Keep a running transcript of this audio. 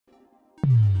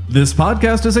This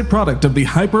podcast is a product of the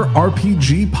Hyper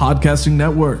RPG Podcasting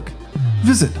Network.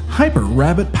 Visit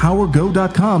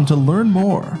hyperrabbitpowergo.com to learn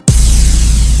more.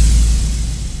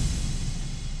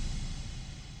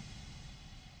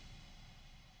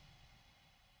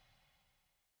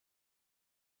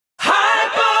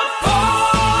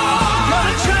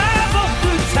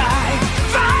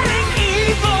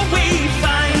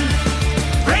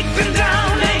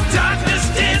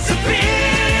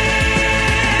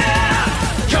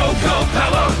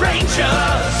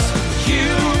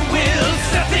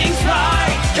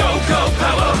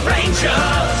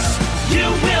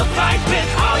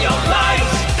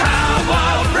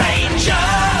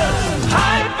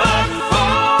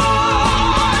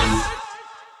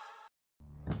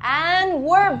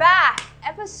 We're back!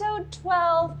 Episode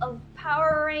 12 of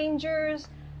Power Rangers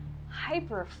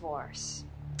HyperForce.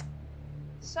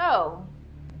 So,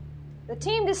 the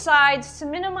team decides to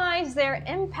minimize their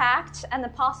impact and the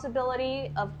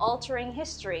possibility of altering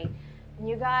history. And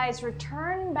you guys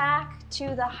return back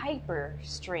to the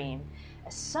Hyperstream,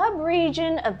 a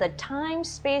sub-region of the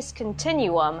time-space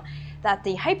continuum that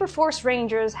the HyperForce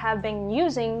Rangers have been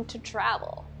using to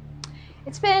travel.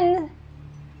 It's been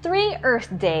 3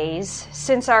 Earth days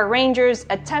since our Rangers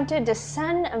attempted to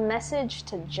send a message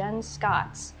to Jen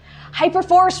Scott's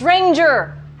HyperForce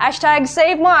Ranger,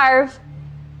 #SaveMarv,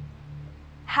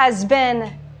 has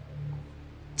been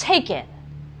taken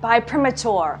by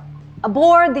Primitor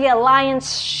aboard the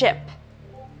Alliance ship.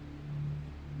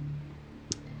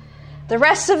 The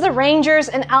rest of the Rangers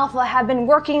and Alpha have been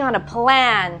working on a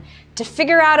plan to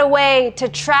figure out a way to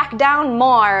track down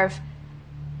Marv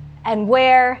and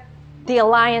where the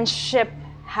Alliance ship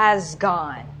has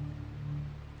gone.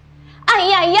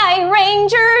 Ay,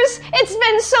 Rangers! It's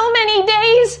been so many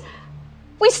days!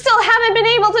 We still haven't been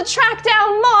able to track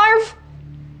down Marv!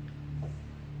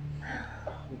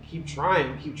 We keep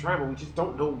trying, but we just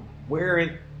don't know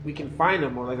where we can find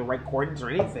him, or like the right coordinates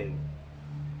or anything.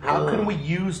 How can we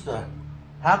use the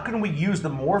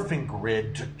morphing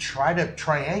grid to try to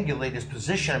triangulate his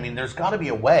position? I mean, there's got to be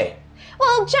a way.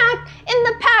 Well, Jack, in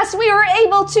the past we were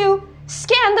able to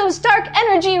scan those dark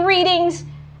energy readings,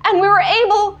 and we were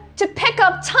able to pick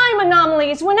up time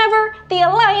anomalies whenever the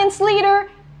Alliance leader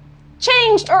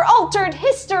changed or altered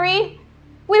history.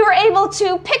 We were able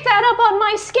to pick that up on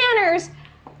my scanners.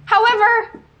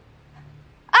 However,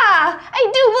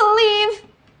 I do believe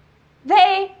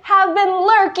they have been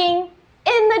lurking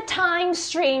in the time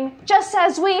stream, just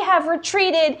as we have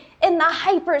retreated in the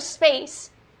hyperspace.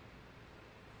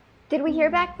 Did we hear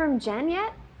back from Jen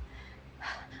yet?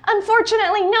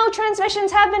 Unfortunately, no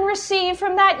transmissions have been received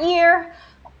from that year,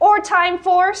 or Time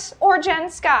Force, or Jen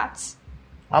Scott's.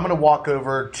 I'm going to walk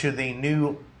over to the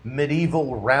new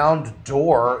medieval round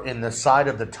door in the side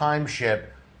of the time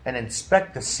ship and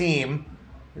inspect the seam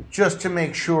just to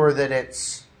make sure that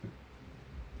it's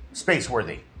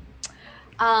space-worthy.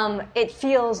 It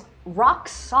feels rock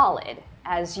solid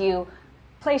as you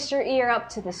place your ear up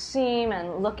to the seam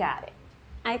and look at it.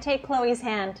 I take Chloe's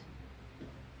hand.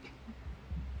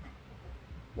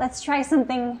 Let's try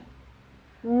something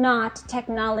not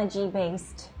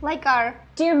technology-based. Like our...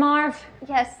 Dear Marv.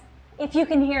 Yes. If you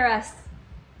can hear us,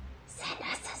 send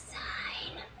us a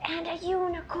sign. And a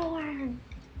unicorn.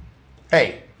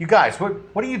 Hey, you guys, what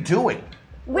are you doing?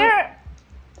 We're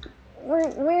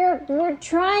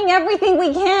trying everything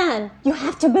we can. You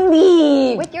have to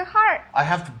believe. With your heart. I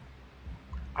have to...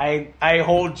 I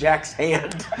hold Jack's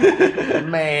hand.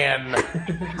 Man.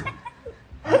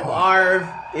 Marv,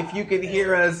 if you can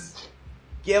hear us,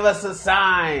 give us a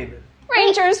sign.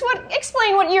 Rangers,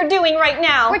 explain what you're doing right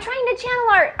now. We're trying to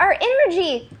channel our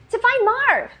energy to find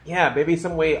Marv. Yeah, maybe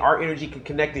some way our energy can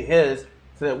connect to his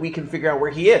so that we can figure out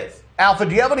where he is. Alpha,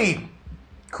 do you have any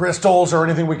crystals or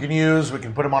anything we can use? We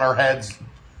can put them on our heads.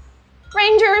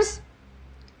 Rangers,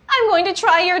 I'm going to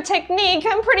try your technique.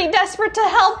 I'm pretty desperate to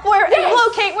help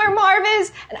locate where Marv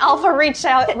is. And Alpha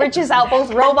reaches out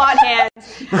both robot hands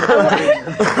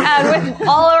and with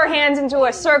all our hands into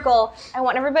a circle. I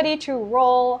want everybody to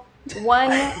roll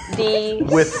 1d6.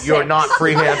 With your not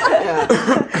free hand.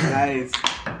 Nice.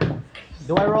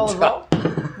 Do I roll as well?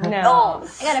 No. Oh,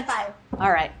 I got a 5.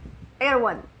 All right. I got a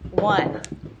 1. 1.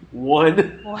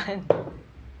 1.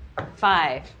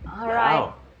 5. All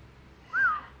right.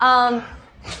 Wow.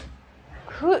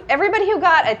 Everybody who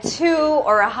got a 2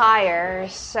 or a higher,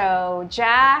 so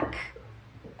Jack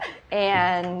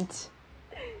and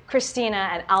Christina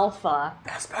and Alpha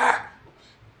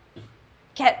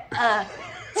get a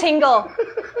tingle,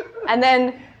 and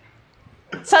then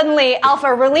suddenly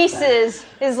Alpha releases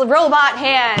his robot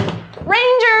hand.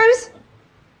 Rangers,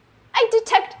 I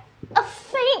detect a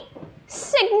faint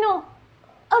signal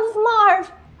of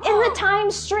Marv in the time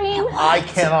stream. I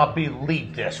cannot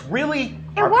believe this. Really?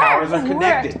 Our powers are It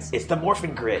connected. worked. It's the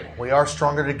morphin grid. We are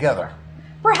stronger together.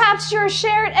 Perhaps your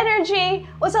shared energy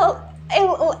was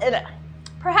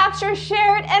perhaps your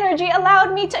shared energy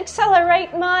allowed me to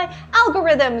accelerate my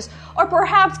algorithms, or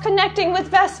perhaps connecting with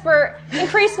Vesper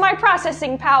increased my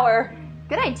processing power.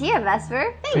 Good idea,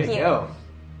 Vesper. Thank you. Go.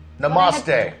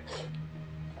 Namaste.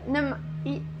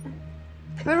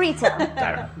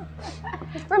 Burrito.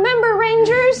 Remember,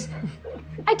 Rangers,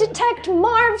 I detect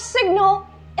Marv's signal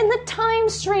in the time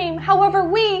stream. However,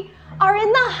 we are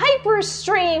in the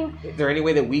hyperstream. Is there any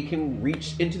way that we can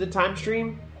reach into the time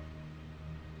stream?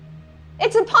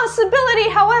 It's a possibility,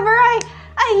 however,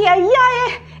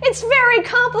 it's very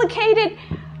complicated.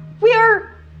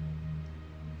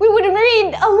 We would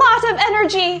need a lot of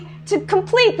energy to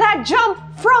complete that jump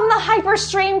from the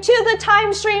hyperstream to the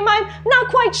time stream. I'm not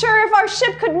quite sure if our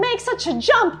ship could make such a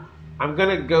jump. I'm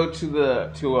gonna go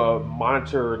to a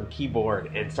monitor and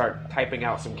keyboard and start typing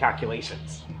out some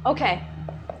calculations. Okay.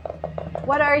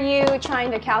 What are you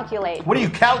trying to calculate? What are you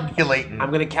calculating?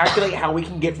 I'm gonna calculate how we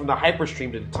can get from the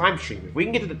hyperstream to the time stream. If we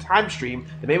can get to the time stream,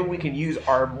 then maybe we can use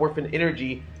our morphin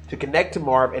energy to connect to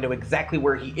Marv and know exactly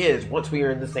where he is once we are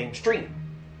in the same stream.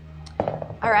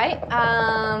 All right.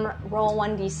 Roll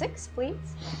 1d6, please.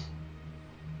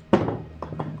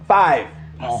 5.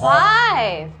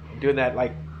 5. I'm doing that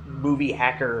like movie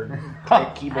hacker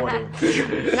type keyboarding.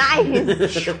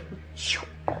 Nice.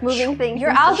 Moving things.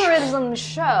 Your algorithms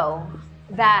show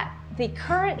that the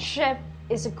current ship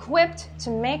is equipped to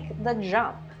make the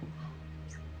jump,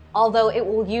 although it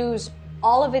will use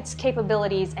all of its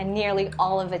capabilities and nearly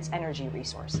all of its energy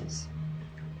resources.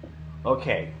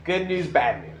 Okay, good news,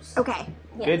 bad news. Okay.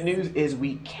 Good news is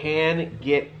we can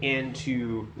get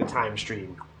into the time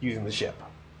stream using the ship.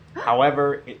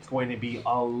 However, it's going to be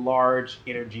a large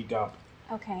energy dump.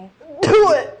 Okay.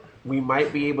 Do it! We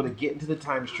might be able to get into the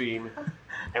time stream,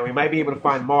 and we might be able to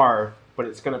find Marv, but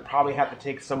it's going to probably have to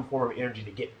take some form of energy to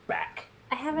get back.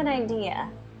 I have an idea.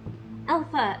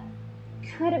 Alpha,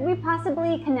 could we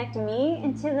possibly connect me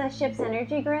into the ship's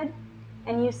energy grid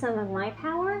and use some of my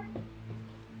power?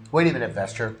 Wait a minute,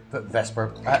 Vesper.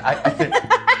 I think.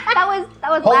 That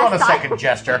was Hold last on a time. second,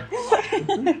 Jester.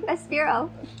 Vespero.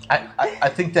 I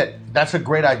think that's a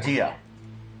great idea,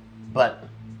 but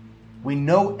we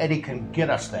know Eddie can get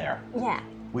us there. Yeah.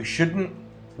 We shouldn't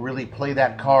really play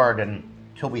that card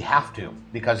until we have to,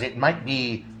 because it might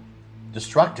be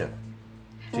destructive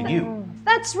to you.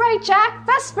 That's right, Jack.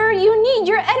 Vesper, you need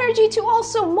your energy to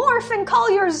also morph and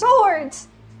call your Zords.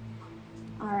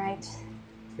 All right.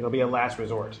 It'll be a last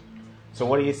resort. So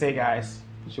what do you say, guys?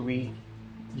 Should we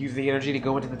use the energy to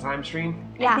go into the time stream?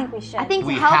 Yeah. I think we should. I think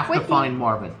We to help have to with find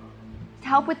Marvin. to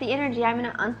help with the energy, I'm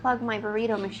gonna unplug my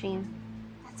burrito machine.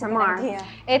 That's a for good Marv. idea.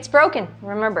 It's broken,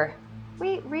 remember.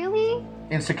 Wait, really?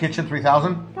 Insta Kitchen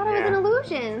 3000? Thought it was an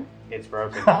illusion. It's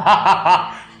broken.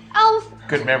 Elf,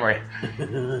 Good memory.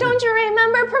 don't you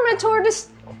remember Premator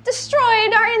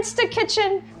destroyed our Insta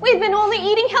Kitchen? We've been only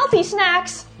eating healthy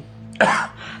snacks.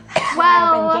 I've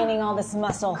Well, been gaining all this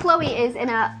muscle. Chloe is in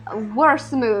a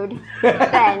worse mood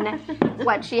than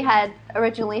what she had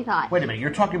originally thought. Wait a minute, you're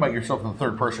talking about yourself in the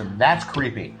third person. That's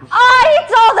creepy.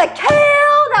 It's all the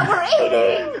kale that we're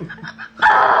eating!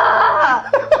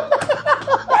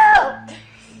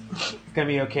 It's gonna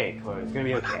be okay, Chloe. It's gonna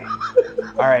be okay.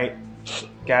 All right,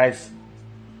 guys,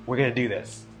 we're gonna do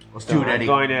this. Let's do it, Eddie. I'm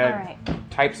going to All right.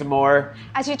 type some more.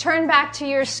 As you turn back to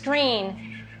your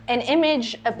screen, an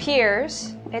image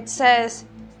appears. It says,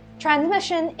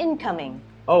 transmission incoming.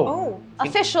 Oh,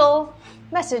 Official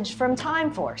message from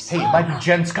Time Force. Hey, it might be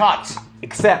Jen Scott's.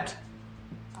 accept.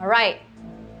 All right.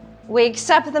 We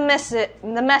accept the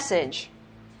message.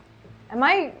 Am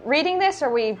I reading this or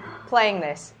are we playing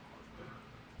this?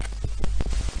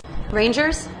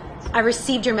 Rangers, I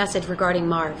received your message regarding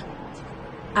Marv.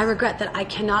 I regret that I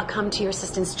cannot come to your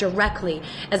assistance directly,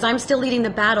 as I'm still leading the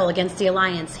battle against the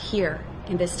Alliance here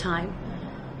in this time.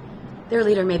 Their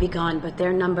leader may be gone, but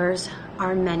their numbers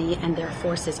are many and their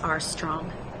forces are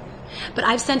strong. But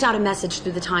I've sent out a message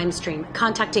through the time stream,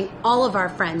 contacting all of our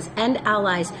friends and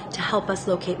allies to help us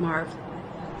locate Marv.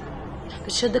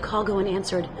 But should the call go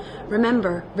unanswered,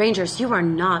 remember, Rangers, you are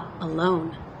not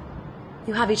alone.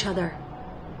 You have each other.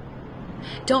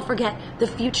 Don't forget, the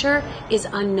future is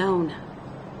unknown.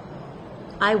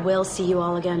 I will see you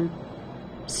all again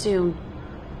soon.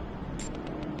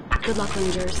 Good luck,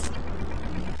 Rangers.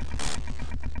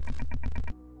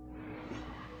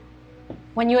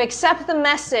 When you accept the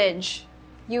message,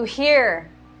 you hear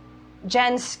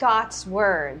Jen Scott's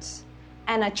words,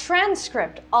 and a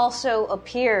transcript also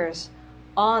appears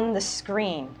on the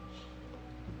screen.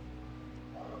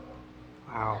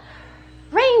 Wow.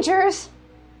 Rangers?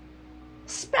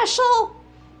 Special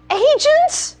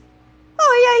agents?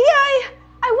 Oh, yeah.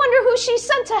 I wonder who she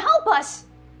sent to help us.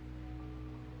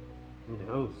 Who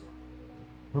knows?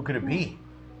 Who could it be?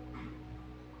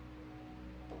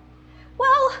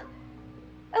 Well,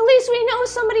 at least we know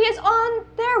somebody is on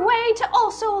their way to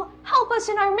also help us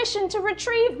in our mission to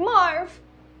retrieve Marv.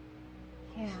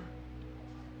 Yeah.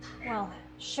 Well,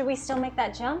 should we still make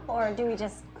that jump, or do we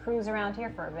just cruise around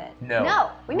here for a bit? No,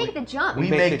 we make the jump. We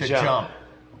make the jump.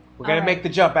 We're gonna make the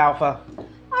jump, Alpha.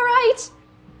 All right.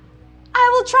 I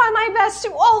will try my best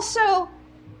to also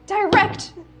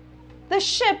direct the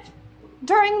ship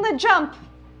during the jump.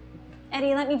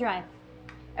 Eddie, let me drive.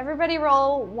 Everybody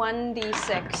roll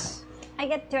 1d6.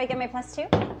 Do I get my +2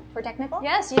 for technical?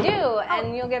 Yes, you do,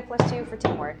 and you'll get +2 for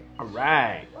teamwork. All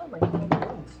right.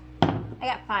 I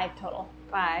got 5 total.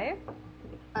 5,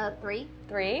 3.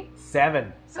 3,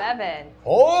 7. 7.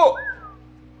 Oh!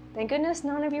 Thank goodness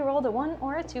none of you rolled a 1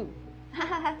 or a 2.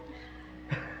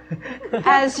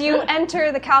 As you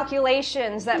enter the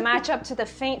calculations that match up to the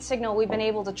faint signal we've been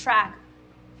able to track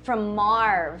from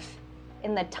Marv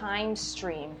in the time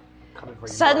stream,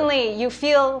 suddenly you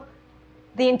feel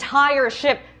the entire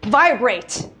ship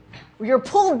vibrate. You're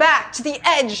pulled back to the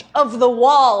edge of the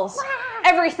walls.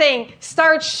 Everything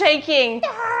starts shaking.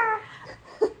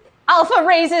 Alpha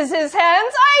raises his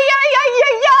hands, ay, ay, ay,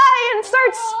 ay, ay, and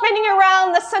starts spinning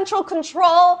around the central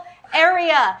control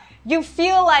area. You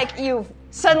feel like you've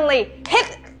suddenly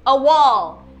hit a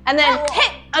wall and then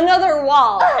hit another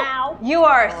wall. Ow. You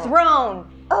are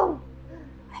thrown.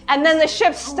 And then the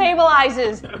ship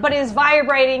stabilizes, but is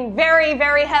vibrating very,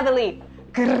 very heavily.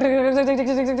 This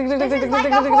is like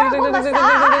a horrible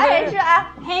massage.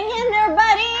 Hang in there,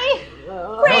 buddy.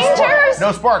 Rangers!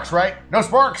 No sparks, right? No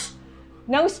sparks.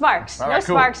 No sparks. All No right,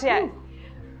 cool. sparks yet.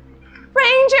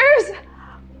 Rangers!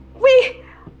 We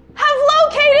have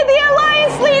located the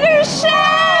Alliance leader's ship!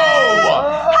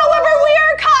 However, we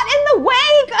are caught in the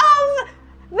wake of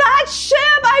that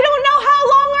ship. I don't know how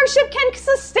long our ship can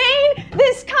sustain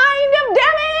this kind of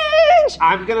damage.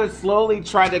 I'm gonna slowly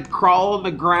try to crawl on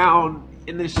the ground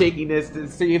in the shakiness to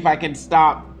see if I can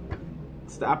stop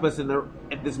us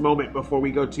at this moment before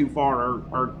we go too far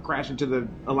or crash into the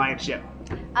Alliance ship.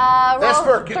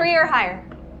 Roll 3 or higher.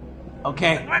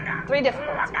 Okay. 3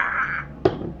 difficult.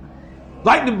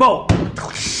 Lightning bolt.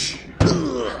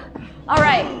 All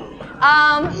right.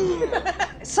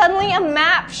 Suddenly a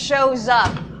map shows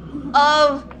up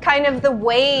of kind of the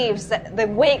waves, the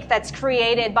wake that's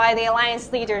created by the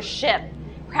Alliance leader's ship.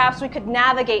 Perhaps we could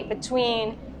navigate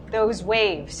between those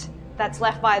waves that's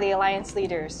left by the Alliance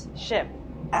leader's ship.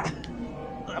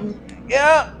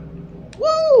 Yeah.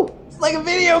 Woo! It's like a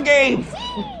video game.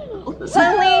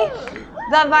 Suddenly,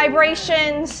 the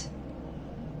vibrations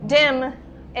dim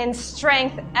in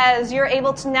strength as you're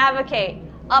able to navigate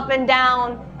up and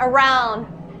down around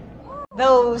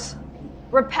those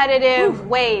repetitive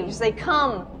waves. They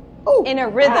come in a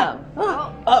rhythm.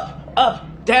 Up,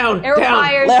 down, It down,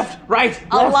 requires left, right,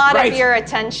 a left, lot right. of your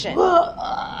attention.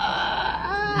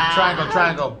 Triangle,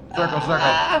 circle.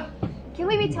 Can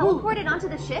we be teleported onto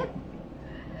the ship?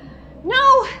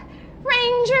 No,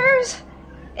 Rangers!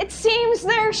 It seems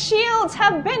their shields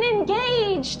have been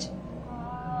engaged.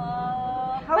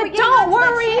 But don't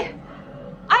worry,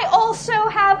 I also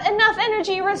have enough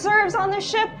energy reserves on the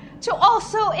ship to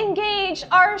also engage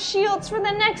our shields for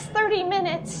the next 30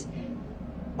 minutes.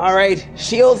 All right,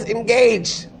 shields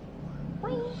engaged.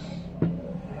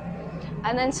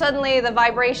 And then suddenly the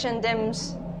vibration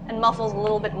dims and muffles a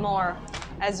little bit more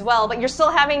as well, but you're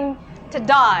still having to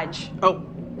dodge. Oh.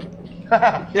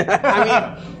 I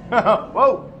mean,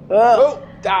 whoa,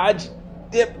 dodge,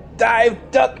 dip, dive,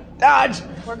 duck, dodge.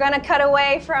 We're going to cut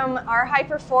away from our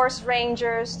HyperForce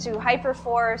Rangers to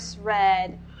HyperForce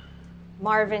Red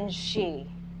Marvin Shee.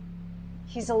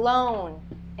 He's alone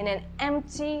in an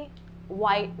empty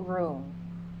white room.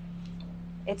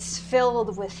 It's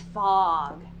filled with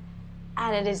fog,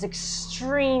 and it is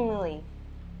extremely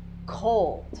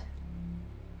cold.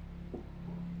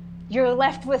 You're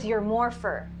left with your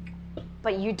morpher,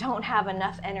 but you don't have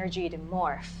enough energy to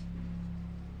morph.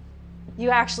 You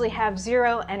actually have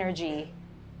 0 energy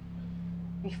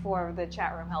before the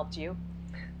chat room helped you,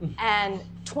 and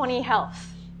 20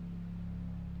 health.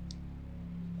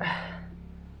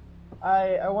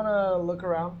 I want to look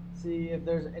around, see if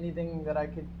there's anything that I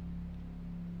could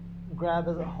grab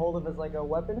as a hold of as like a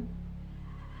weapon.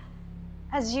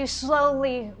 As you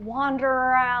slowly wander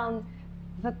around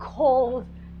the cold,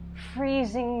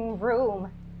 freezing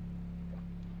room,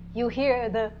 you hear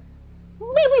the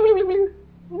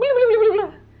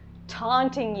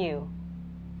taunting you.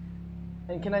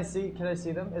 And can I see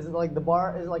them? Is it like the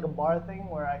bar? Is it like a bar thing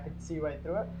where I could see right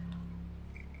through it?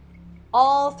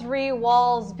 All 3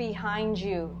 walls behind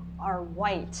you are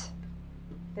white.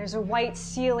 There's a white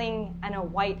ceiling and a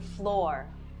white floor.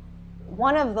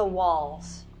 One of the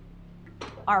walls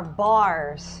are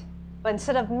bars, but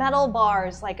instead of metal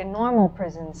bars like a normal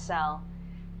prison cell,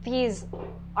 these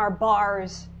are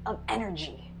bars of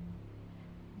energy.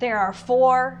 There are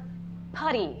 4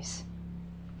 putties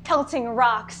pelting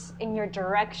rocks in your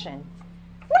direction,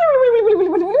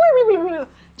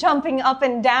 jumping up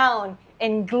and down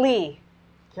in glee.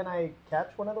 Can I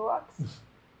catch one of the rocks?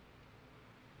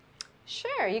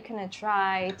 Sure, you can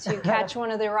try to catch one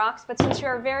of the rocks, but since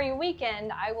you're very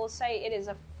weakened, I will say it is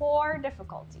a 4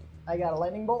 difficulty. I got a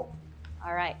lightning bolt.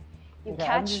 All right. You Okay,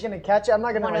 catch I'm just gonna catch it. I'm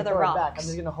not gonna one of the throw it back. rocks. I'm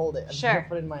just gonna hold it. I'm Sure. just gonna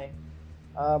put it in my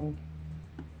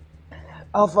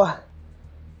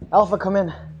Alpha, come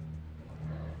in.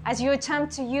 as you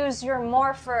attempt to use your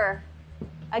morpher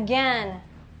again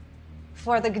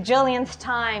for the gajillionth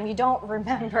time. You don't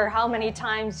remember how many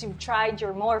times you've tried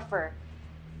your morpher.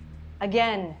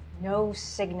 Again, no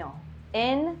signal.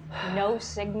 In, no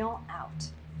signal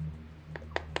out.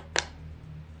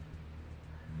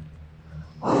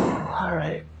 All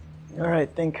right.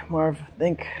 Think, Marv.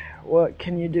 Think. What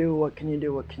can you do? What can you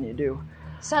do? What can you do?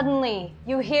 Suddenly,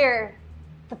 you hear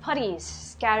the putties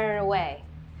scattered away.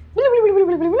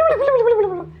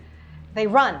 They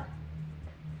run.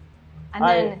 And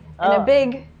then, in a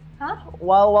big... Huh?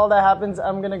 While that happens,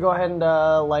 I'm gonna go ahead and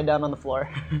lie down on the floor.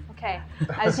 Okay.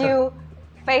 As you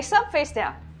face up, face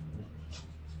down.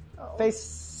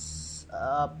 Face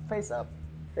up.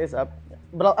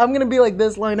 But I'm gonna be like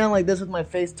this, lying down like this with my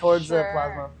face towards the Sure.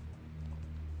 plasma.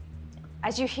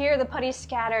 As you hear the putties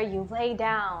scatter, you lay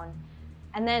down,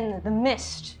 and then the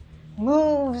mist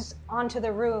moves onto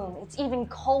the room. It's even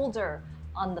colder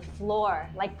on the floor,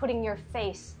 like putting your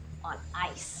face on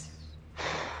ice.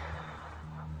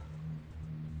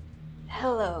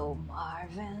 Hello,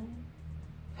 Marvin.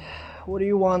 What do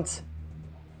you want?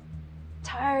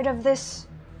 Tired of this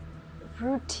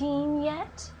routine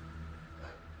yet?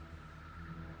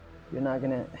 You're not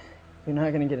gonna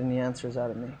get any answers out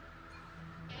of me.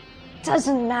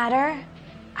 Doesn't matter.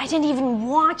 I didn't even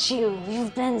want you.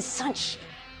 You've been such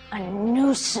a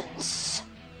nuisance.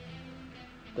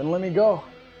 Then let me go.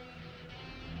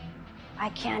 I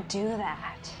can't do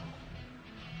that.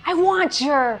 I want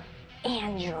your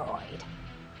android.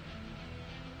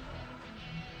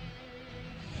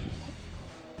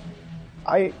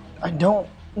 I don't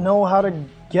know how to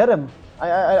get him.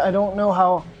 I don't know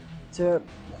how to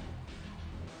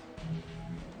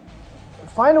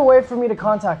find a way for me to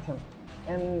contact him,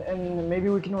 and maybe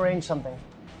we can arrange something.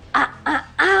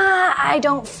 I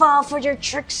don't fall for your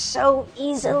tricks so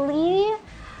easily.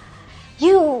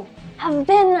 You have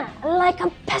been like a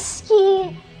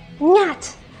pesky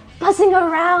gnat buzzing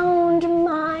around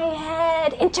my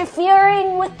head,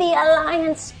 interfering with the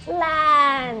Alliance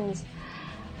plans.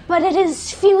 But it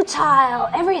is futile.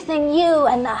 Everything you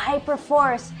and the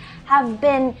HyperForce have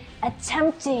been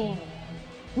attempting,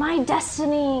 my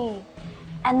destiny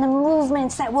and the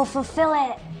movements that will fulfill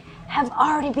it have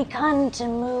already begun to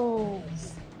move.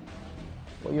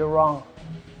 Well, you're wrong.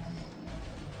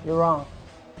 You're wrong.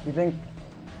 You think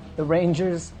the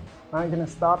Rangers aren't gonna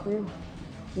stop you?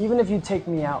 Even if you take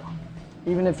me out,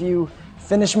 even if you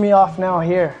finish me off now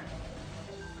here,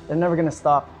 they're never gonna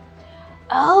stop.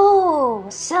 Oh,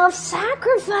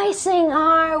 self-sacrificing,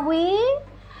 are we?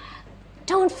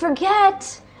 Don't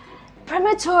forget,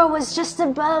 Premator was just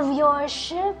above your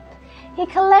ship. He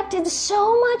collected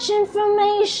so much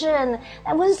information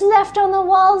that was left on the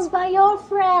walls by your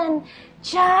friend,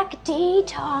 Jack D.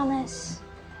 Thomas.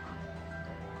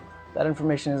 That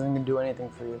information isn't gonna do anything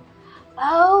for you.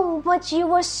 Oh, but you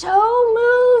were so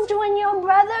moved when your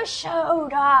brother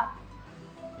showed up.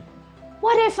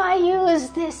 What if I use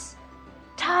this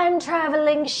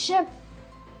time-traveling ship?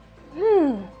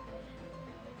 Maybe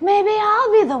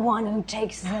I'll be the one who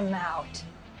takes them out.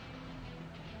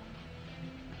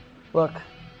 Look,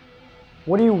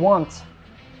 what do you want?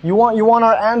 You want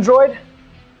our android?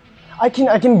 I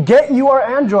can get you our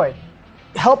android.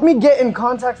 Help me get in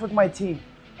contact with my team,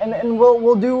 and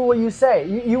we'll do what you say.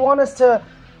 You want us to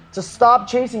stop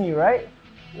chasing you, right?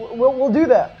 We'll do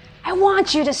that. I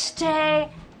want you to stay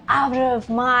out of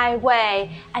my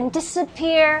way and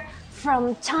disappear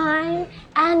from time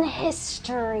and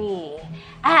history.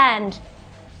 And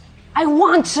I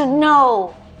want to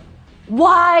know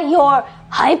why your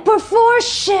HyperForce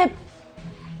ship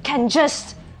can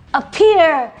just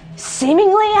appear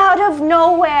seemingly out of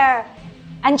nowhere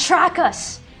and track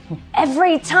us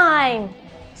every time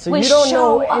So we you don't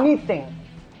show know up. anything.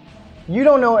 You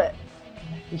don't know it.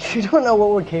 You don't know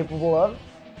what we're capable of.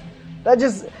 That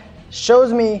just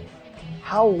shows me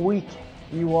how weak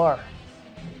you are.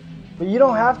 But you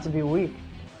don't have to be weak.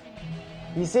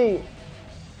 You see,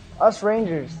 us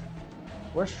Rangers,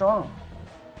 we're strong.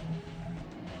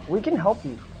 We can help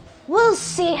you. We'll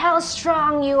see how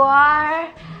strong you are.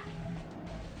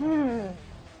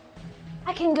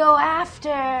 I can go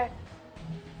after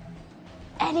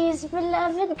Eddie's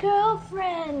beloved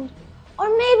girlfriend. Or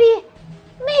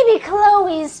maybe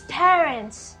Chloe's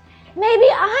parents. Maybe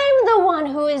I'm the one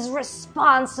who is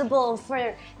responsible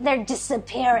for their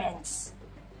disappearance.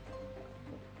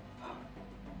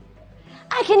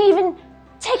 I can even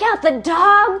take out the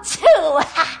dog too.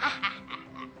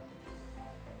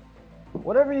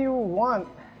 Whatever you want,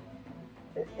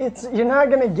 you're not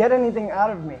gonna get anything out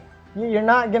of me. You're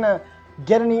not gonna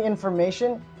get any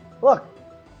information. Look,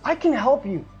 I can help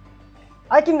you.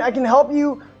 I can help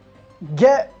you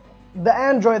get the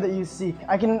android that you seek.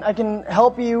 I can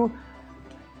help you.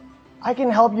 I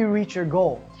can help you reach your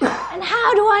goal. And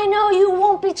how do I know you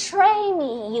won't betray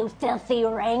me, you filthy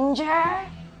ranger?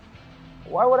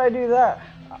 Why would I do that?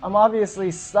 I'm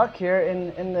obviously stuck here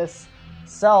in this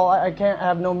cell. I can't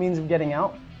have no means of getting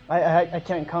out. I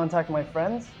can't contact my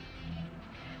friends.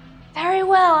 Very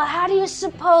well. How do you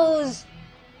suppose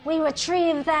we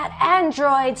retrieve that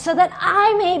android so that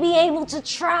I may be able to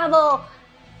travel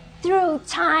through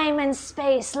time and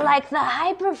space like the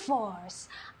HyperForce,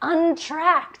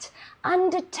 untracked,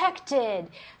 undetected?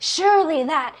 Surely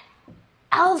that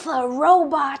alpha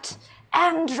robot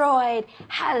android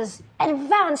has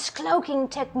advanced cloaking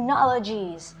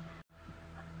technologies.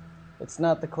 It's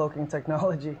not the cloaking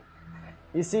technology.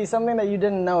 You see, something that you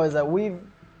didn't know is that we've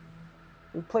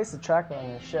placed a tracker on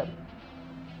your ship.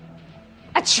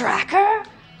 A tracker?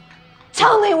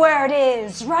 Tell me where it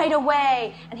is right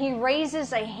away. And he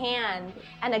raises a hand,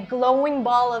 and a glowing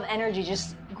ball of energy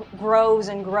just grows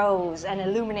and grows and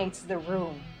illuminates the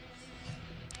room.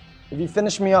 If you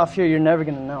finish me off here, you're never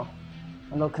gonna know.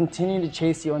 And they'll continue to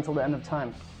chase you until the end of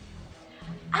time.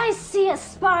 I see a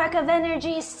spark of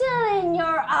energy still in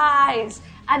your eyes.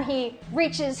 And he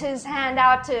reaches his hand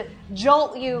out to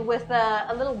jolt you with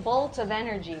a little bolt of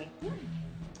energy.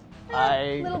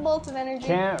 Little bolt of energy.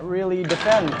 Can't really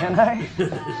defend, can I?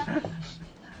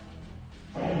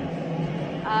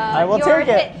 I will take You're it.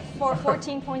 hit for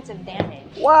 14 points of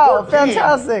damage. Wow,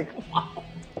 fantastic.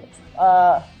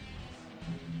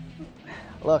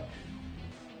 Look,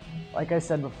 like I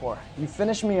said before, you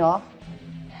finish me off,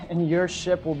 and your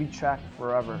ship will be tracked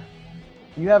forever.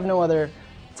 You have no other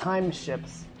time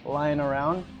ships lying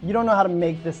around. You don't know how to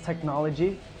make this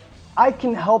technology. I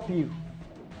can help you.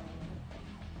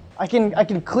 I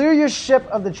can clear your ship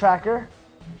of the tracker.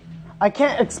 I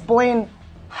can't explain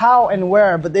how and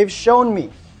where, but they've shown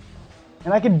me.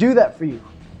 And I can do that for you.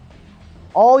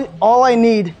 All I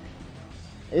need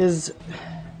is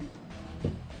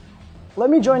let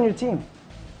me join your team.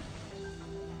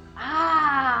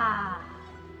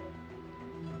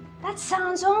 That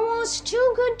sounds almost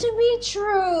too good to be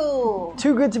true.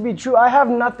 Too good to be true. I have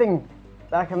nothing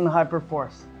back in the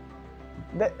HyperForce.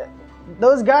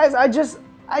 Those guys, I just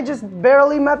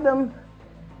barely met them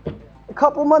a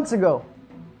couple months ago.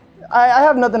 I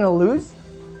have nothing to lose.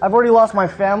 I've already lost my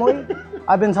family.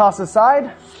 I've been tossed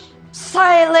aside.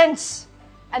 Silence!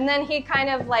 And then he kind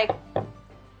of like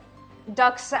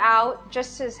ducks out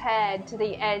just his head to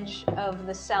the edge of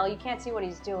the cell. You can't see what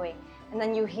he's doing. And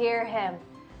then you hear him.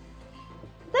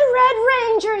 The Red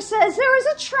Ranger says there is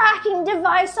a tracking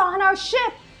device on our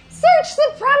ship. Search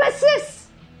the premises!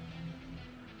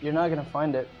 You're not gonna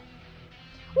find it.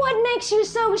 What makes you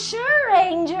so sure,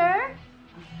 Ranger?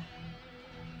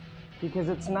 Because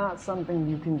it's not something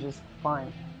you can just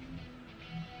find.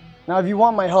 Now, if you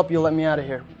want my help, you'll let me out of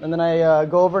here. And then I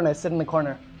go over and I sit in the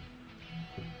corner.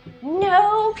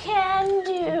 No can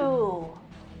do.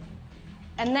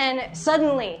 And then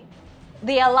suddenly,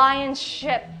 the Alliance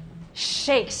ship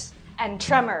shakes and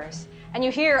tremors. And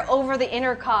you hear over the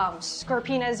intercom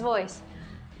Scorpina's voice.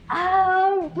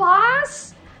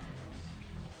 Boss?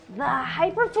 The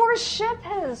HyperForce ship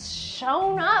has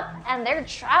shown up and they're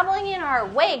traveling in our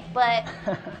wake, but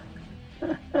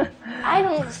I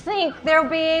don't think they'll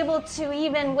be able to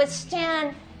even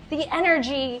withstand the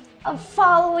energy of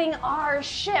following our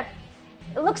ship.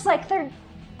 It looks like they're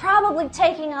probably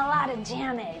taking a lot of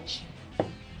damage.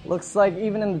 Looks like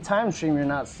even in the time stream you're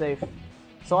not safe.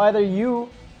 So either you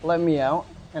let me out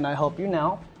and I help you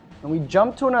now, and we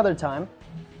jump to another time,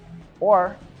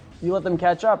 or you let them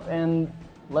catch up and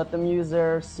let them use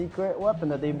their secret weapon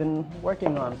that they've been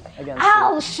working on against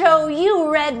I'll you. show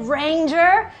you, Red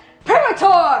Ranger!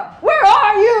 Primator, where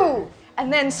are you?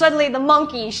 And then suddenly the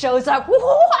monkey shows up.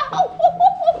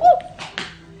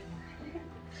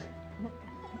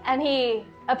 And he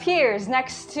appears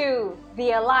next to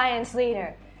the Alliance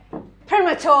leader.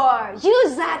 Primator,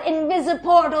 use that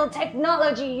invisiportal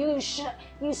technology you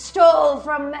stole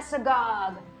from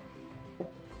Mesagog.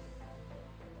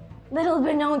 Little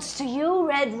beknownst to you,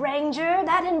 Red Ranger,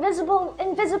 that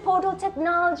invisiportal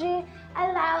technology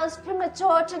allows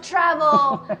Primator to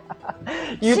travel.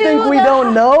 You think we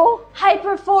don't know?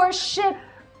 HyperForce ship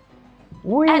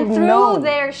and through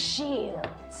their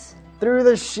shields. Through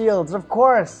the shields, of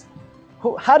course.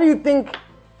 How do you think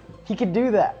he could do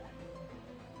that?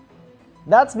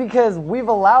 That's because we've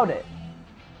allowed it.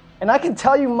 And I can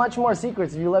tell you much more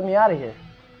secrets if you let me out of here.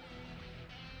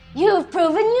 You've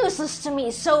proven useless to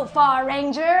me so far,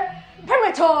 Ranger.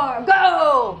 Primator,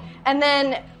 go! And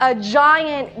then a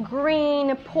giant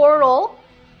green portal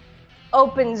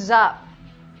opens up.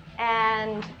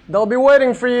 And they'll be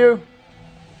waiting for you.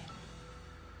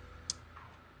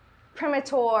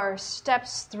 Primator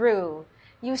steps through.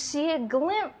 You see a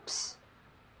glimpse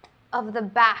of the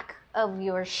back of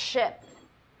your ship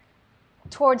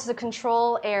towards the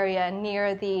control area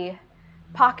near the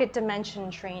pocket dimension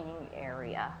training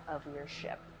area of your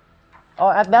ship. Oh,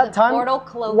 at that time? The portal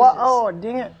closes. Oh,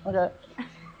 dang it. Okay.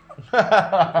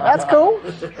 That's cool.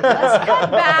 Let's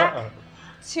cut back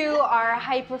to our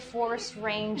HyperForce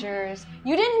Rangers.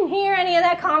 You didn't hear any of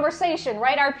that conversation,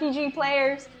 right, RPG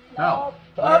players? No.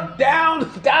 Up, down,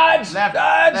 dodge, Left,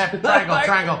 dodge. left,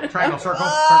 triangle, circle,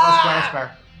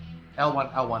 square.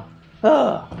 L1.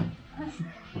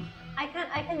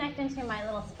 I connect into my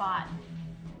little spot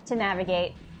to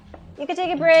navigate. You could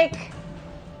take a break.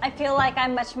 I feel like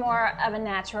I'm much more of a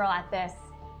natural at this.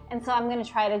 And so I'm going to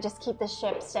try to just keep the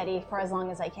ship steady for as long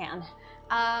as I can.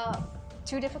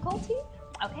 2 difficulty?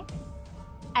 Okay.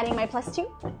 Adding my +2?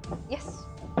 Yes.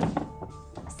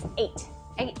 That's 8.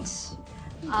 8.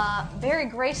 Very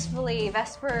gracefully,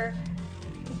 Vesper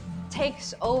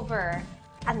takes over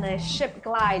and the ship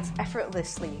glides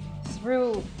effortlessly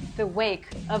through the wake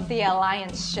of the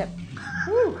Alliance ship.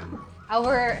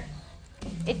 However,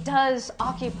 it does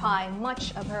occupy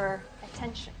much of her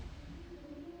attention.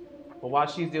 Well, while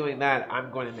she's doing that, I'm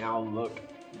going to now look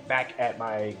back at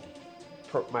my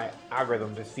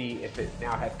algorithm to see if it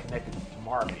now has connected to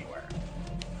Marv anywhere.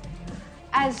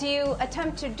 As you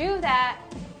attempt to do that,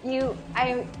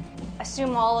 I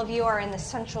assume all of you are in the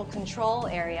central control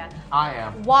area. I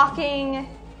am. Walking,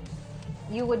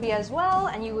 you would be as well,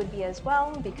 and you would be as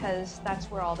well, because that's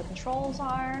where all the controls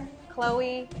are.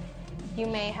 Chloe, you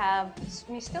may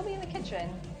still be in the kitchen.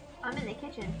 I'm in the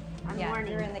kitchen. I'm Yeah,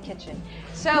 learning. you're in the kitchen.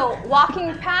 So,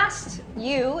 walking past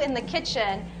you in the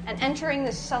kitchen and entering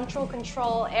the central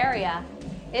control area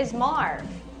is Marv.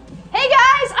 Hey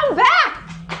guys, I'm back!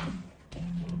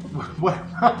 What?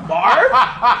 Marv?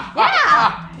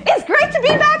 Yeah! It's great to be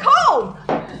back home!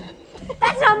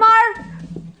 That's not Marv!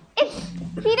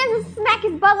 He doesn't smack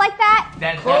his butt like that.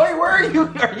 Chloe, where are you?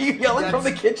 Are you yelling from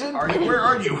the kitchen? Where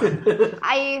are you?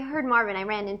 I heard Marvin. I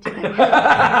ran into him. Hey,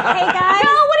 guys. No,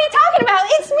 what are you talking about?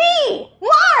 It's me!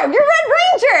 Marv, you're Red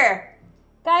Ranger!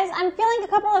 Guys, I'm feeling a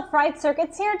couple of fried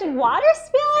circuits here. Did water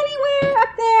spill anywhere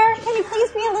up there? Can you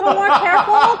please be a little more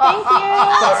careful? Thank you.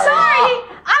 Oh, sorry!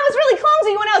 I was really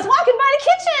clumsy when I was walking by the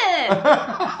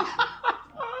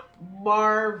kitchen!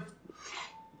 Marv,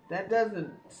 that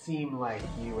doesn't seem like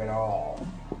you at all.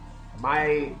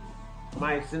 My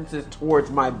senses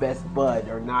towards my best bud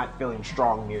are not feeling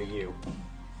strong near you.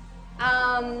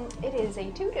 It is a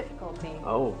 2 difficulty.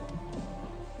 Oh,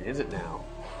 is it now?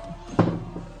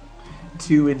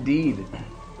 2 indeed.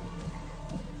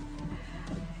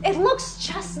 It looks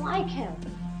just like him.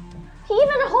 He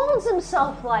even holds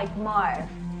himself like Marv.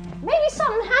 Maybe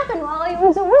something happened while he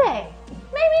was away.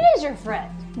 Maybe it is your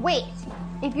friend. Wait,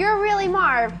 if you're really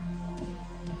Marv,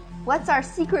 what's our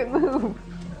secret move?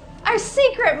 Our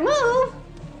secret move?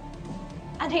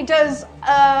 And he does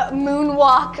a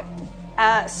moonwalk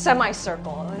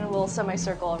semicircle, a little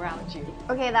semicircle around you.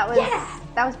 Okay, that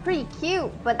was pretty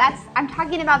cute, but I'm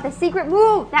talking about the secret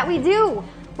move that we do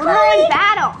when we're in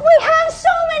battle. We have so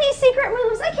many secret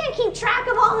moves. I can't keep track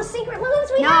of all the secret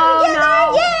moves we have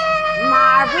together. Yeah!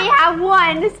 Marv, we have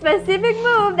one specific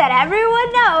move that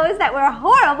everyone knows that we're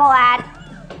horrible at.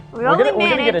 We're gonna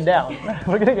get it down.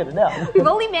 We're gonna get it down. We've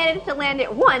only managed to land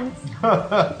it once.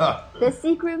 The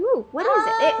secret move. What is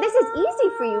it? This is easy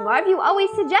for you, Marv. You always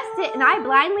suggest it, and I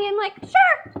blindly am like,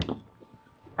 sure.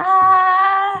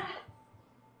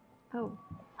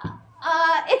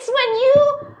 It's when you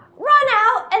run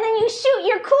out and then you shoot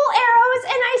your cool arrows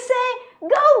and I say,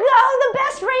 go, the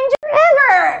best ranger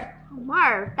ever!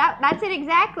 Marv, that's it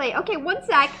exactly. Okay, one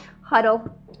sec.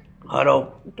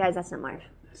 Huddle. Guys, that's not Marv.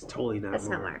 It's totally not That's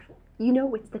Marv. not Marv. You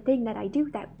know, it's the thing that I do.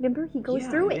 That remember, he goes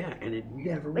through it. Yeah, and it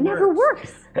never It never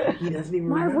works. He doesn't even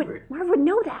Marv remember it. would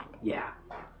know that. Yeah.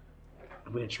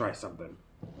 I'm going to try something.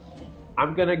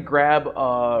 I'm going to grab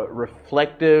a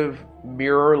reflective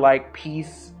mirror-like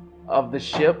piece of the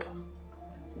ship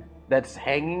that's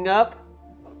hanging up,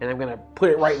 and I'm going to put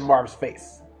it right in Marv's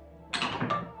face.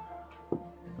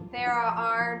 There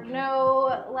are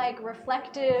no like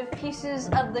reflective pieces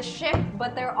of the ship,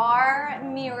 but there are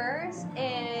mirrors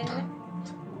in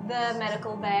the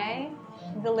medical bay,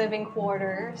 the living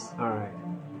quarters. All right.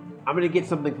 I'm going to get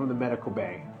something from the medical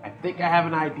bay. I think I have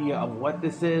an idea of what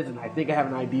this is, and I think I have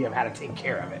an idea of how to take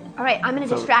care of it. All right, I'm gonna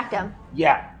So- distract him.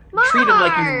 Yeah. Treat him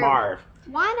like he's Marv.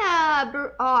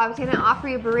 I was gonna offer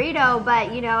you a burrito,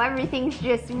 but you know everything's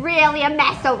just really a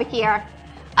mess over here.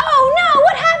 Oh no,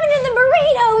 what happened to the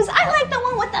burritos? I like the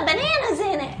one with the bananas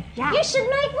in it. Yeah. You should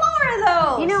make more of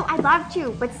those. You know, I'd love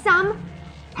to, but some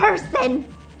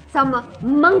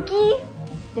monkey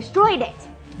destroyed it.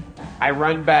 I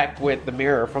run back with the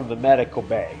mirror from the medical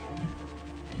bay.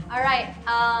 All right.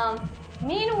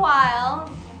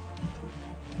 Meanwhile,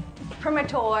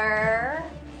 Premator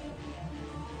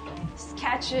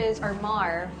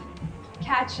Marv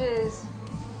catches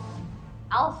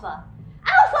Alpha.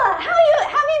 Alpha, how you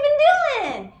been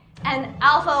doing? And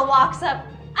Alpha walks up.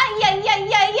 Marv,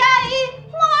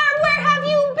 where have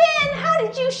you been? How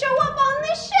did you show up on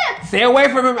this ship? Stay away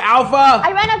from him, Alpha!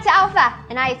 I run up to Alpha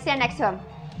and I stand next to him.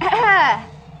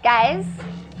 Guys,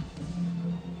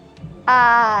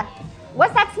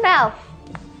 what's that smell?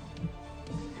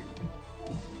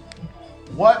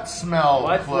 What smell,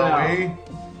 What Chloe? smell?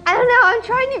 I don't know. I'm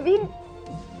trying to be.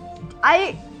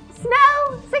 I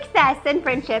smell success and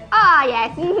friendship. Ah,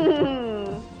 yes.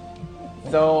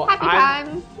 So Happy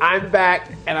times. I'm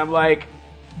back, and I'm like,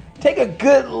 take a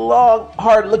good, long,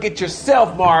 hard look at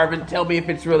yourself, Marv, and tell me if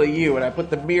it's really you. And I put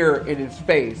the mirror in his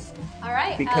face All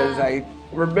right. because I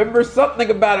remember something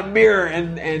about a mirror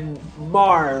and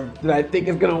Marv that I think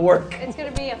is going to work. It's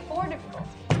going to be a 4 difficulty.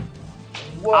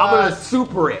 What? I'm going to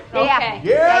super it. Okay.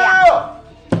 Yeah!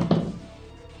 5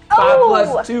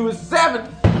 plus 2 is 7.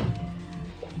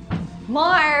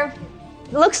 Marv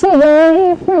looks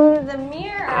away from the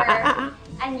mirror,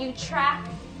 and you track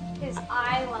his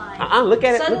eye line. Look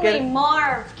at it. Suddenly, Look at it.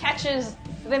 Marv catches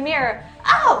the mirror.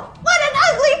 Oh, what an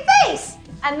ugly face!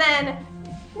 And then,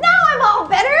 now I'm all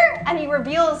better! And he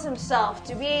reveals himself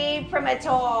to be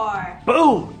Premator.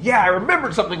 Boom! Yeah, I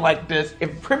remembered something like this.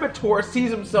 If Premator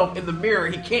sees himself in the mirror,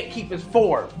 he can't keep his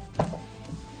form.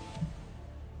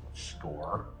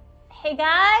 Score. Hey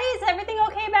guys, everything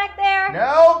okay back there?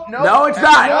 No, No, it's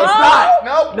not. No, It's not.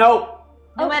 Nope. Nope.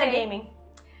 No Okay. metagaming.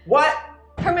 What?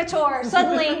 Premator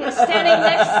suddenly is standing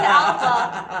next to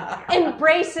Alpha,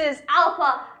 embraces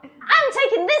Alpha. I'm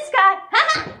taking this guy.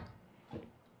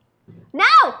 No,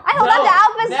 I hold on to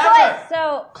Alpha's never. foot.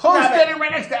 So Chloe's standing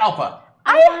right next to Alpha.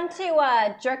 I want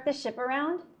to jerk the ship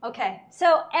around. Okay.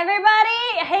 So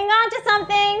everybody, hang on to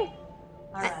something.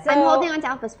 All right. So I'm holding on to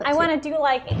Alpha's foot. I too. want to do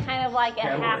like kind of like a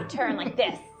half turn, like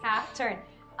this. Half turn.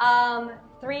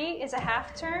 3 is a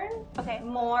half turn. Okay.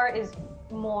 More is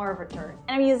more of a turn.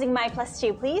 And I'm using my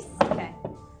 +2, please. Okay.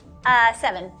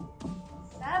 7.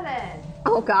 7.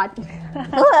 Oh God.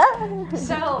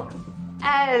 So,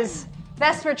 as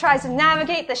Vesper tries to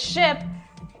navigate the ship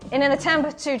in an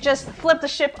attempt to just flip the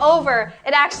ship over,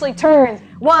 it actually turns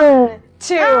 1,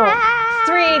 2, 3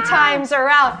 times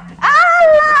around.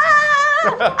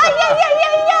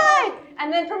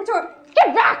 And then Premator,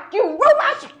 get back, you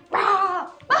robots!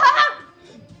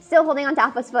 Still holding on to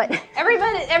Alpha's foot.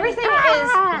 Everything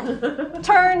is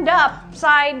turned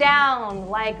upside down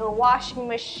like a washing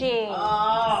machine.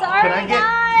 Sorry,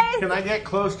 guys. Can I get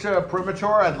close to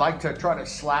Premator? I'd like to try to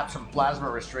slap some plasma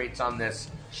restraints on this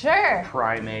Sure.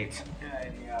 primate.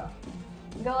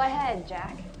 Go ahead,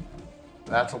 Jack.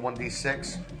 That's a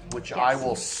 1d6, which I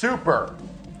will super.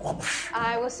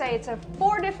 I will say it's a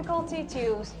 4 difficulty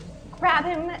to grab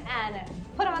him and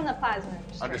put on the plasma.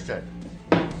 Understood.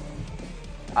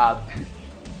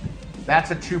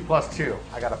 That's a 2 plus 2.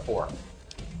 I got a 4.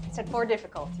 It's at 4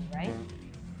 difficulty, right?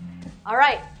 All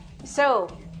right. So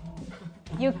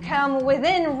you come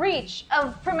within reach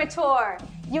of Premator.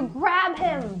 You grab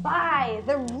him by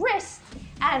the wrist,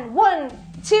 and 1,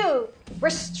 2,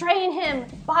 restrain him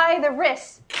by the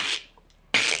wrist.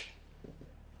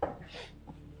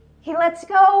 He lets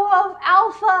go of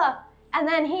Alpha, and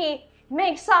then he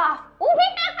makes off,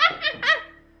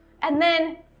 and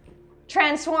then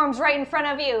transforms right in front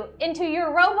of you into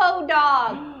your robo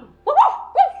dog. Woof, woof,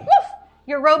 woof, woof.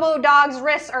 Your robo-dog's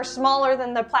wrists are smaller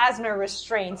than the plasma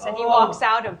restraints, and he walks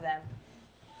out of them.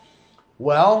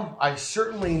 Well, I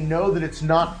certainly know that it's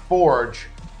not Forge,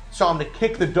 so I'm going to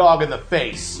kick the dog in the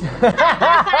face.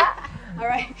 All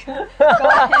right, go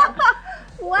ahead.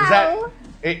 Wow. Is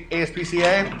that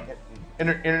ASPCA?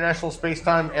 International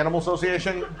Space-Time Animal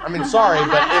Association? I mean, sorry,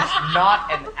 but it's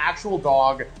not an actual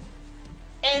dog.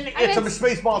 And it's a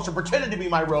space monster pretending to be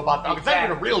my robot dog. It's not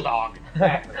even a real dog.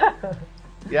 Exactly.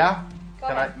 Yeah? Go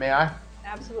ahead. May I?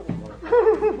 Absolutely.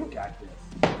 Got this.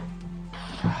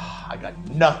 I got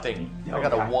nothing. I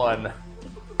got a 1.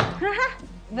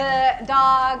 The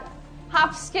dog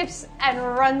hops, skips, and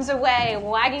runs away,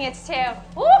 wagging its tail.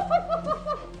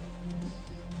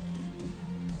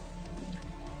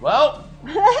 Well,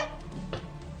 you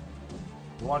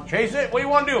want to chase it? What do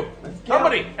you want to do?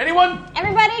 Somebody? Anyone?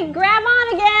 Everybody grab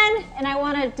on again. And I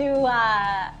want to do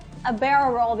a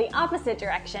barrel roll the opposite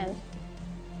direction.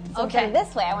 So Okay. instead of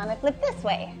this way, I want to flip this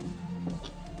way.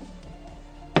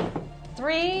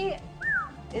 3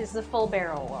 is the full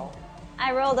barrel roll.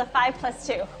 I rolled a 5 plus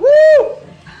 2.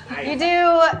 You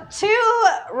do 2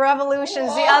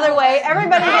 revolutions the other way.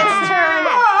 Everybody gets turned.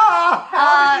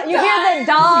 You hear the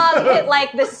dog hit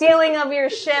like the ceiling of your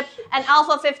ship, and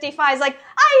Alpha 55 is like,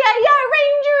 "Ay,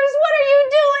 Rangers, what are you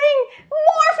doing?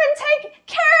 Morph and take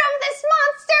care of this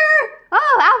monster!"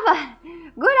 Oh, Alpha.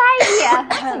 Good idea.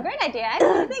 That's a great idea. I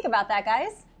didn't think about that,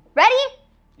 guys. Ready?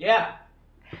 Yeah.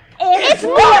 It's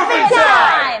morphin'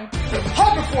 time!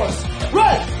 HyperForce,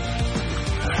 red!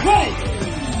 Ready!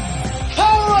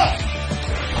 Power up!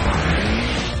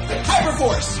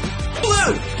 HyperForce,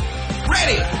 blue!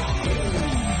 Ready!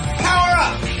 Power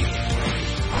up!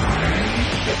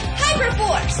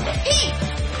 HyperForce! Pink!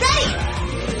 Ready!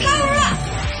 Power up!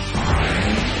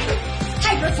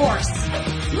 HyperForce!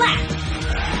 Black!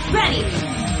 Ready!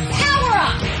 Power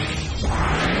up!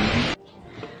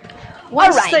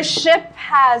 Once the ship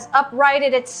has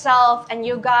uprighted itself and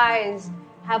you guys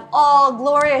have all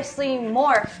gloriously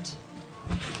morphed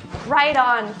right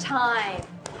on time,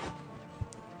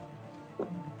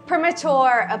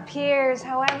 Premator appears.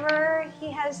 However, he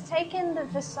has taken the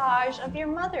visage of your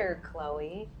mother,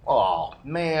 Chloe. Oh, He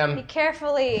man.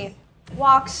 carefully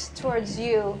walks towards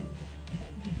you.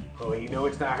 Chloe, you know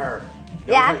it's not her.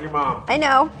 Yeah. It's not your mom. I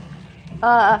know.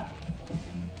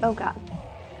 Oh God.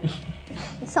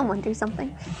 Someone do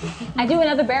something. I do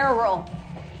another barrel roll.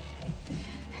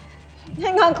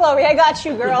 Hang on, Chloe. I got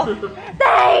you, girl.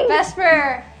 Thanks!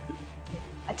 Vesper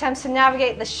attempts to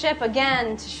navigate the ship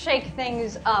again to shake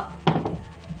things up.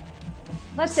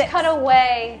 Let's cut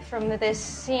away from this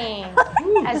scene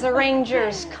as the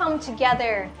Rangers come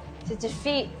together to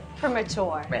defeat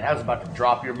Premator. Man, I was about to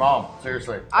drop your mom.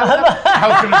 Seriously. I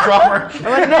was going to drop her.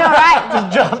 All right.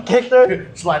 Just drop kicked her.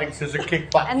 Sliding scissor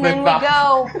kick, flip, And then we flop.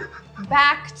 go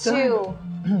back to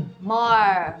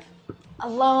Marv,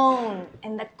 alone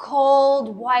in the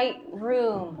cold white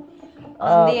room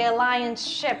on the Alliance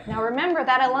ship. Now remember,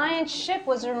 that Alliance ship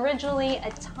was originally a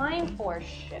Time Force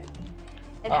ship.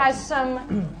 It has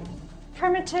some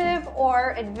primitive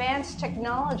or advanced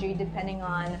technology, depending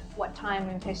on what time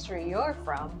in history you're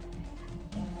from,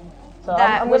 So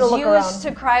that I'm was gonna look used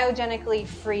around. to cryogenically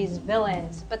freeze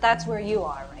villains. But that's where you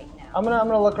are right now. I'm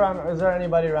gonna look around. Is there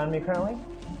anybody around me currently?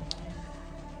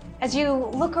 As you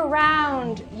look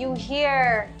around, you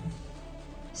hear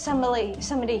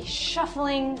somebody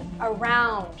shuffling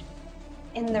around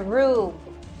in the room,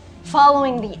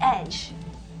 following the edge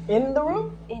In the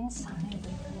room? inside the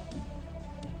room.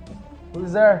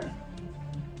 Who's there?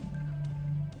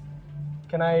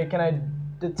 Can I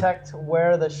detect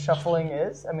where the shuffling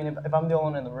is? I mean, if I'm the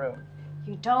only one in the room.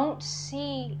 You don't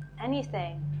see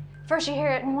anything. First you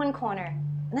hear it in one corner,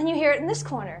 and then you hear it in this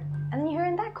corner, and then you hear it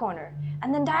in that corner,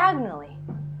 and then diagonally.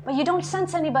 But you don't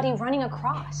sense anybody running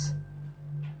across.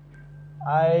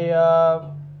 I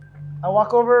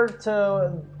walk over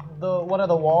to one of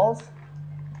the walls,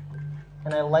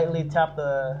 and I lightly tap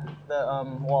the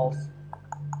walls.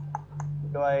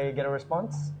 Do I get a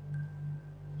response?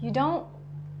 You don't.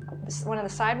 One of the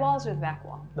side walls or the back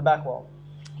wall? The back wall.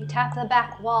 You tap the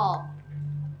back wall,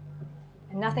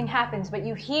 and nothing happens, but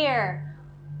you hear,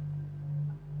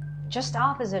 just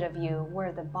opposite of you,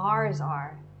 where the bars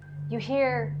are, you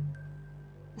hear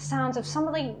the sounds of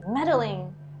somebody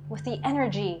meddling with the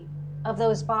energy of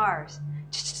those bars.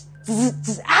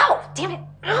 Ow! Damn it!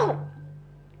 Ow!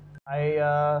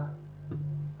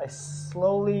 I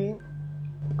slowly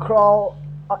crawl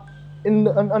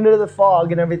under the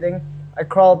fog and everything. I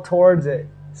crawl towards it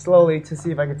slowly to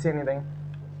see if I could see anything.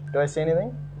 Do I see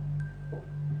anything?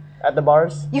 At the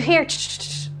bars? You hear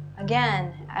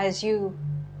again as you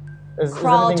Is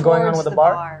crawl anything towards going on with the the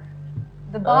bar?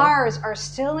 The bars are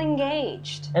still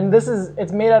engaged. And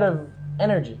it's made out of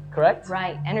energy, correct?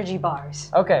 Right, energy bars.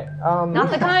 Okay.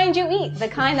 Not the kind you eat, the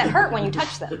kind that hurt when you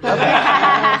touch them. All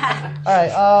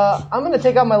right, I'm going to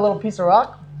take out my little piece of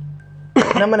rock,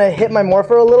 and I'm going to hit my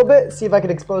morpher a little bit, see if I can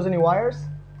expose any wires.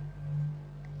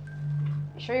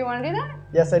 You sure you want to do that?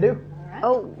 Yes, I do.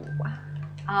 All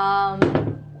right.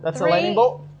 That's 3. a lightning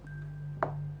bolt.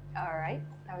 All right.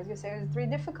 I was going to say it was 3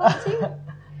 difficulty.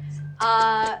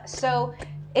 So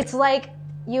it's like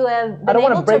you have been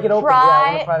able to break it open.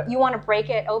 pry. You want to break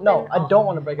it open? No, I don't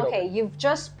want to break it open. Okay, you've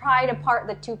just pried apart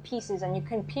the 2 pieces, and you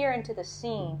can peer into the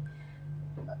scene.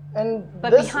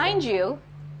 But behind you,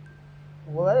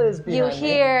 well, that is behind you me.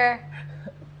 hear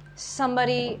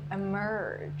somebody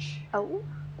emerge. Oh.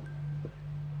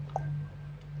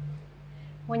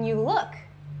 When you look,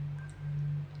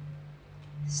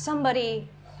 somebody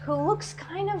who looks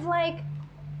kind of like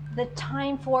the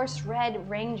Time Force Red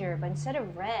Ranger, but instead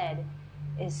of red,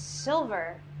 is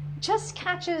silver, just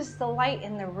catches the light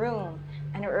in the room,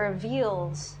 and it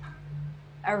reveals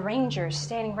a ranger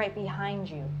standing right behind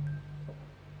you.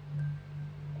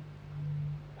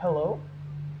 Hello?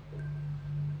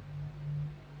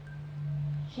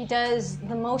 He does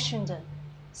the motion to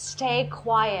stay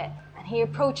quiet, and he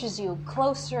approaches you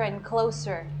closer and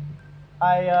closer.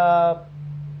 I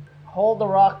hold the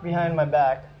rock behind my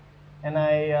back, and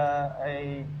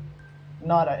I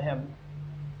nod at him.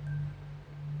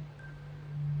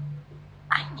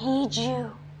 I need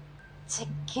you to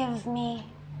give me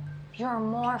your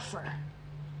morpher.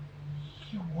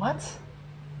 What?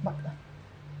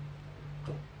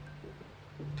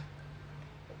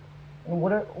 And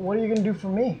what are you gonna do for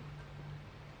me?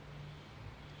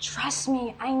 Trust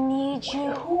me, I need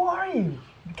you. Who are you?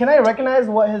 Can I recognize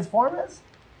what his form is?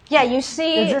 Yeah, you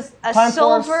see Is this a Time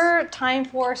silver Time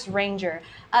Force Ranger.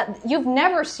 You've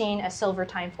never seen a silver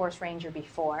Time Force Ranger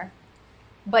before,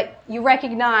 but you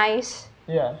recognize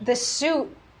the suit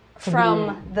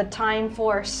from the Time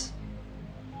Force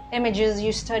images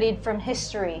you studied from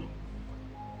history.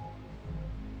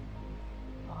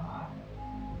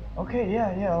 Okay,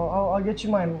 yeah. I'll get you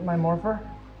my morpher.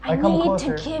 I come need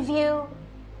closer. to give you.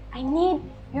 I need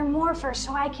your morpher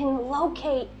so I can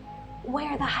locate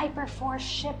where the HyperForce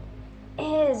ship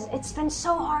is. It's been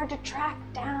so hard to track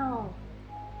down.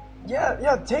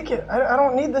 Yeah, take it. I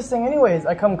don't need this thing anyways.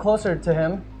 I come closer to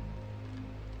him.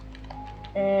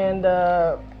 And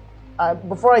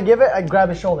before I give it, I grab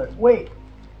his shoulder. Wait.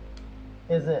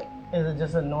 Is it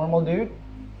just a normal dude?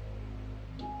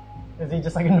 Is he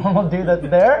just like a normal dude that's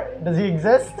there? Does he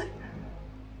exist?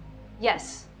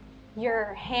 Yes.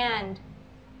 Your hand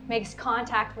makes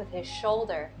contact with his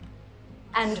shoulder.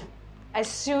 And as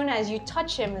soon as you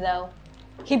touch him, though,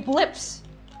 he blips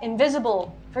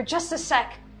invisible for just a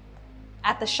sec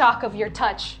at the shock of your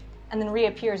touch and then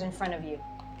reappears in front of you.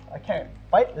 I can't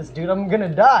fight this dude. I'm gonna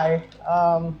die.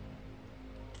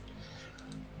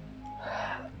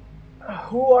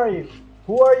 Who are you?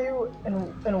 Who are you,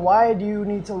 and why do you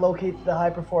need to locate the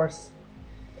HyperForce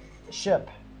ship?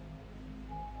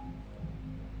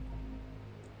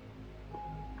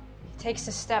 He takes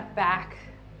a step back,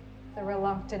 the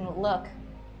reluctant look,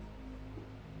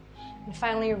 and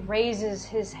finally raises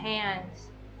his hands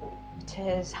to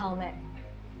his helmet.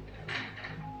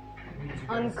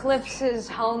 Unclips his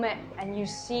helmet, and you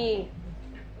see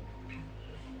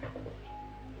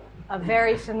a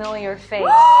very familiar face.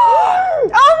 Oh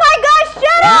my gosh,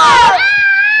 shut up!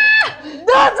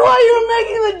 That's why you're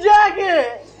making the jacket!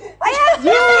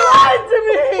 You lied to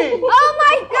me! Oh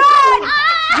my god!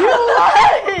 You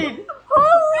lied!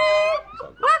 Holy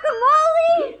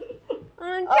guacamole!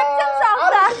 Check some salsa.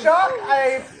 Out of shock,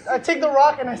 I take the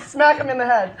rock and I smack him in the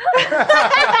head.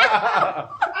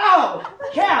 Ow!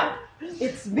 Cap!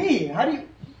 It's me!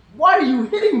 Why are you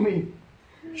hitting me?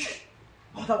 Shh.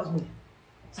 Oh, that was me.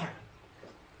 Sorry.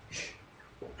 Shh.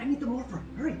 I need the morpher.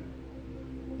 Hurry.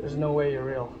 There's no way you're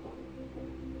real.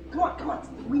 Come on.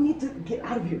 We need to get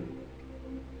out of here.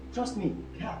 Trust me,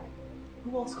 Cap.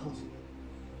 Who else calls you?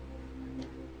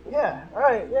 Yeah,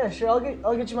 alright, yeah, sure,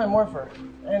 I'll get you my morpher.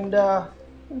 And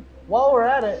while we're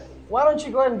at it, why don't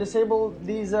you go ahead and disable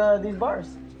these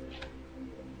bars?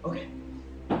 Okay.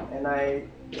 And I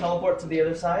teleport to the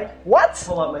other side. What?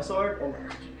 Pull out my sword and...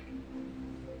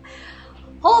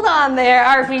 Hold on there,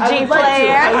 RPG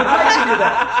player. I would like to do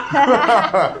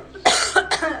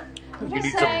that. You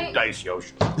need some dice,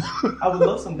 Yoshi. I would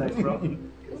love some dice, bro.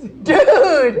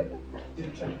 Dude!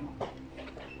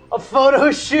 A photo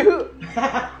shoot?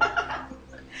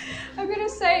 I'm gonna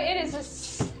say it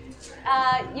is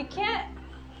you can't.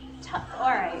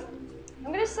 All right.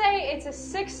 I'm gonna say it's a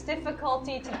 6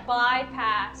 difficulty to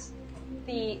bypass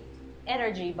the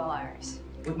energy bars.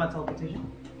 With my teleportation?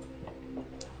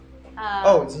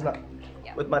 This is not.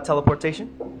 Yeah. With my teleportation?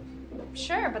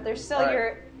 Sure, but there's still Alright.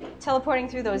 you're teleporting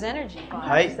through those energy bars.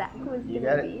 Hi. Zach was You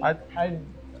gonna got it. be. I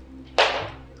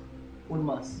One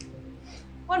must.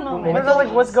 One moment. What is that,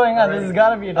 like, what's going on? This has got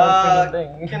to be a dog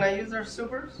thing. Can I use their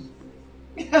supers?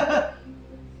 Yeah.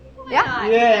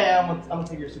 Yeah, I'm gonna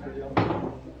take your super deal.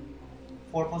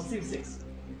 4 plus 2, 6.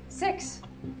 6.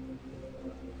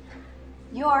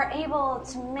 You are able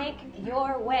to make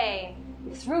your way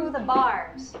through the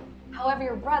bars. However,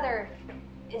 your brother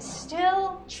is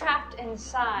still trapped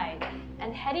inside.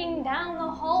 And heading down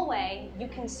the hallway, you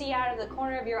can see out of the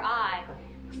corner of your eye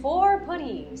 4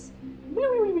 putties.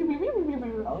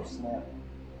 Oh, snap.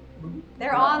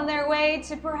 They're on their way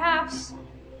to perhaps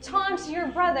taunt your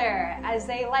brother, as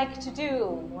they like to do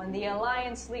when the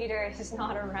Alliance leader is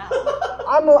not around.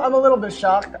 I'm a little bit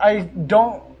shocked. I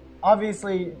don't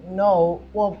obviously know.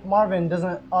 Well, Marvin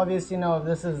doesn't obviously know if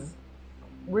this is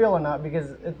real or not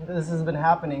because this has been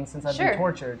happening since I've been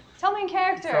tortured. Tell me in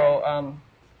character. So,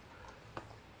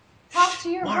 Talk to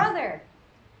your brother.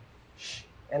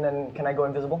 and then can I go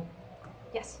invisible?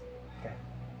 Yes. Okay.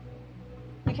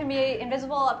 You can be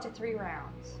invisible up to 3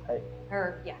 rounds.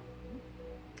 Yeah.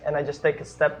 And I just take a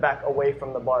step back away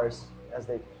from the bars as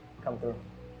they come through.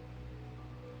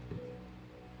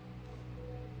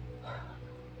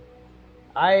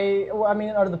 I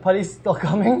mean, are the putties still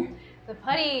coming? The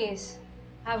putties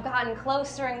have gotten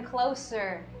closer and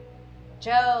closer.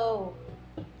 Joe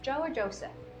or Joseph?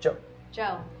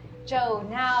 Joe,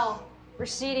 now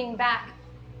receding back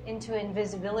into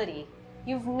invisibility.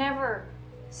 You've never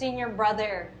seen your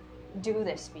brother do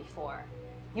this before.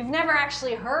 You've never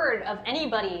actually heard of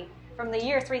anybody from the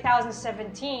year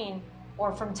 3017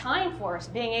 or from Time Force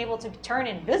being able to turn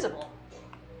invisible.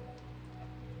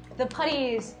 The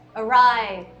putties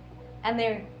arrive and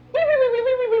they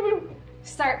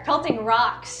start pelting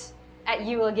rocks at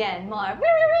you again, Marv.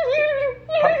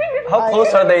 How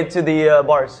close are they to the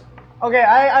bars? Okay,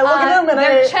 I look at them and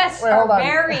their chests wait, are hold on.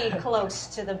 very close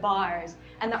to the bars,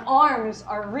 and the arms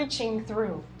are reaching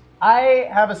through. I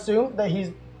have assumed that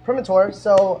he's premature,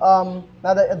 so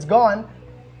now that it's gone,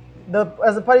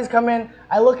 as the putties come in,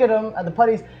 I look at him, at the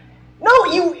putties. No,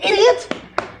 you idiot!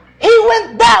 He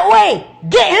went that way!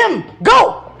 Get him!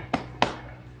 Go!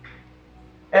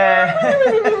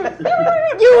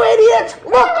 You idiot!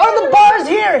 Look, are the bars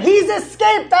here? He's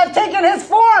escaped! I've taken his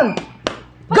form!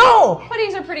 Go!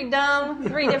 Putties are pretty dumb.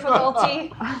 3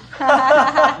 difficulty. Okay,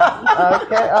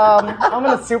 I'm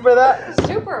gonna super that.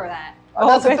 Super that.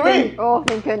 That's a 3. Oh,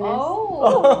 thank goodness.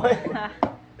 Oh.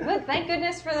 Good. Thank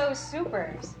goodness for those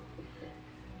supers.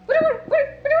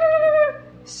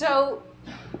 So,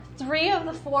 3 of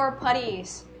the 4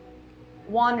 putties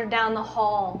wander down the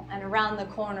hall and around the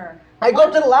corner. I go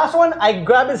up to the last one, I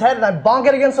grab his head and I bonk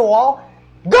it against the wall.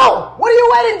 Go! What are you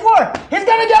waiting for? He's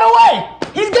gonna get away!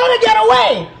 He's gonna get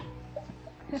away!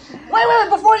 Wait,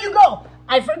 before you go.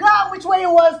 I forgot which way it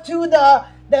was to the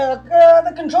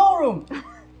control room.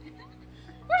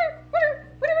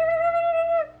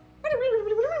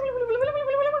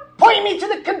 Point me to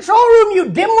the control room, you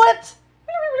dimwit!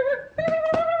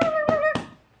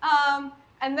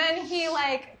 And then he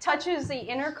touches the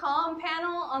intercom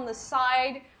panel on the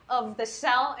side of the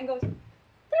cell and goes.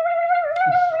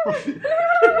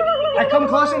 I come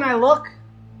closer and I look.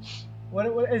 What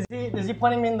is he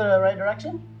pointing me in the right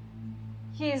direction?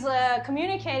 He's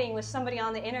communicating with somebody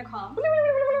on the intercom.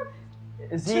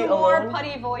 Is he 2 alone? more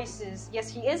putty voices. Yes,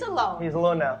 he is alone. He's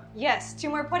alone now. Yes, 2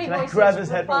 more putty Can voices. I grab his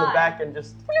head from the reply. back and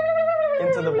just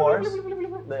into the bars?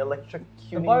 The electric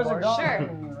The bars are gone. Sure.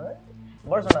 Right? The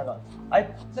bars are not gone. I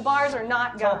The bars are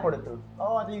not gone. teleported through.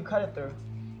 Oh, I thought you cut it through.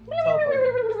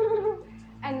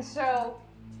 And so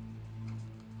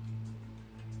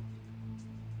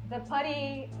the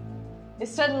putty is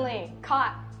suddenly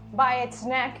caught by its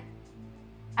neck,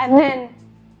 and then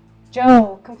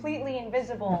Joe, completely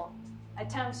invisible,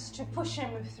 attempts to push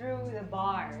him through the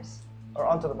bars. Or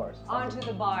onto the bars. Onto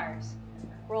the bars.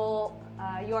 Roll,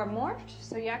 you are morphed,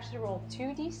 so you actually roll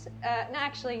 2d. No,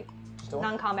 actually,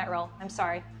 non-combat roll. I'm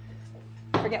sorry.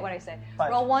 Forget what I said.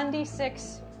 5. Roll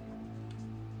 1d6.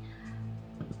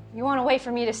 You want to wait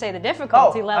for me to say the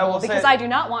difficulty I level will because say- I do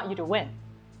not want you to win.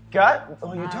 Got?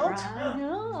 Oh, you don't? Alright,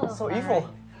 no. That's so All evil.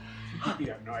 right. You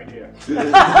have no idea.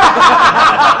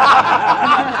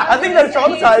 I think they're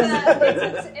traumatized.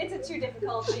 It's a 2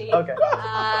 difficulty. Okay.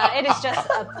 It is just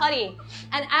a putty.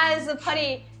 And as the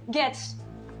putty gets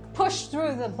pushed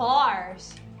through the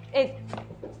bars, it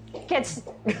gets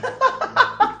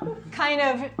kind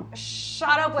of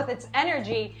shot up with its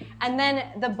energy, and then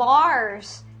the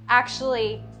bars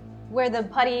actually where the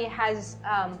putty has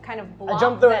kind of blocked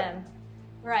jumped through them.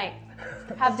 Right.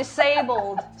 Have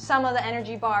disabled some of the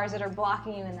energy bars that are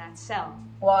blocking you in that cell.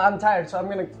 Well, I'm tired, so I'm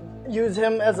gonna use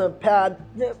him as a pad.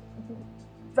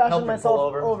 Fashion Help you myself pull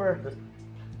over. over. Just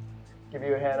give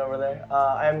you a hand over there.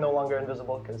 I am no longer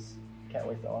invisible because can't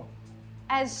wait that long.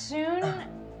 As soon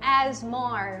as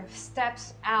Marv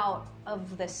steps out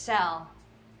of the cell,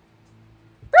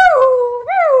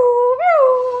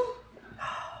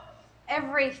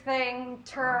 everything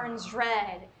turns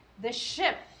red. The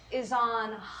ship is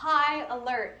on high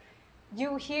alert.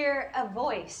 You hear a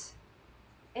voice.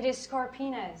 It is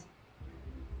Scorpina's.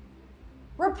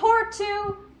 Report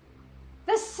to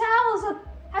the cells.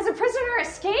 Has a prisoner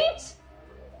escaped?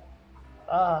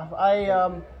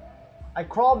 I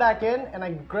crawl back in and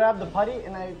I grab the putty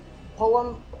and I pull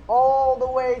him all the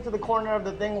way to the corner of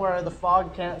the thing where the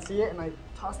fog can't see it, and I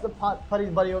toss the putty's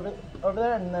buddy over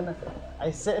there, and then I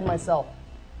sit in my cell.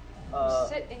 You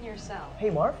sit in your cell. Hey,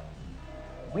 Marv,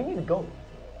 we need to go.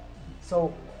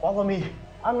 So follow me.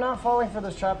 I'm not falling for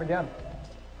this trap again.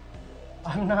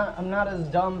 I'm not as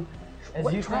dumb as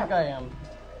What you trap? think I am.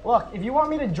 Look, if you want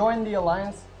me to join the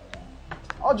Alliance,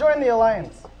 I'll join the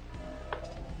Alliance.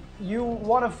 You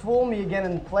want to fool me again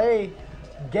and play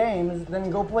games, then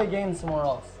go play games somewhere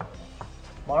else.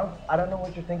 Marv, I don't know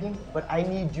what you're thinking, but I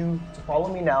need you to follow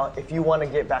me now if you want to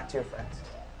get back to your friends.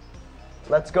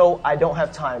 Let's go. I don't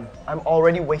have time. I'm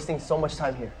already wasting so much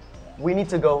time here. We need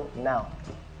to go now.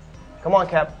 Come on,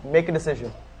 Cap, make a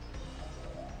decision.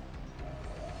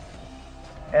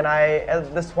 And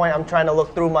at this point, I'm trying to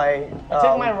look through my I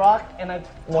take my rock and I toss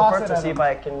morpher it to at see him. if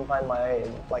I can find my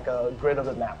a grid of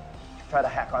the map. Try to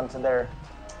hack onto their.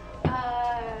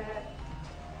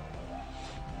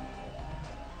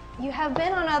 You have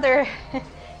been on other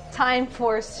Time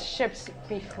Force ships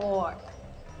before,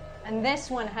 and this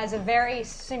one has a very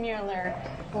similar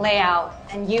layout,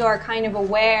 and you are kind of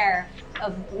aware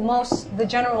of the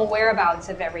general whereabouts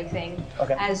of everything,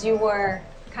 Okay. as you were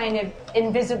kind of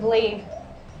invisibly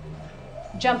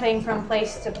jumping from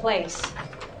place to place.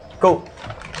 Go.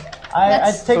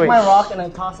 I take Sweet. my rock and I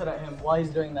toss it at him while he's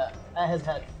doing that, at his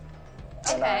head.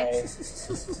 Okay.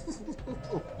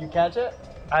 You catch it?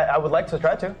 I would like to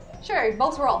try to. Sure,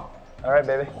 both roll. All right,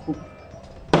 baby.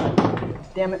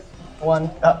 Damn it. 1.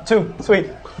 2. Sweet.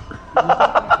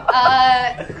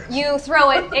 You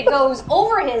throw it, it goes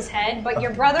over his head, but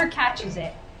your brother catches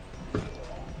it.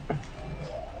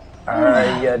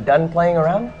 Are you done playing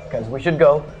around? Because we should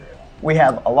go. We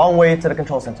have a long way to the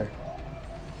control center.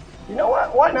 You know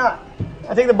what? Why not?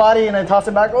 I take the body and I toss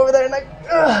it back over there and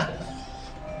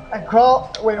I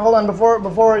crawl. Wait, hold on.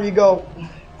 Before you go,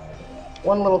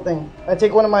 one little thing. I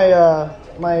take one of my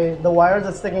the wires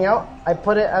that's sticking out. I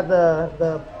put it at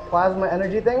the plasma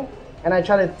energy thing, and I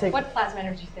try to take What plasma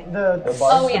energy thing? the bars.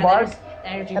 Oh, the yeah, bars, the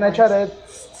energy and I bars. try to.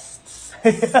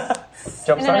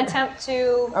 Jump In start. an attempt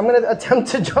to... I'm gonna attempt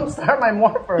to jumpstart my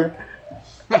morpher.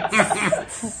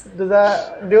 Does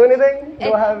that do anything?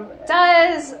 Do I have?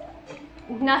 does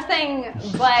nothing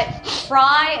but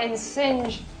fry and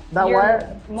singe That your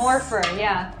wire? morpher,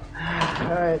 yeah.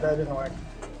 All right, that didn't work.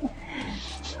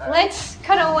 Let's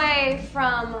cut away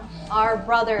from our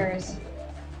brothers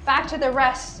back to the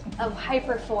rest of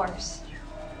HyperForce.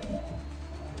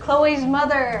 Chloe's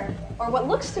mother, or what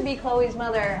looks to be Chloe's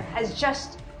mother, has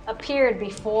just appeared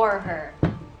before her.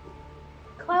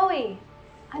 Chloe,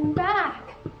 I'm back.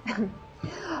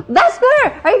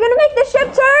 Vesper, are you gonna make the ship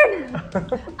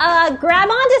turn? Grab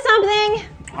onto something.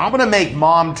 I'm gonna make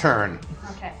Mom turn.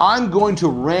 Okay. I'm going to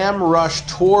ram rush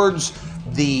towards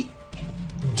the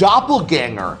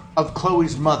doppelganger of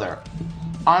Chloe's mother.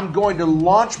 I'm going to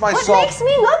launch What myself. makes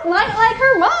me look like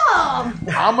her mom?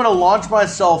 I'm going to launch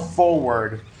myself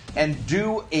forward and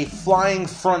do a flying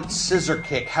front scissor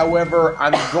kick. However,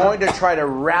 I'm going to try to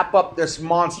wrap up this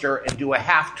monster and do a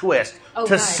half twist Oh,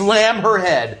 to nice. slam her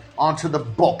head onto the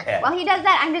bulkhead. While he does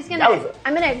that, I'm just gonna,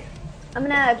 I'm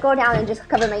gonna go down and just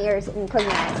cover my ears and close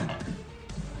my eyes.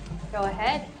 Go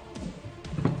ahead.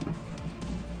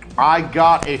 I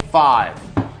got a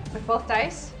 5. With both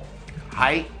dice.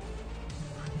 Height.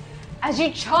 As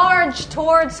you charge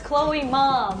towards Chloe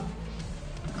Mom,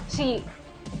 she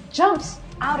jumps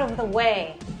out of the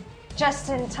way just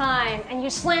in time, and you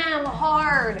slam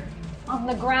hard on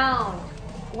the ground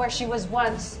where she was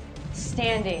once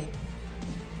standing.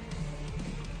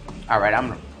 All right,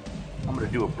 I'm gonna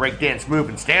do a breakdance move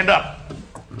and stand up.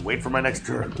 Wait for my next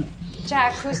turn.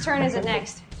 Jack, whose turn is it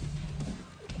next?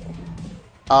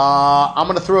 I'm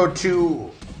gonna throw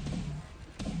to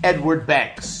Edward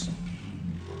Banks.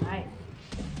 Right.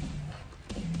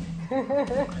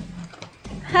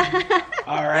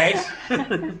 All right.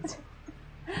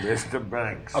 Mr.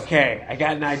 Banks. Okay, I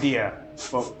got an idea.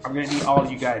 But I'm going to need all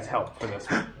of you guys' help for this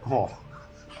one. Oh.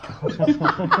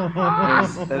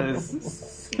 That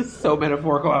is so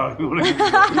metaphorical. I don't even want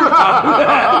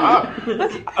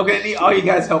to I'm going to need all you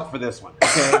guys' help for this one,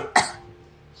 okay?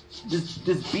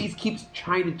 This beast keeps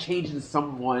trying to change into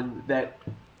someone that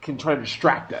can try to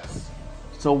distract us.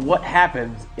 So what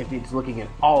happens if it's looking at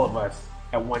all of us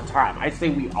at one time? I say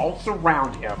we all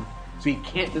surround him so he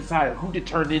can't decide who to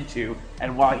turn into,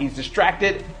 and while he's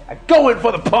distracted, I go in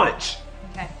for the punch.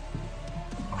 Okay.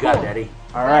 Got it, Eddie.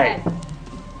 All right.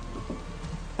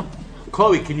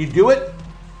 Chloe, can you do it?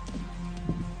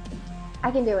 I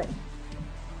can do it.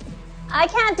 I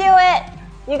can't do it.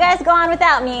 You guys go on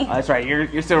without me. That's right.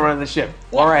 You're still running the ship.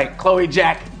 Yeah. All right, Chloe,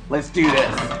 Jack, let's do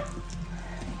this.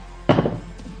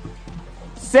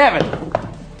 7.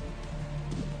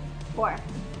 4.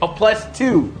 Oh, plus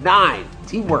 2, 9.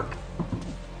 Teamwork.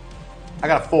 I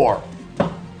got a 4.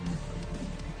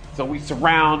 So we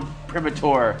surround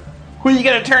Premator. Who are you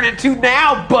gonna turn into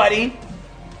now, buddy?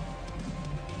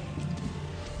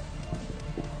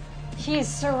 He's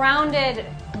surrounded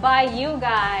by you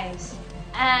guys,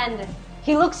 and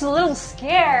he looks a little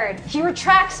scared. He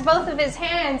retracts both of his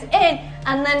hands in,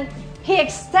 and then he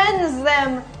extends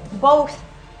them both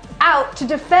out to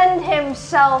defend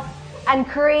himself and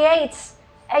creates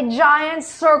a giant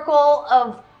circle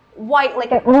of white,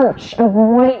 like an arch of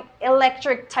white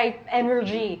electric type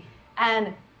energy,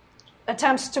 and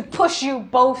attempts to push you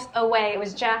both away. It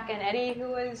was Jack and Eddie who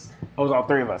was... Oh, it was all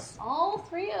 3 of us. All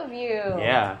 3 of you.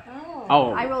 Yeah.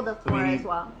 Oh. I rolled a 4 as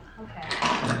well.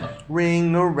 Okay.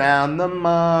 Ring around the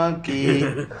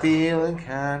monkey, feeling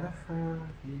kind of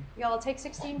funky. Y'all take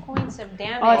 16 points of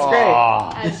damage.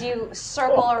 Oh, that's great. As you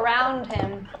circle around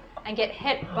him and get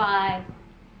hit by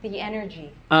the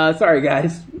energy. Sorry,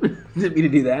 guys. Didn't mean to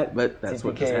do that, but that's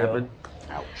what just TPKO. happened.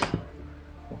 Ouch.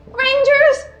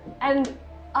 Rangers! And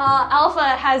Alpha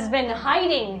has been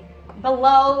hiding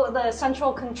below the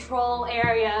central control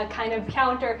area, kind of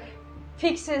counter,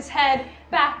 peeks his head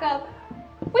back up.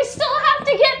 We still have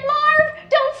to get Marv!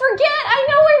 Don't forget, I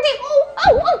know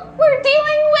we're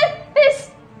dealing with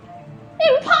this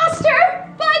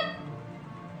imposter, but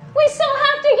we still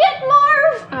have to get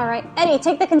Marv! All right, Eddie,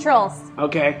 take the controls.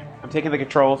 Okay, I'm taking the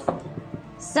controls.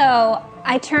 So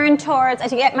I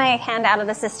get my hand out of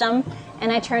the system,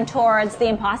 and I turn towards the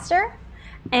imposter.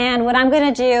 And what I'm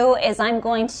going to do is I'm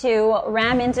going to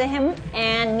ram into him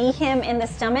and knee him in the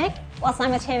stomach while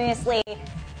simultaneously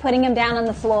putting him down on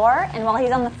the floor. And while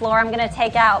he's on the floor, I'm going to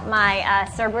take out my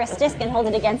Cerberus disc and hold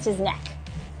it against his neck.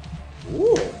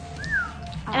 Ooh.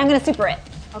 And I'm going to super it.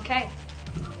 Okay.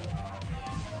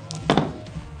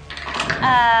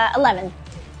 11.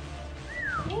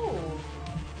 Ooh.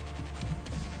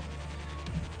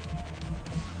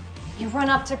 You run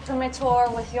up to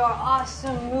Premator with your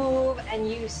awesome move, and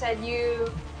you said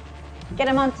you... Get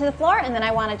him onto the floor, and then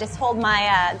I want to just hold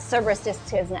my Cerberus disc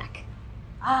to his neck.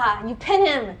 You pin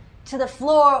him to the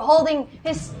floor, holding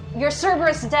your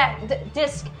Cerberus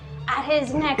disc at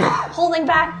his neck, holding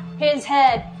back his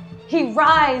head. He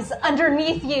writhes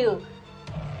underneath you,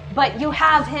 but you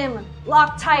have him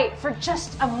locked tight for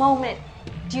just a moment.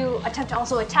 Do you attempt to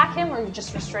also attack him, or are you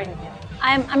just restraining him?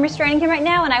 I'm restraining him right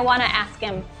now, and I want to ask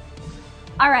him,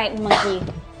 all right, monkey,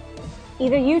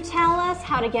 either you tell us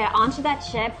how to get onto that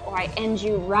ship, or I end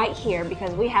you right here,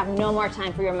 because we have no more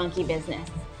time for your monkey business.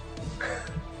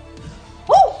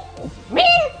 Oh, me?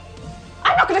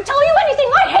 I'm not going to tell you anything.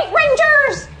 I hate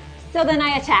Rangers. So then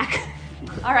I attack.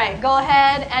 All right, go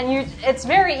ahead, and it's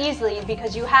very easily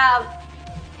because you have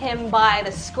him by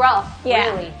the scruff,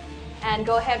 really. And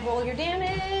go ahead, roll your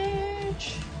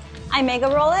damage. I mega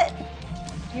roll it.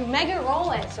 You mega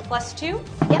roll it, so plus 2.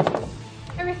 Yep.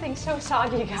 Everything's so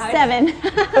soggy, guys. 7.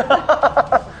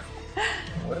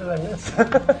 What did I miss?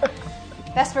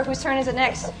 Vesper, whose turn is it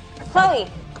next? Chloe,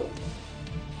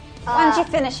 why don't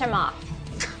you finish him off?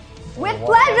 With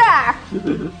pleasure!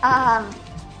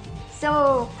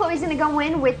 So Chloe's gonna go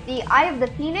in with the Eye of the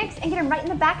Phoenix and get him right in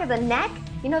the back of the neck.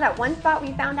 You know that one spot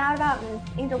we found out about in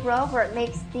Angel Grove where it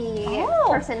makes the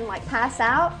person like pass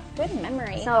out? Good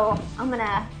memory. So I'm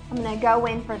gonna go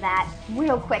in for that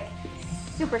real quick,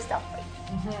 super stealthily.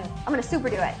 Mm-hmm. I'm gonna super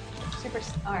do it.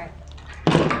 All right.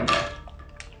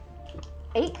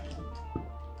 8.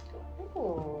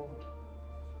 Ooh.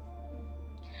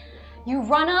 You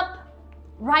run up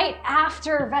right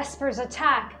after Vesper's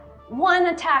attack. One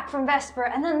attack from Vesper,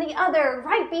 and then the other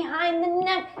right behind the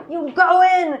neck. You go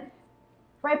in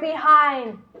right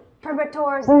behind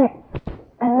Premator's neck.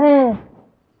 And then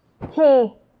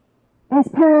he is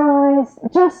paralyzed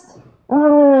just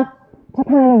long enough to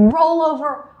kind of roll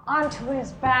over onto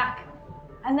his back.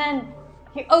 And then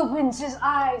he opens his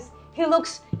eyes. He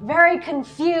looks very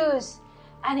confused.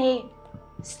 And he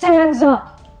stands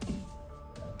up.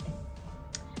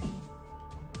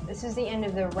 This is the end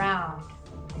of the round.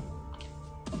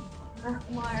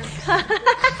 Mark.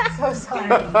 So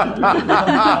sorry. I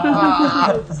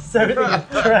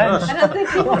don't think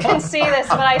people can see this,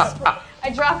 but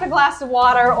I dropped a glass of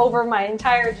water over my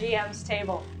entire GM's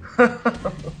table.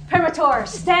 Primator,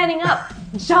 standing up,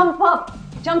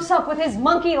 jumps up with his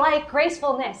monkey-like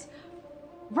gracefulness,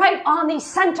 right on the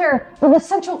center of the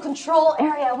central control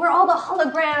area where all the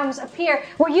holograms appear,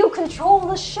 where you control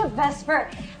the ship, Vesper.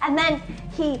 And then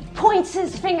he points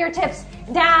his fingertips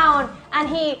down and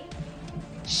he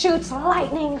shoots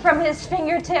lightning from his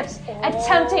fingertips,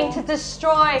 attempting to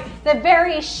destroy the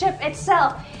very ship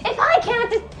itself. If I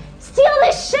can't steal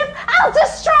this ship, I'll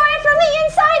destroy it from the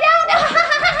inside out.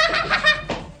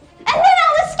 And then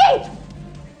I'll escape.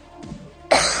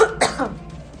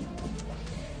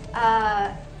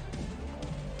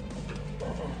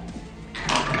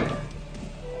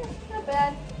 Not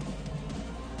bad.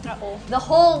 Uh-oh. The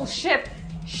whole ship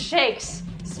shakes.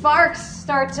 Sparks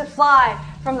start to fly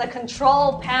from the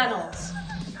control panels.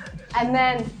 And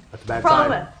then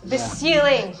from the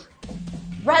ceiling,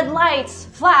 red lights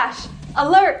flash.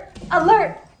 Alert!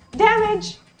 Alert!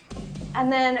 Damage!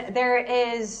 And then there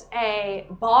is a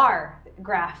bar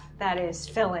graph that is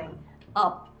filling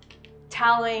up,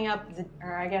 tallying up,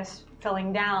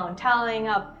 filling down, tallying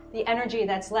up the energy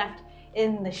that's left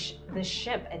in the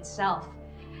ship itself.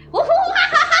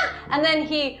 And then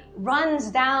he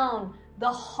runs down the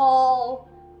hall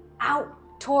out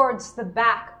towards the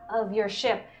back of your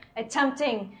ship,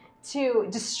 attempting to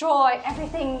destroy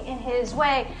everything in his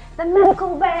way. The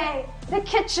medical bay, the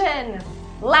kitchen,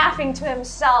 laughing to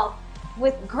himself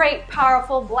with great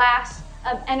powerful blasts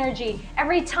of energy.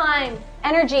 Every time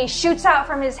energy shoots out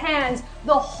from his hands,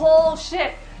 the whole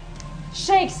ship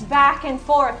shakes back and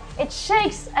forth. It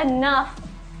shakes enough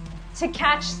to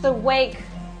catch the wake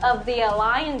of the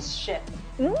Alliance ship.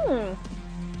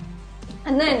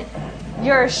 And then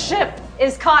your ship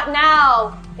is caught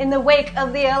now in the wake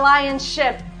of the Alliance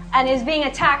ship and is being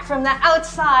attacked from the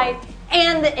outside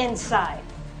and the inside.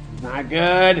 Not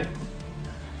good.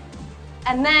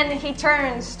 And then he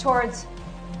turns towards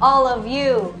all of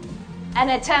you and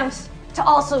attempts to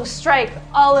also strike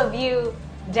all of you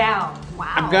down.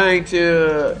 Wow. I'm going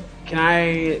to... Can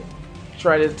I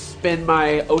try to spin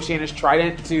my Oceanus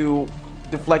Trident to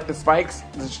deflect the spikes?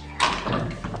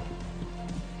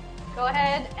 Go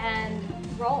ahead and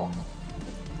roll.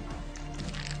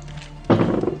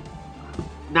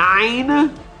 9. That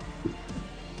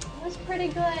was pretty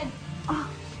good. Oh,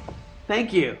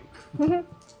 thank you.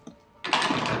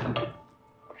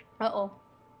 Uh-oh.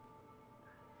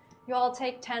 You all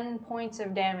take 10 points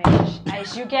of damage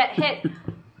as you get hit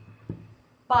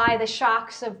by the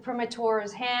shocks of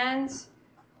Primator's hands,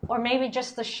 or maybe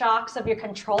just the shocks of your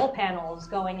control panels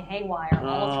going haywire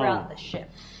all throughout the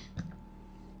ship.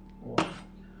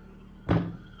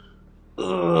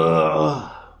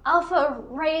 Alpha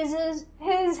raises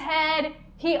his head.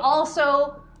 He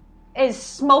also is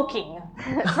smoking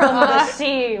from the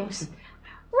seams.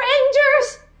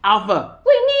 Rangers! Alpha!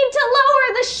 We need to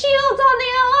lower the shields on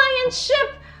the Alliance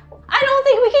ship. I don't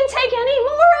think we can take any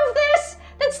more of this.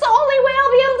 That's the only way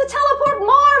I'll be able to teleport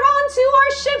Marv onto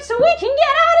our ship so we can get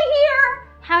out of here.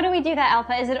 How do we do that,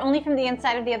 Alpha? Is it only from the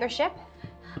inside of the other ship?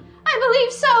 I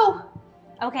believe so.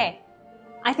 Okay.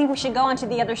 I think we should go onto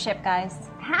the other ship, guys.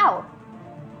 How?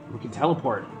 We can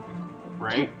teleport,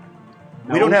 right?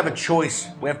 We don't have a choice.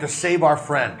 We have to save our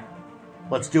friend.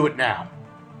 Let's do it now.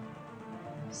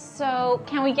 So,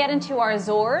 can we get into our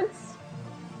Zords?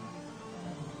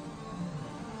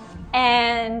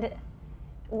 And,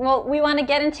 well, we want to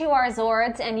get into our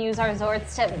Zords and use our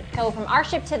Zords to go from our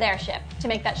ship to their ship to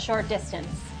make that short distance.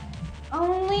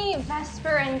 Only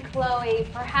Vesper and Chloe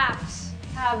perhaps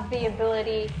have the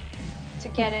ability to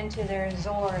get into their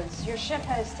Zords. Your ship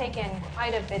has taken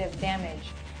quite a bit of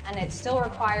damage, and it still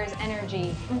requires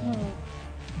energy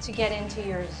to get into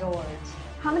your Zords.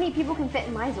 How many people can fit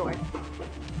in my Zord?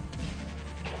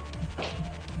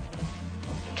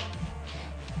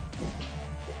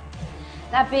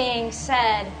 That being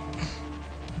said,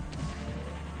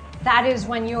 that is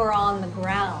when you're on the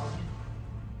ground.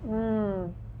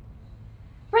 Rangers,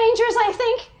 I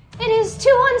think it is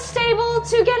too unstable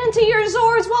to get into your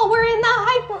Zords while we're in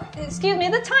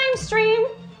the time stream.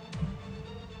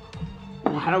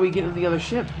 Well, how do we get into the other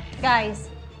ship? Guys.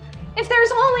 If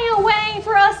there's only a way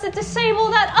for us to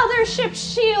disable that other ship's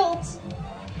shields.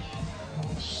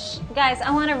 Guys,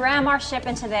 I want to ram our ship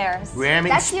into theirs.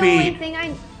 Ramming That's speed. the only thing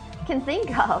I... can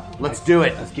think of. Let's do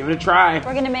it. Let's give it a try.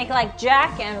 We're gonna make like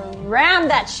Jack and ram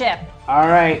that ship. All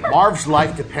right. Marv's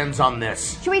life depends on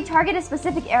this. Should we target a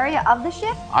specific area of the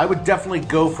ship? I would definitely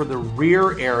go for the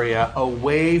rear area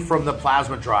away from the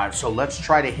plasma drive. So let's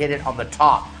try to hit it on the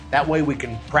top. That way we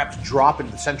can perhaps drop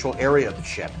into the central area of the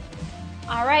ship.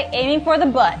 All right, aiming for the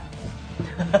butt.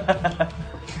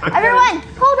 Everyone,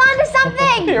 hold on to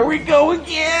something! Here we go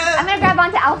again. I'm gonna grab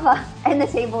onto Alpha and the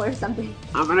table or something.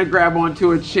 I'm gonna grab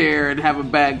onto a chair and have a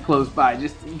bag close by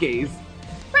just in case.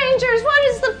 Rangers, what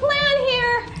is the plan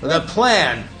here? The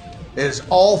plan is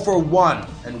all for one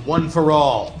and one for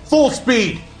all. Full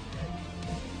speed!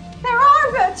 There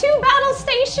are 2 battle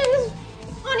stations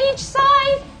on each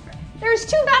side. There's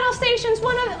 2 battle stations,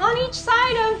 one on each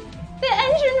side of the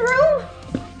engine room.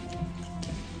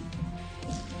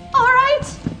 All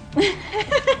right.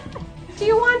 Do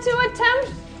you want to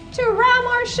attempt to ram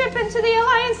our ship into the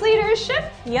Alliance leader's ship?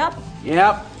 Yep.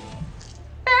 Yep.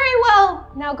 Very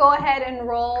well. Now go ahead and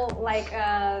roll like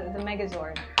the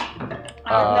Megazord.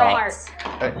 Right.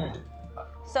 Heart.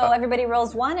 So everybody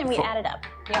rolls 1 and we add it up.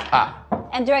 Yep.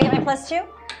 And do I get my +2?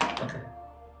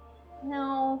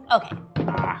 No. Okay.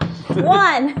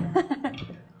 1.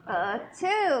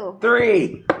 2.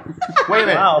 3. Wait a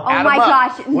minute. Wow. Oh Add my 'em up.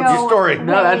 gosh, What's no. your story?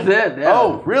 No, that's it. Yeah.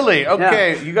 Oh, really?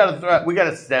 Okay, we got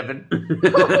a 7.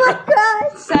 Oh my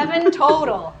gosh. 7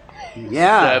 total.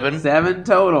 Yeah. 7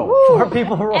 total. 4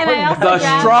 people rolling. And I also The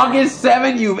grabbed- strongest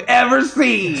 7 you've ever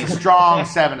seen. Strong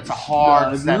 7. It's a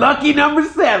hard 7. Lucky number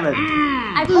 7.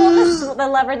 I pulled the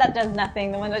lever that does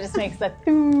nothing, the one that just makes the.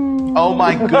 Oh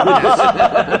my goodness.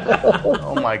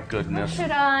 Oh my goodness. What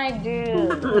should I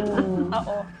do?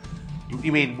 Uh-oh.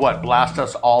 You mean what? Blast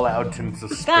us all out into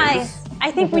space? Guys,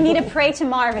 I think we need to pray to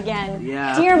Marv again.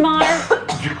 Yeah. Dear Marv,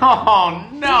 Oh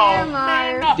no. Dear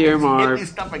Marv. Dear Hit Marv. this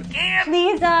stuff again.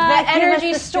 please The give energy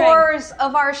us the strength. stores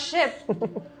of our ship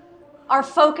are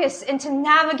focused into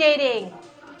navigating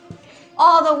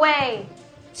all the way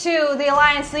to the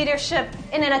Alliance leadership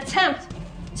in an attempt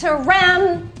to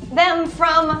ram them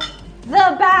from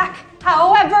the back.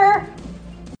 However,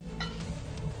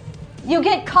 you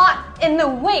get caught in the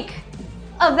wake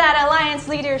of that Alliance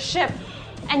leadership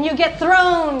and you get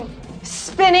thrown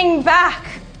spinning back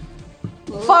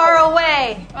far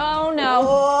away. Oh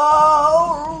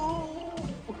no.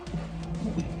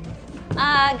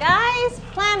 Guys,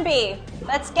 plan B.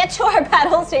 Let's get to our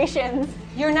battle stations.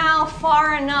 You're now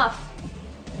far enough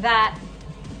that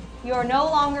you're no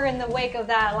longer in the wake of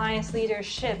that Alliance leader's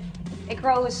ship. It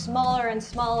grows smaller and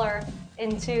smaller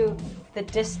into the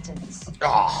distance.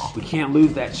 Oh, We can't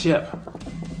lose that ship.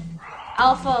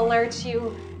 Alpha alerts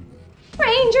you.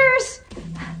 Rangers,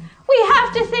 we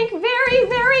have to think very,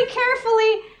 very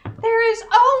carefully. There is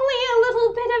only a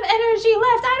little bit of energy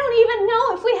left. I don't even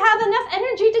know if we have enough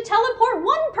energy to teleport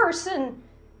one person.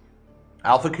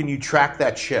 Alpha, can you track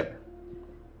that ship?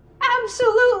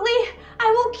 Absolutely. I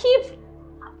will keep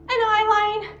an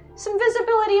eye line, some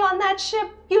visibility on that ship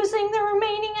using the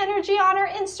remaining energy on our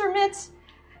instruments.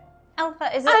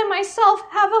 Alpha, is it I myself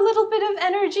have a little bit of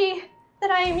energy that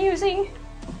I am using.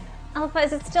 Alpha,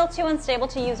 is it still too unstable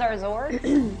to use our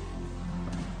Zord?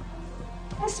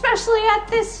 Especially at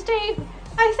this state,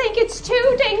 I think it's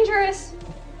too dangerous.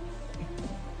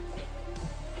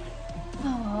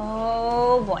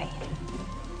 Oh boy.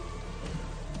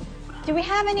 Do we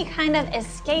have any kind of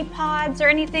escape pods or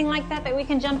anything like that that we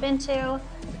can jump into?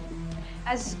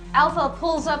 As Alpha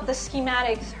pulls up the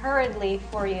schematics hurriedly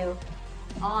for you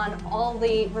on all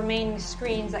the remaining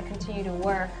screens that continue to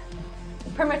work,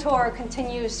 Primator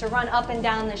continues to run up and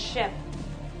down the ship.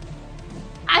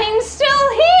 I'm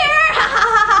still here!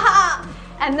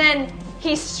 And then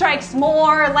he strikes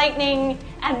more lightning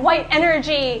and white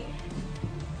energy.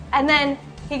 And then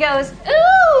he goes,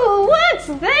 ooh, what's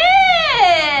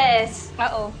this?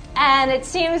 Uh-oh. And it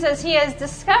seems as he has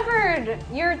discovered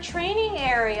your training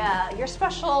area, your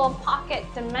special pocket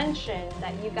dimension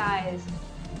that you guys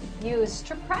use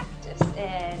to practice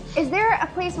in. Is there a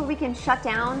place where we can shut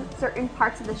down certain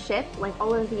parts of the ship, like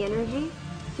all of the energy,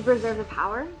 to preserve the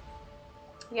power?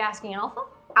 You asking Alpha?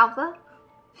 Alpha?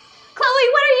 Chloe,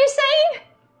 what are you saying?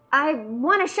 I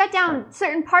want to shut down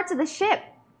certain parts of the ship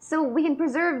so we can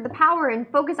preserve the power and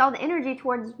focus all the energy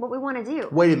towards what we want to do.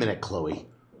 Wait a minute, Chloe.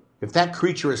 If that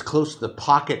creature is close to the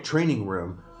pocket training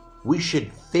room, we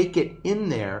should fake it in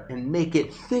there and make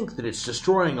it think that it's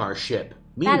destroying our ship.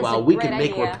 Meanwhile, we can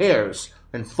make repairs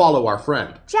and follow our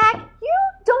friend. Jack, you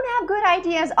don't have good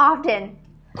ideas often.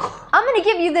 I'm going to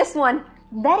give you this one.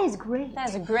 That is great. That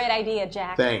is a great idea,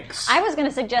 Jack. Thanks. I was going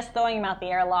to suggest throwing him out the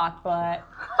airlock, but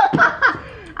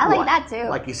I like that too.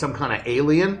 Like he's some kind of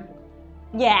alien?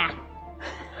 yeah.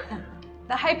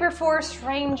 The HyperForce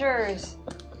Rangers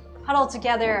huddle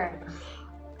together,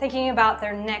 thinking about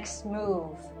their next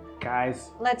move.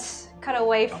 Guys, Let's cut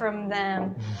away from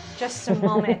them just a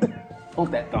moment.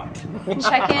 hold that thought.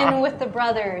 Check in with the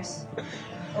brothers.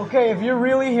 Okay, if you're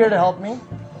really here to help me,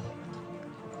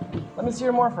 let me see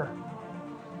your morpher.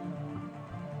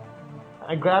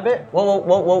 I grab it.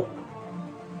 Whoa.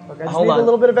 Okay, I just Hold need on. a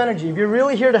little bit of energy. If you're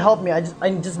really here to help me, I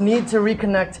just need to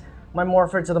reconnect my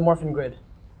morpher to the morphing grid.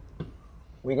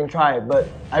 We can try, but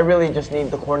I really just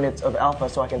need the coordinates of Alpha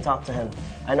so I can talk to him.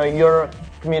 I know your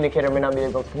communicator may not be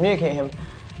able to communicate him,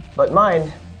 but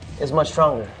mine is much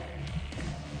stronger.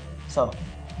 So,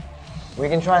 we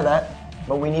can try that,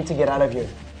 but we need to get out of here.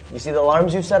 You see the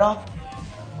alarms you set off?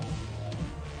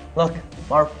 Look,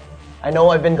 Marv, I know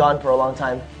I've been gone for a long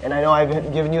time, and I know I've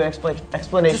given you an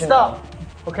explanation. Just stop,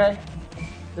 okay?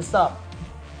 Just stop.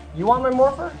 You want my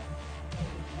morpher?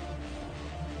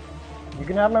 You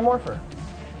can have my morpher.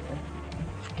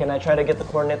 Can I try to get the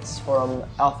coordinates from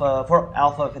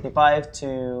Alpha 55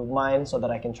 to mine so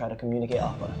that I can try to communicate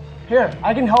Alpha? Here,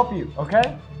 I can help you,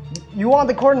 okay? You want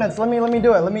the coordinates? Let me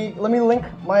do it. Let me link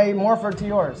my morpher to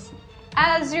yours.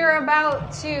 As you're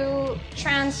about to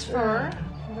transfer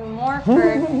the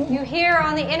morpher, you hear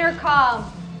on the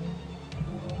intercom,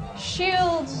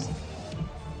 shields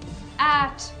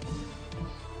at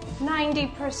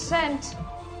 90%.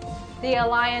 The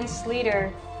Alliance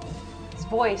leader's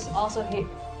voice also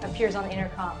appears on the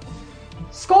intercom.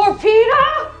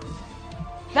 Scorpina!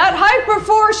 That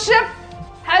HyperForce ship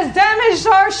has damaged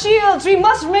our shields. We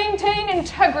must maintain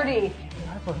integrity.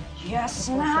 Yes,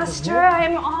 Master,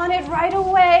 I'm on it right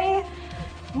away.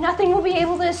 Nothing will be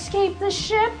able to escape the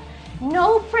ship.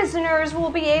 No prisoners will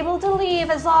be able to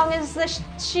leave as long as the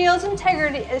shield's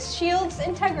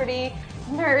integrity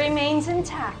remains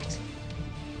intact.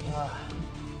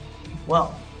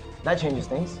 Well, that changes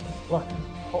things. Look,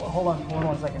 hold on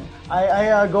 1 second.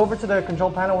 I go over to the control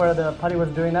panel where the putty was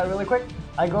doing that really quick.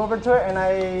 I go over to it and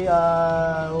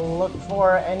I look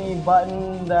for any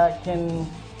button that can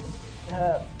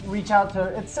reach out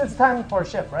to. It's time for a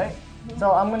ship, right? Mm-hmm.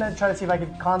 So I'm gonna try to see if I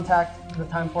can contact the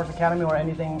Time Force Academy or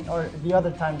anything or the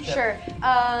other time ship. Sure.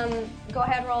 Go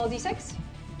ahead and roll a d6.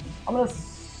 I'm gonna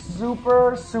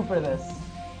super this.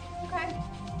 Okay.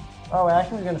 Oh, I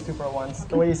actually was gonna super it once.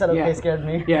 The way you said okay scared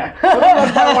me. Yeah.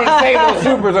 I want to save those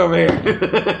supers over here.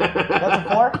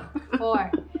 That's a 4?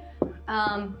 4.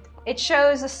 It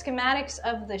shows the schematics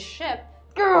of the ship,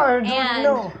 and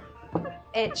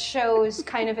it shows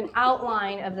kind of an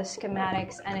outline of the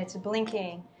schematics, and it's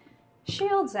blinking.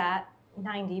 Shields at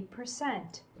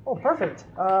 90%. Oh, perfect.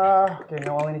 Okay,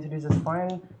 now all I need to do is just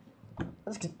find.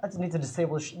 I just need to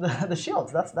disable the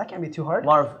shields. That can't be too hard.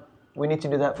 Marv, we need to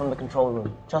do that from the control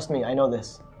room. Trust me, I know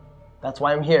this. That's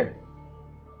why I'm here.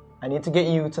 I need to get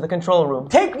you to the control room.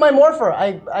 Take my morpher.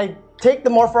 I take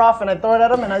the morpher off and I throw it at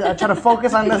him and I try to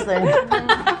focus on this thing.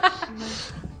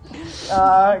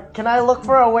 Can I look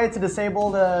for a way to disable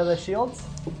the shields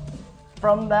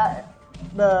from that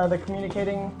the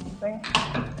communicating thing?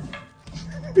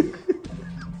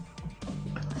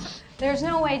 There's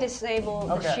no way to disable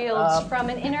the shields from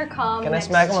an intercom. Can I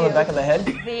smack him on the back of the head?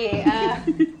 The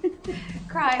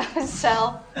cryo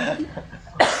cell.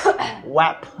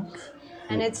 Whap.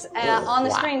 And it's on the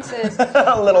screen says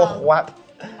A little whap.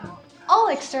 all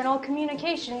external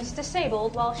communications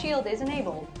disabled while shield is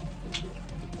enabled.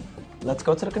 Let's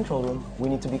go to the control room. We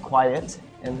need to be quiet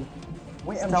and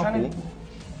Wait, I'm stealthy. trying to.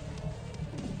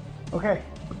 Okay.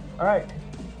 All right.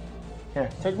 Here,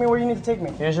 Take me where you need to take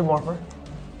me. here's your morpher.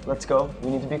 Let's go. We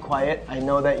need to be quiet. I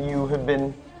know that you have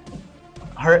been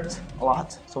hurt a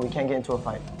lot, so we can't get into a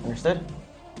fight. Understood?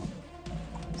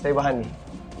 Stay behind me.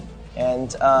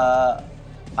 And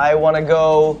I want to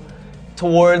go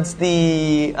towards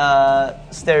the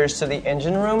stairs to the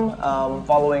engine room,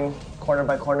 following corner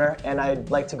by corner, and I'd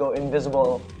like to go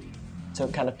invisible to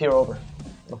kind of peer over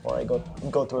before I go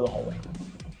through the hallway.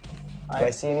 Do I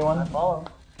see anyone? I follow.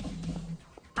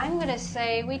 I'm gonna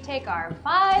say we take our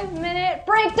 5-minute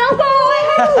break. Don't go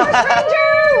away,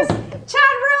 strangers!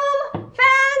 Chat room,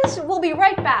 fans, we'll be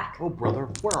right back. Oh, brother,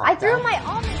 where are I threw my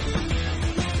all.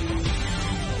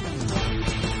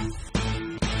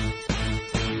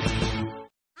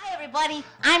 Hi, everybody.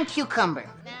 I'm Cucumber.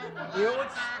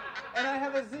 And I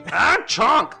have a Z. I'm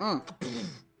Chunk.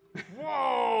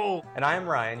 Whoa. And I am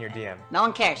Ryan, your DM. No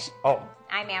one cares. Oh.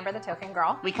 I'm Amber, the token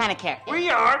girl. We kind of care. We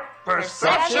are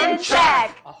Perception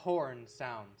Check. A horn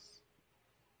sounds.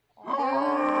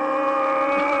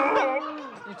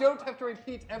 You don't have to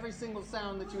repeat every single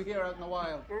sound that you hear out in the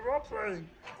wild. We're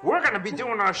going to be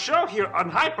doing our show here on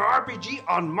Hyper RPG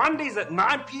on Mondays at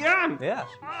 9 p.m. Yeah.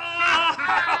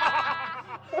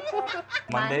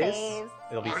 Mondays.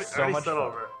 It'll be so much fun.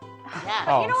 over. Yeah.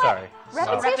 Oh, You know I'm sorry.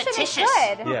 Repetition is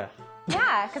good. Yeah.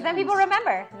 Yeah, because then people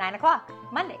remember 9 o'clock,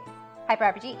 Mondays. Hyper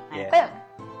RPG. Yeah.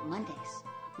 Boom. Mondays,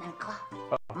 9 o'clock.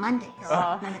 Mondays,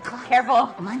 Oh. 9 o'clock.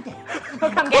 Careful. Mondays.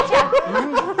 We'll come get you.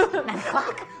 Mondays, 9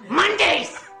 o'clock.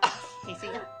 Mondays! Casey.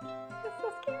 That's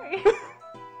so scary.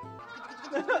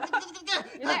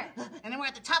 And then we're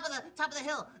at the top of the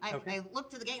hill. I look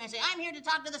to the gate and I say, "I'm here to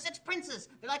talk to the 6 princes."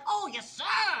 They're like, "Oh, yes, sir!"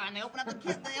 And they open up the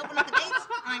gates, and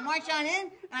I march on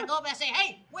in, and I go up and I say,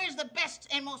 "Hey, where's the best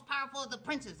and most powerful of the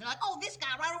princes?" They're like, "Oh, this guy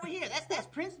right over here. That's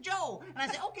Prince Joe." And I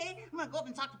say, "Okay, I'm gonna go up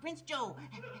and talk to Prince Joe."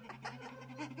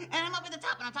 And I'm up at the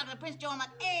top, and I'm talking to Prince Joe. I'm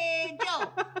like, "Hey, Joe.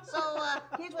 So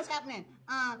here's what's happening.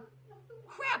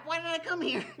 Crap, why did I come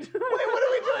here? Wait, what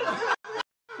are we doing?"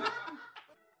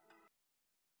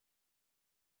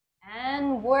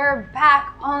 And we're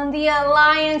back on the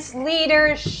Alliance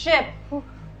leadership.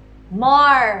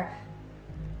 Marv,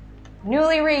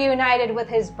 newly reunited with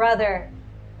his brother,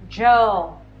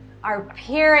 Joe, are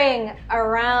peering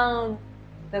around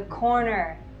the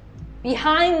corner.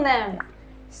 Behind them,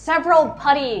 several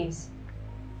putties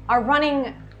are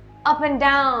running up and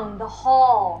down the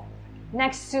hall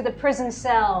next to the prison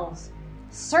cells,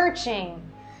 searching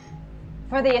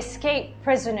for the escaped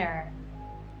prisoner.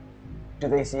 Do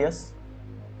they see us?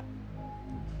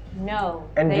 No,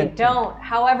 And they don't.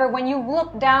 However, when you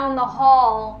look down the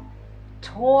hall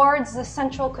towards the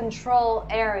central control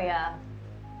area,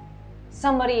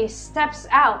 somebody steps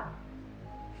out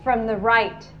from the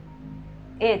right.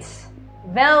 It's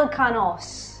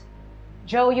Velkanos.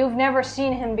 Joe, you've never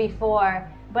seen him before,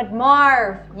 but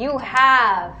Marv, you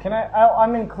have. Can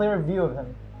I'm in clear view of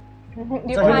him.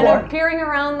 You're So kind you of are? peering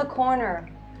around the corner.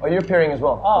 Oh, you're peering as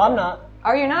well. Oh, I'm not.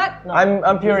 Are you not? No.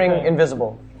 I'm peering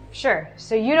invisible. Sure.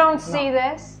 So you don't see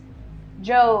this.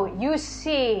 Joe, you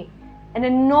see an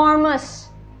enormous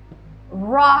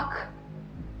rock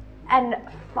and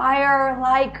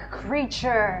fire-like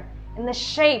creature in the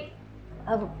shape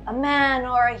of a man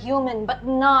or a human, but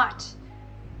not.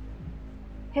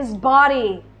 His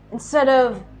body, instead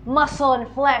of muscle and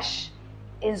flesh,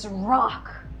 is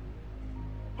rock.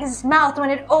 His mouth, when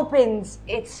it opens,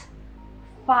 it's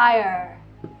fire.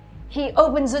 He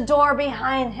opens the door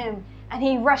behind him, and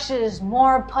he rushes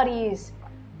more putties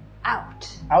out.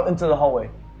 Out into the hallway.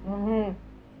 Mm-hmm.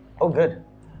 Oh, good.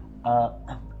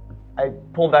 I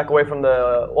pull back away from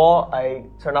the wall. I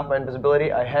turn off my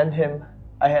invisibility. I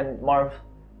hand Marv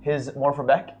his morpher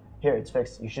back. Here, it's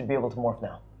fixed. You should be able to morph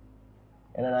now.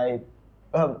 And then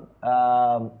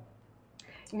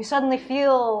You suddenly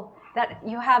feel that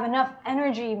you have enough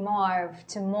energy, Marv,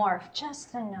 to morph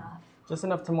just enough. Just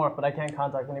enough to morph, but I can't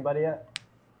contact anybody yet.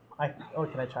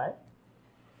 Can I try it?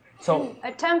 So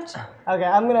attempt. Okay,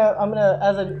 I'm gonna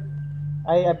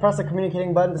I press the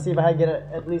communicating button to see if I get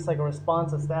at least like a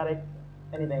response, a static,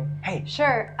 anything. Hey,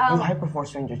 sure. You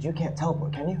HyperForce Rangers, you can't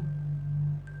teleport, can you?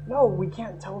 No, we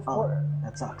can't teleport. Oh,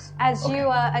 that sucks. As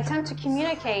you attempt to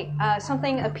communicate,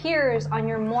 something appears on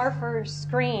your morpher's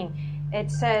screen. It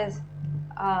says,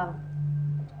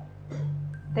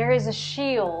 there is a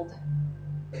shield.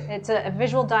 It's a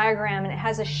visual diagram, and it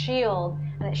has a shield,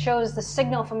 and it shows the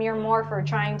signal from your morpher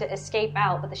trying to escape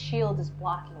out, but the shield is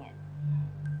blocking it.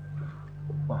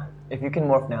 Well, if you can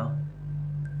morph now,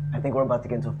 I think we're about to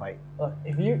get into a fight. Look,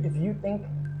 if you think,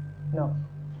 no,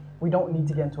 we don't need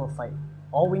to get into a fight.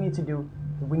 All we need to do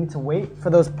is we need to wait for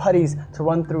those putties to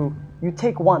run through. You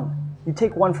take one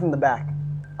from the back.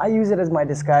 I use it as my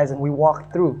disguise, and we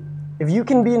walk through. If you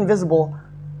can be invisible,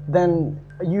 then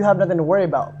you have nothing to worry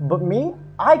about. But me,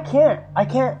 I can't.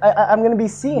 I'm going to be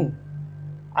seen.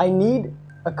 I need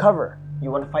a cover. You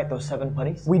want to fight those 7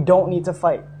 putties? We don't need to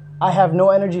fight. I have no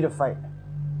energy to fight.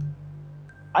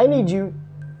 I need you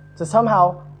to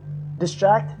somehow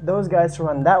distract those guys to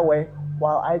run that way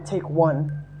while I take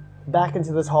one back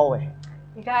into this hallway.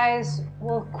 You guys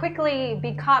will quickly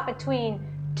be caught between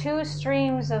 2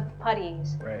 streams of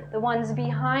putties. Right. The ones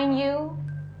behind you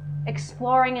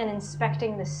exploring and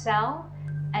inspecting the cell,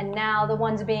 and now the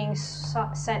ones being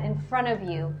sent in front of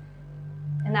you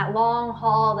in that long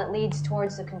hall that leads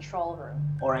towards the control room.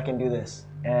 Or I can do this.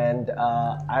 And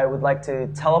I would like to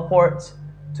teleport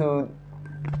to...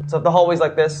 So if the hallway's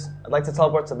like this, I'd like to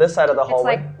teleport to this side of the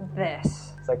hallway. It's like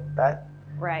this. It's like that?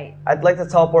 Right. I'd like to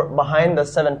teleport behind the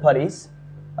 7 putties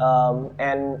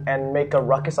and make a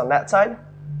ruckus on that side.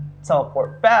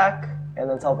 Teleport back, and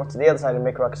then teleport to the other side and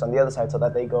make a ruckus on the other side so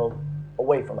that they go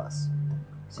away from us.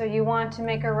 So you want to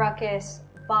make a ruckus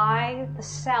by the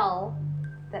cell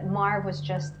that Marv was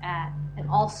just at, and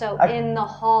also in the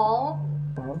hall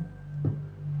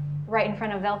right in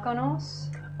front of Velkonos?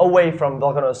 away from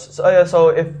Volcanos. So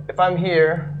if I'm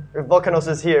here, if Volcanos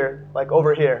is here, like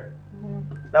over here,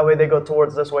 that way they go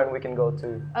towards this way and we can go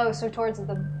to... Oh, so towards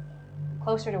the...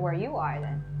 closer to where you are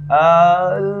then.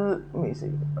 Let me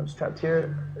see. I'm just trapped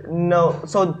here. No,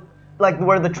 so like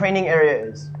where the training area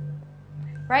is.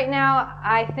 Right now,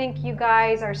 I think you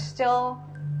guys are still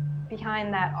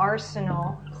behind that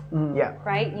arsenal. Yeah.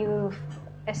 Right? You've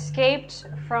escaped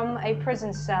from a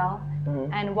prison cell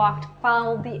and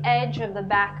followed the edge of the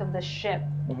back of the ship.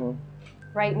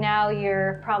 Right now,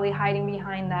 you're probably hiding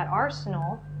behind that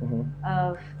arsenal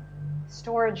of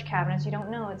storage cabinets. You don't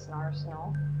know it's an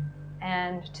arsenal.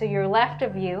 And to your left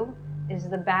of you is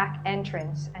the back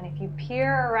entrance. And if you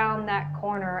peer around that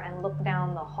corner and look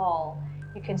down the hall,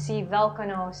 you can see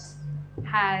Velkanos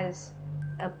has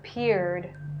appeared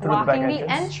blocking the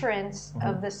entrance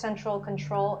of the central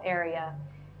control area.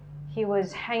 He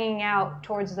was hanging out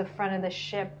towards the front of the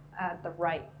ship at the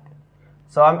right.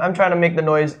 So I'm trying to make the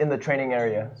noise in the training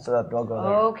area so that they'll go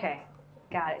there. Okay,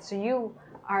 got it. So you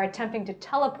are attempting to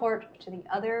teleport to the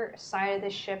other side of the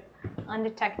ship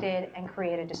undetected and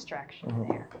create a distraction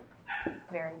there.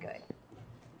 Very good.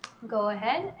 Go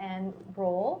ahead and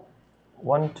roll.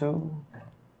 1, 2,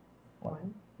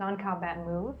 1. Non-combat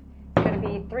move. It's going to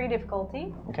be 3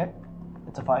 difficulty. Okay.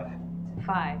 It's a 5. It's a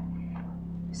 5.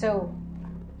 So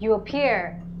you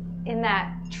appear in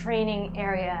that training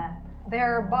area.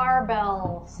 There are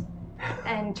barbells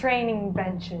and training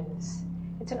benches.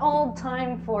 It's an old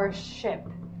Time Force ship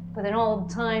with an old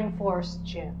Time Force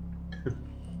gym.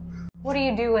 What do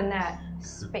you do in that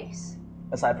space?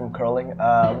 Aside from curling,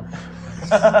 I'd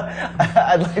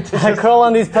like to I curl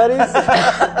on these petties.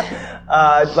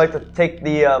 I'd like to take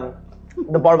the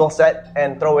barbell set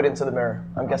and throw it into the mirror.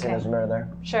 I'm guessing there's a mirror there.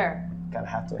 Sure. Kind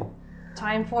of have to.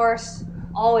 Time Force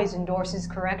always endorses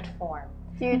correct form.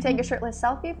 Do you take a shirtless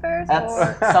selfie first? At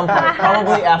or? some point,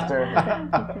 probably after.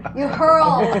 You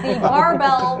hurl the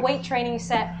barbell weight training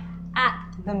set at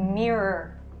the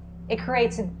mirror. It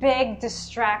creates a big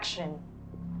distraction.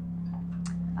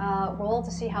 Roll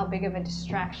to see how big of a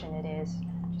distraction it is.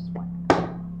 Just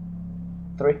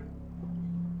 1. 3.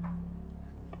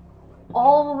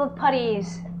 All the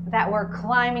putties that were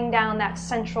climbing down that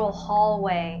central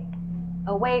hallway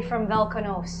away from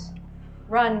Velkanos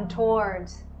run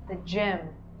towards the gym.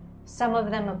 Some of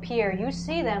them appear. You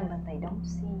see them, but they don't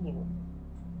see you.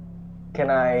 Can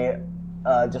I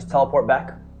just teleport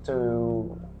back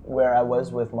to where I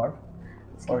was with Marv?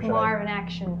 Let's get Marv in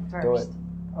action first. Do it.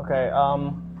 Okay,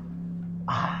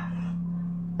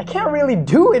 I can't really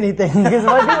do anything because if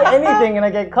I do anything and I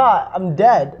get caught, I'm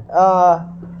dead.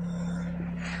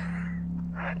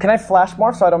 Can I flash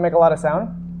morph so I don't make a lot of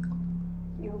sound?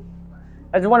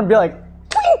 I just want to be like,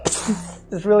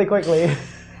 just really quickly.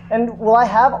 And will I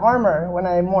have armor when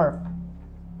I morph?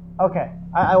 Okay,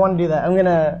 I want to do that. I'm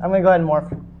gonna go ahead and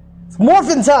morph. It's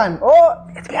morphin' time! Oh,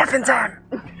 it's morphin' time!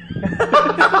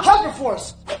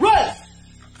 HyperForce!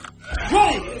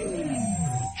 Ready!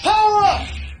 Power up!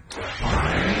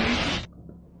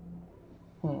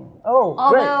 Oh,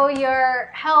 Although your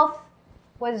health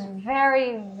was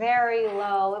very, very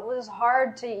low, it was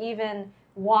hard to even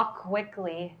walk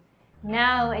quickly.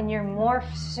 Now in your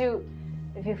morph suit,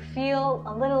 if you feel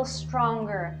a little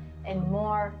stronger and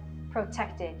more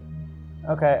protected.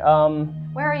 Okay,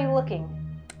 Where are you looking?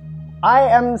 I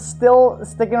am still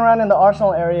sticking around in the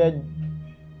arsenal area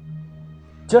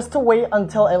just to wait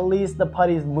until at least the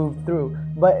putties move through.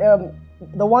 But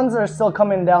the ones that are still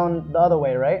coming down the other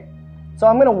way, right? So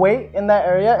I'm going to wait in that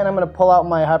area and I'm going to pull out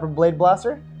my Hyper Blade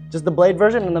Blaster, just the blade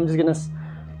version, and I'm just going to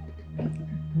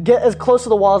get as close to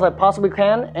the wall as I possibly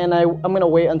can, and I'm going to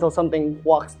wait until something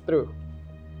walks through.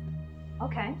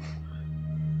 Okay.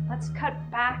 Let's cut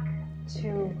back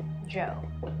to Joe.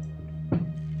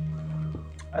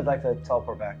 I'd like to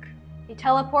teleport back. He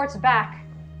teleports back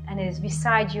and is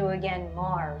beside you again,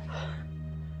 Marv.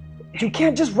 You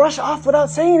can't just rush off without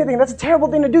saying anything. That's a terrible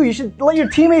thing to do. You should let your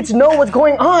teammates know what's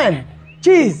going on.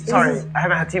 Jeez. Sorry, I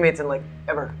haven't had teammates in like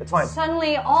ever. It's fine.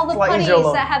 Suddenly, all the Fly putties easier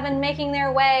alone. that have been making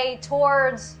their way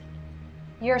towards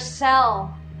your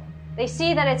cell, they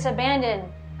see that it's abandoned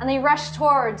and they rush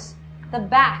towards the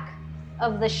back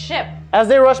of the ship. As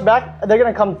they rush back, they're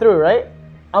going to come through, right?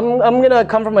 I'm going to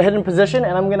come from a hidden position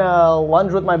and I'm going to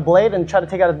lunge with my blade and try to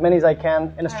take out as many as I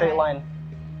can in a straight line.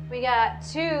 We got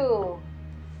 2,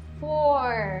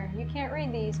 4. You can't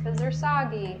read these because they're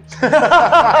soggy.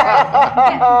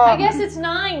 I guess it's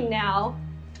 9 now.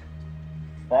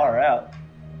 Far out.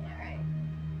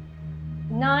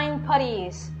 9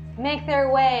 putties make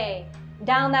their way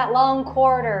down that long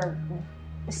corridor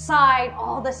beside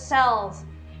all the cells,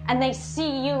 and they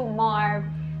see you, Marv,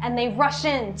 and they rush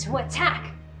in to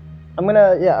attack I'm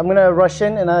gonna rush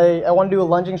in, and I want to do a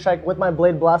lunging strike with my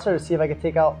blade blaster to see if I can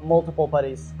take out multiple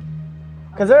putties.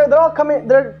 Because they're all coming,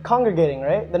 they're congregating,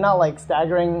 right? They're not like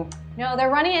staggering. No, they're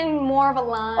running in more of a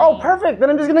line. Oh, perfect. Then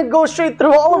I'm just gonna go straight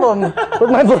through all of them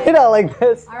with my blade out like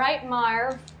this. All right,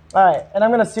 Marv. All right, and I'm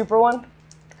gonna super one.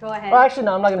 Go ahead. Well, actually,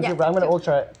 no, I'm not gonna super. I'm gonna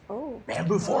ultra it. Oh.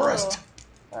 Bamboo forest.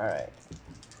 All right.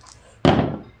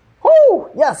 Woo!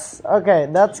 Yes. Okay,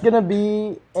 that's gonna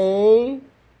be a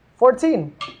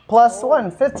 14 plus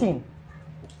 1, 15.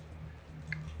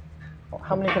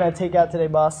 How many can I take out today,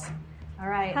 boss? All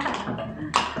right.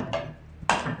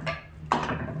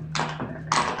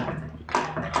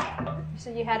 You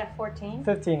said you had a 14?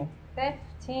 15.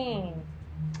 15.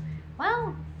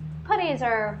 Well, putties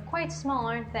are quite small,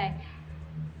 aren't they?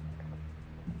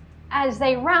 As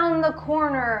they round the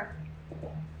corner,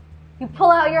 you pull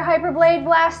out your Hyperblade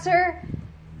Blaster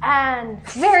and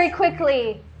very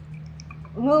quickly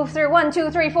move through 1, 2,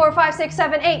 3, 4, 5, 6,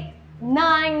 7, 8,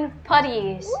 9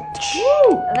 putties.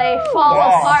 They fall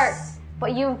apart,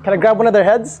 but you... Can I grab one of their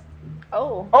heads?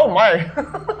 Oh. Oh my!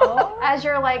 As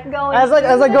you're like going... As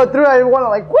I go through, I want to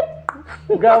like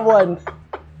whoop, grab one.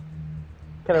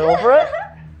 Can I roll for it?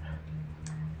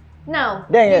 No.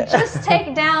 Dang you it. just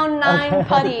take down 9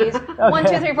 putties. 1,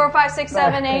 2, 3, 4, 5, 6,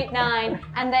 7, 8, 9.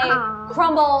 And they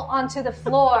crumble onto the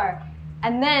floor.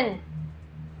 And then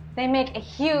they make a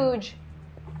huge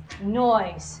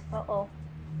noise. Uh-oh.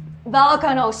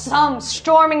 Volcano comes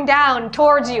storming down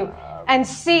towards you and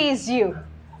sees you.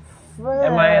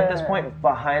 Am I at this point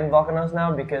behind Volcanos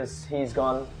now because he's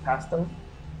gone past them?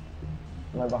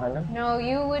 Am I behind him? No,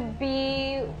 you would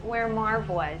be where Marv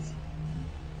was.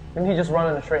 Didn't he just run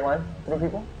in a straight line through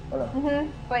people? Or no?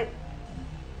 Mm-hmm. But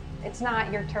it's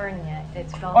not your turn yet.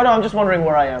 It's going. Oh no, I'm just wondering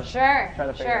where I am. Sure, Trying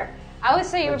to figure sure. I would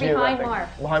say you were behind Marv.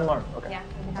 Behind Marv, okay. Yeah,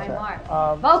 behind Okay.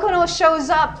 Marv. Volcano shows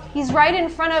up. He's right in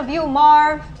front of you,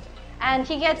 Marv. And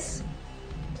he gets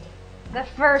the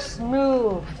first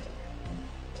move.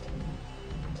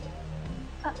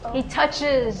 Uh-oh. He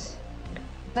touches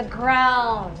the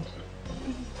ground.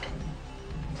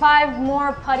 5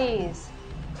 more putties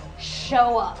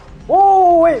show up.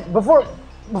 Whoa, wait!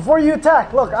 Before you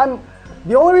attack, look,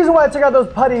 the only reason why I took out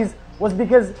those putties was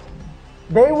because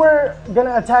they were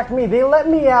gonna attack me. They let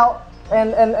me out,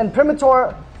 and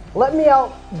Primitor let me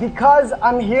out because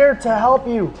I'm here to help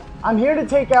you. I'm here to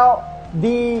take out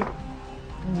the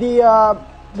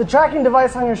tracking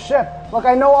device on your ship. Look,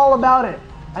 I know all about it.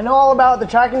 I know all about the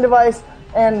tracking device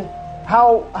and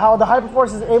how the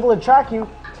HyperForce is able to track you.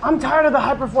 I'm tired of the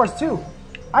HyperForce too.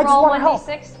 I just Roll want to help.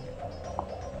 1d6.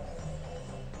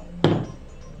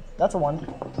 That's a 1.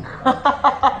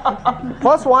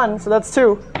 Plus 1, so that's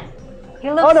 2. He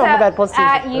looks my bad, plus 2.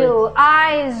 at you,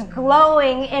 eyes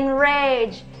glowing in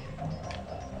rage.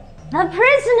 The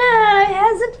prisoner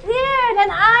has appeared,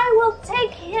 and I will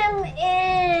take him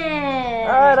in.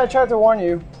 Alright, I tried to warn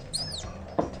you.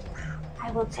 I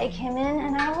will take him in,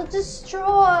 and I will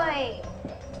destroy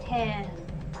him.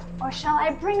 Or shall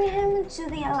I bring him to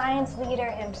the Alliance leader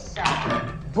himself?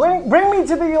 Bring me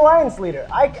to the Alliance leader.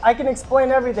 I can explain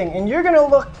everything, and you're gonna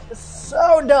look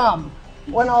so dumb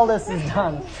when all this is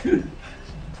done.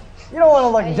 You don't want to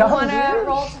look dumb. You want do to you?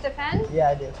 roll to defend? Yeah,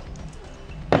 I do.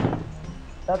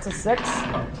 That's a 6.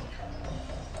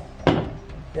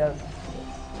 Yes.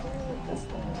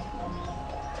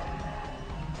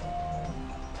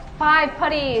 5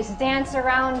 putties dance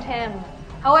around him.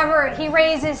 However, he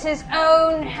raises his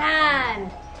own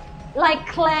hand. Like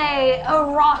clay, a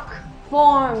rock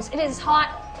forms. It is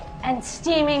hot and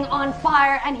steaming on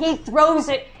fire, and he throws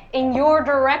it in your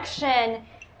direction,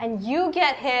 and you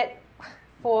get hit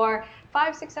for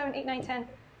 5, 6, 7, 8, 9, 10,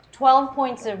 12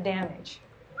 points of damage.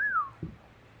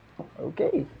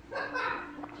 Okay.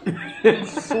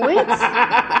 Sweet.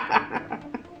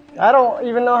 I don't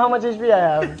even know how much HP I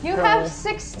have. You so- have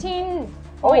 16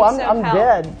 Oh, points of I'm health.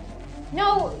 dead.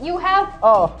 No, you have...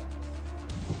 Oh.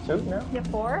 2 now? You have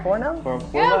 4? 4 now?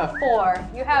 You have 4.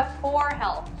 You have 4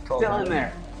 health. Still in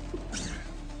there.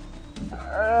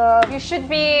 You should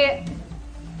be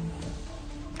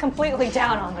completely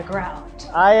down on the ground,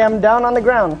 I am down on the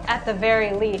ground. at the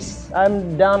very least.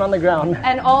 I'm down on the ground.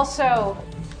 And also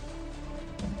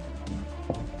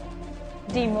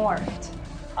demorphed.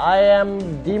 I am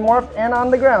demorphed and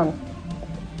on the ground.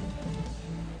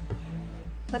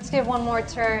 Let's give one more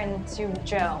turn to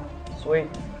Joe. Sweet.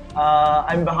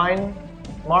 I'm behind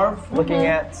Marv, looking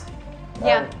at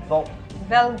Yeah.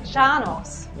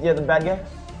 Veljanos. Yeah, the bad guy.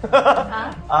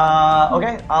 Huh?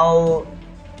 Okay, I'll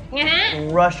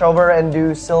rush over and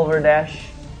do Silver Dash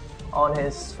on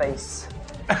his face.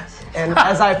 And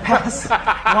as I pass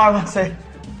Marv, I'll say,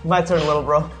 my turn, little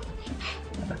bro.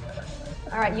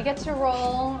 All right, you get to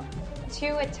roll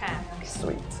 2 attacks.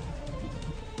 Sweet.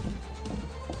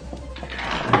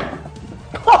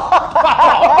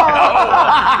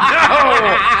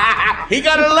 He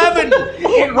got 11.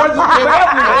 It wasn't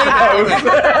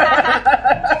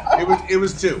It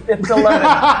was 2. It's 11.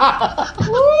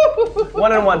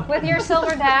 1 and 1. With your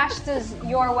silver dash, does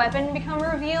your weapon become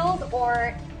revealed,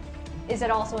 or is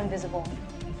it also invisible?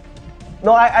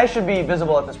 No, I should be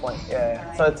visible at this point. Yeah.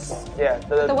 Right. So it's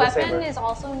The weapon saber. is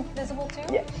also invisible too?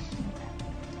 Yeah.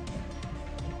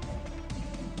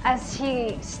 As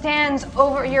he stands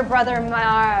over your brother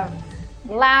Marv,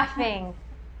 laughing,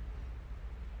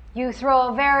 you throw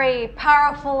a very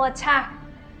powerful attack,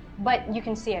 but you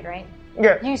can see it, right?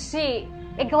 Yeah. You see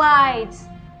it glides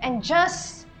and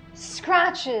just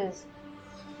scratches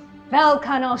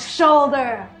Velcano's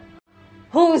shoulder.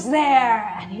 Who's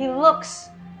there? And he looks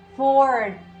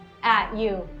forward at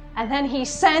you, and then he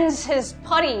sends his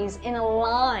putties in a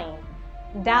line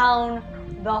down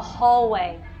the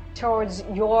hallway towards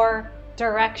your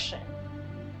direction.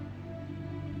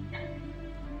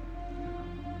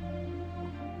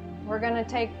 We're gonna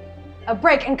take a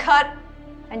break and cut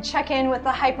and check in with the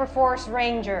HyperForce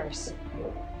Rangers.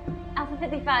 Alpha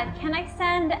 55, can I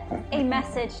send a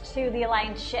message to the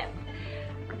Alliance ship?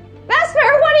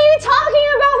 Vesper, what are you talking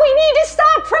about? We need to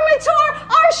stop Primitor!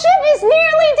 Our ship is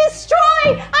nearly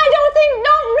destroyed! I don't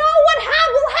know what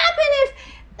will happen if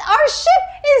our ship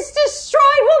is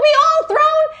destroyed. We'll be all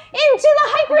thrown into the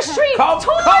hyperstream. Calm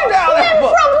down,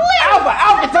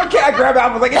 Alpha, it's okay. I grab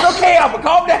Alpha. Like, it's okay, Alpha.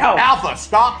 Calm down. Alpha,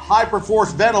 stop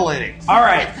hyperforce ventilating. All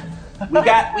right. We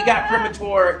got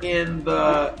Primitor in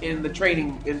the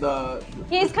training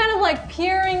He's kind of like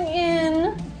peering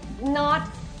in, not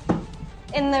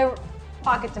in the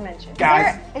pocket dimension.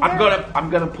 Guys, I'm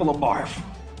gonna pull a Marv.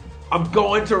 I'm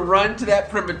going to run to that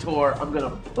Primitor. I'm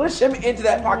gonna push him into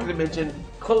that pocket dimension,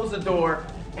 close the door,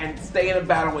 and stay in a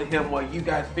battle with him while you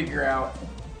guys figure out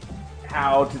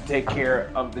how to take care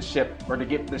of the ship, or to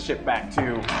get the ship back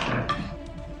to.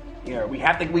 Yeah, we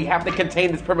have to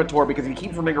contain this Primitor, because if he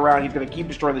keeps running around, he's gonna keep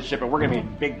destroying the ship, and we're gonna be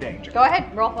in big danger. Go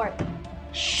ahead, roll for it.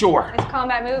 Sure. It's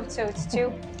combat move, so it's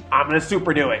 2. I'm gonna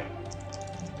super do it.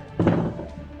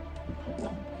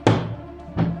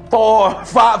 4,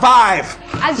 5.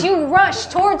 As you rush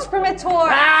towards Primitor,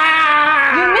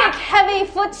 you make heavy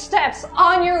footsteps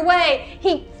on your way.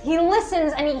 He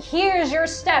listens and he hears your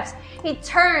steps. He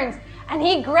turns and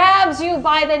he grabs you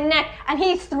by the neck and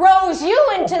he throws you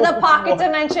into the pocket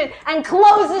dimension and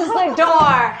closes the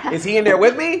door. Is he in there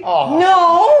with me? Oh.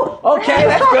 No. Okay,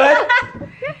 that's good.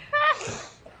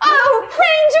 Oh,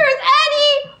 Rangers,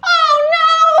 Eddie! Oh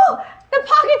no! The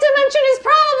pocket dimension is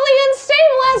probably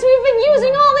unstable as we've been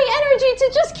using all the energy to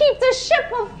just keep the ship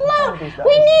afloat.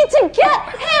 We need to get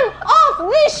him off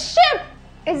this ship.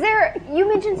 You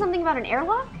mentioned something about an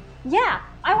airlock? Yeah,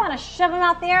 I want to shove him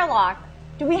out the airlock.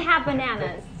 Do we have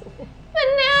bananas?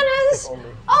 Bananas?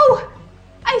 Oh,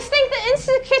 I think the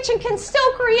Instant Kitchen can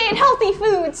still create healthy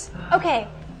foods. Okay,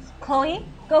 Chloe,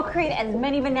 go create as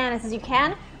many bananas as you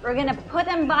can. We're gonna put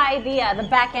them by the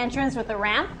back entrance with the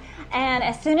ramp. And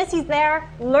as soon as he's there,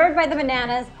 lured by the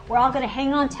bananas, we're all gonna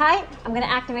hang on tight. I'm gonna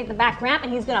activate the back ramp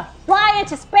and he's gonna fly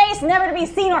into space, never to be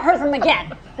seen or heard from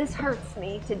again. This hurts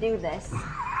me to do this.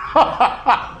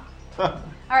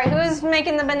 All right, who's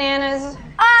making the bananas?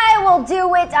 I will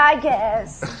do it, I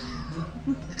guess.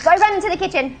 So I run into the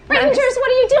kitchen. Rangers, what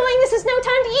are you doing? This is no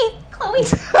time to eat. Chloe.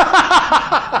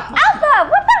 Alpha,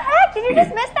 what the heck? Did you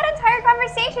just miss that entire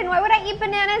conversation? Why would I eat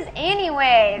bananas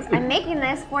anyways? I'm making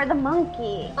this for the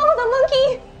monkey. Oh, the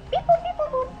monkey. Beep, boop, beep,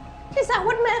 boop, boop. Is that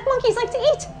what monkeys like to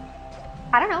eat?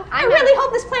 I don't know. I really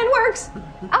hope this plan works.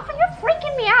 Alpha, you're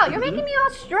freaking me out. You're making me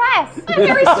all stressed. I'm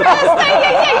very stressed.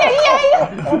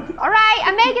 Yeah. All right,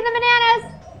 I'm making the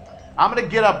bananas. I'm going to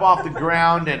get up off the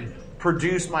ground and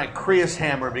produce my Creus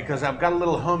hammer because I've got a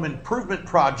little home improvement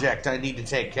project I need to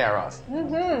take care of.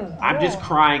 Mm-hmm. I'm just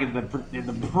crying in the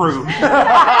room.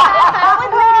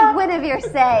 What would Guinevere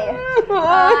say?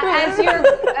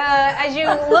 As you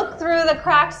look through the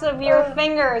cracks of your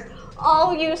fingers,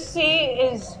 all you see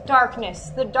is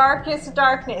darkness. The darkest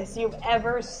darkness you've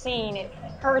ever seen. It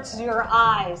hurts your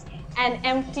eyes. And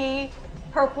empty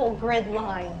purple grid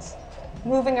lines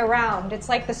moving around. It's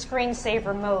like the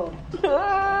screensaver mode.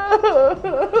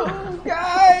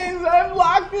 Guys, I'm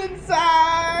locked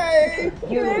inside.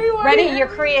 You ready your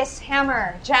Creus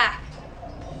hammer, Jack.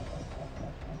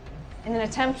 In an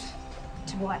attempt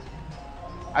to what?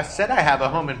 I said I have a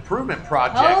home improvement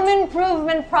project. Home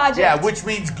improvement project. Yeah, which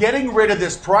means getting rid of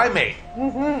this primate.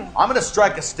 Mm-hmm. I'm going to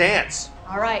strike a stance.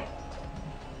 All right.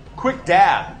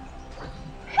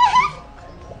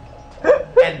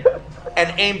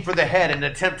 and aim for the head and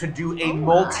attempt to do a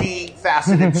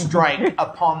multi-faceted strike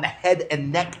upon the head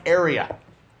and neck area.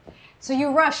 So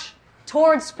you rush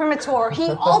towards Primitor.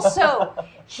 He also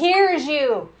hears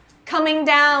you coming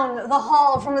down the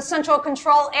hall from the central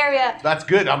control area. That's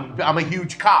good. I'm a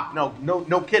huge cop.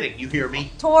 No kidding. You hear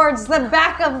me? Towards the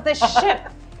back of the ship.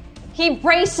 He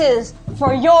braces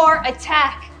for your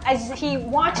attack as he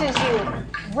watches you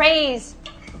raise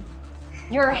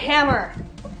your hammer.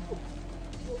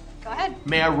 Go ahead.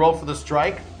 May I roll for the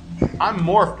strike? I'm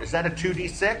morphed. Is that a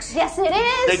 2d6? Yes, it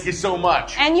is. Thank you so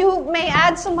much. And you may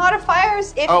add some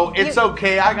modifiers if it's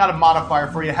okay. I got a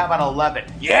modifier for you. How about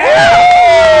 11? Yeah!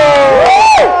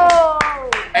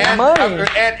 And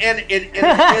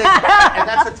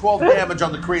that's a 12 damage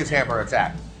on the Kriya's hammer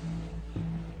attack.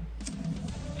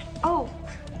 Oh,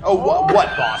 what,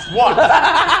 boss? What?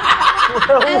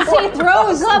 as he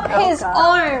throws up his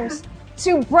arms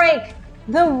to break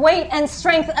the weight and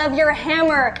strength of your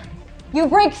hammer, you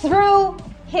break through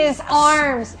his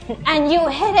arms and you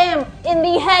hit him in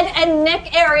the head and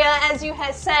neck area, as you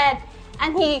had said,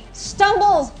 and he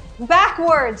stumbles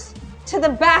backwards to the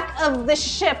back of the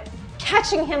ship,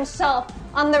 catching himself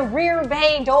on the rear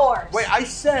bay doors. Wait, I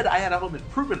said I had a home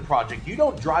improvement project. You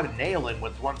don't drive a nail in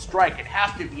with one strike. It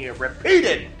has to be a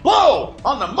repeated blow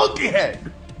on the monkey head.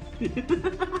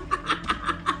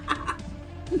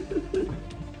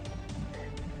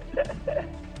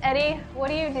 Eddie, what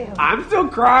do you do? I'm still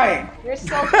crying. You're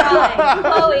still crying.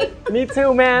 Chloe. Me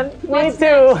too, man. What's Me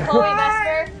too. next? Chloe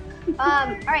Vesper.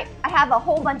 All right, I have a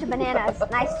whole bunch of bananas,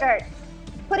 and I start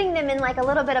putting them in like a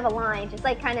little bit of a line, just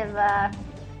like kind of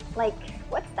like,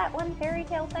 what's that one fairy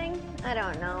tale thing? I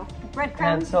don't know.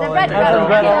 Breadcrumbs? The breadcrumbs.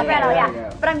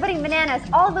 Yeah. But I'm putting bananas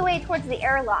all the way towards the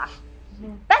airlock.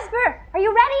 Vesper, are you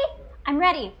ready? I'm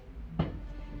ready.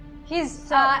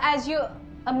 He's, as you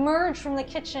emerge from the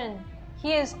kitchen,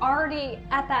 he is already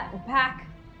at that back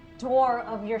door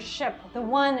of your ship, the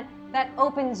one that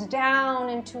opens down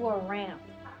into a ramp.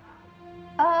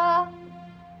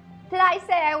 Did I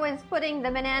say I was putting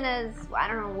the bananas? I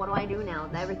don't know. What do I do now?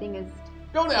 Everything is.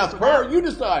 Don't ask her. You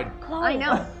decide. Chloe, I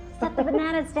know. set the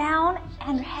bananas down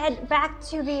and head back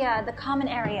to the common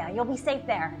area. You'll be safe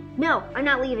there. No, I'm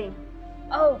not leaving.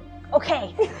 Oh,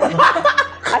 okay.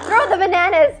 I throw the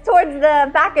bananas towards the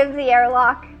back of the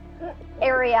airlock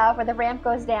area where the ramp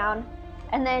goes down,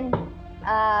 and then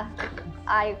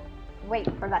I wait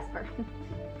for Vesper.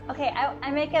 Okay,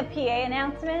 I make a PA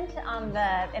announcement on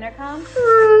the intercom.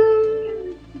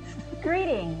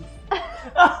 Greetings.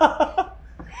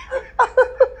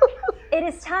 It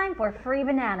is time for free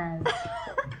bananas.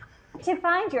 To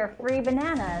find your free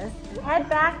bananas, head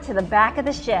back to the back of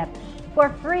the ship for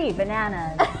free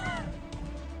bananas.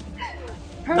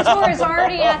 Primitor is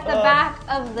already at the back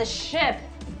of the ship.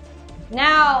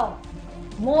 Now,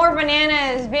 more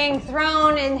bananas being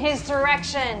thrown in his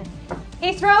direction.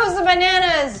 He throws the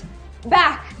bananas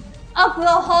back up the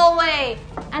hallway,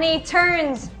 and he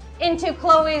turns into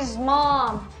Chloe's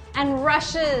mom and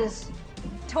rushes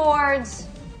towards,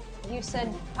 you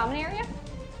said common area?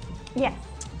 Yes.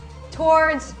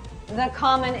 Towards the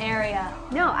common area.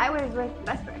 No, I was with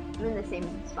Vesper. I'm in the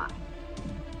same spot.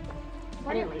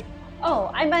 I didn't leave.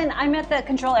 Oh, I'm at the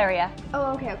control area.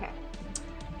 Oh, okay.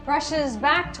 Rushes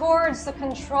back towards the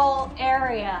control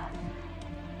area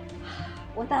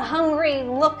with a hungry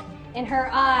look in her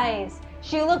eyes.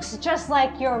 She looks just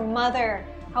like your mother.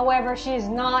 However, she's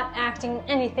not acting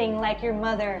anything like your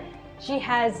mother. She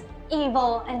has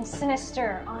evil and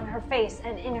sinister on her face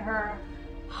and in her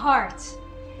heart.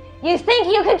 You think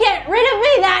you could get rid of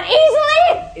me that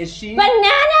easily? Is she?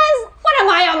 Bananas? What am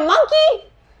I, a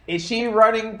monkey? Is she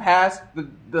running past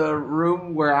the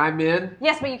room where I'm in?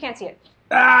 Yes, but you can't see it.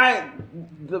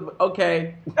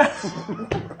 Okay.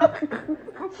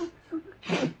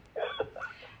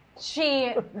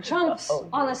 She jumps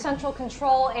on the central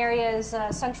control area's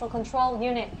central control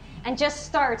unit and just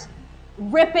starts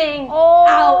ripping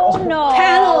out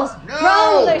panels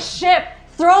from the ship,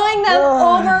 throwing them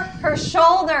over her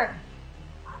shoulder.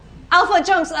 Alpha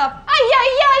jumps up. Yeah,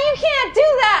 you can't do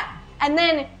that. And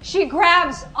then she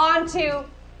grabs onto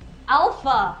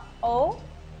Alpha.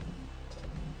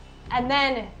 And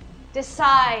then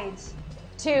decides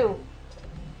to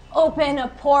open a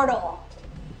portal.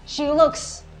 She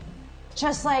looks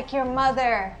just like your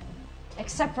mother,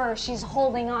 except for she's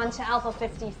holding on to Alpha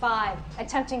 55,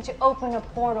 attempting to open a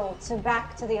portal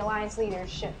back to the Alliance leader's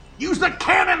ship. Use the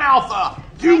cannon, Alpha!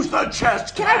 Use the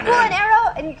chest Can cannon! I pull an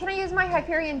arrow and can I use my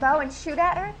Hyperion bow and shoot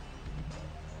at her?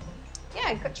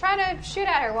 Yeah, try to shoot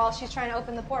at her while she's trying to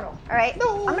open the portal. All right.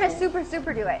 No. I'm gonna super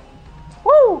do it.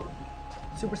 Woo!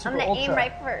 Super I'm gonna ultra. aim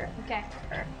right for her. Okay.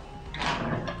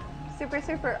 super,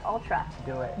 super, ultra.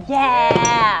 Do it.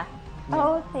 Yeah.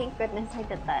 Oh, thank goodness I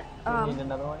did that. Do you need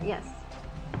another one? Yes.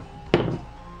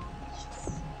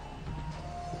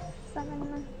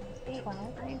 7, 8,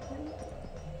 9, 10,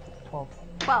 12.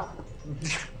 12.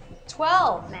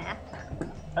 12. Math.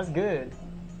 That's good.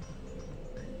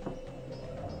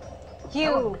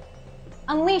 You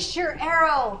unleash your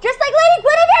arrow. Just like Lady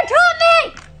Guinevere taught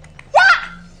me! Yeah!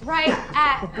 Right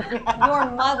at your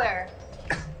mother.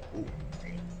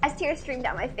 As tears stream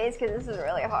down my face because this is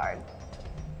really hard.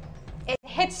 It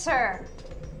hits her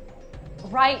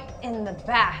right in the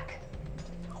back.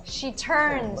 She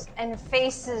turns and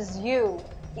faces you,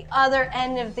 the other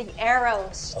end of the arrow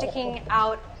sticking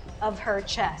out of her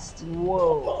chest.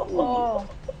 Whoa. Oh.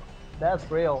 That's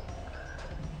real.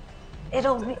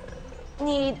 It'll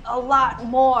need a lot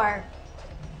more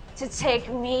to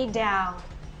take me down.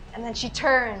 And then she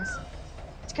turns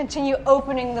to continue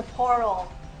opening the portal,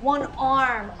 one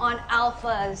arm on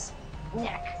Alpha's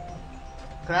neck.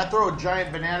 Can I throw a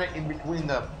giant banana in between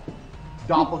the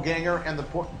doppelganger and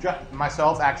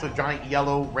myself, actually giant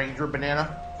yellow ranger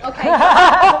banana? Okay, you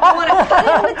want to cut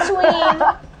in between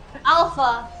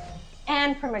Alpha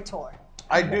and Premator.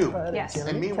 I do. Yes.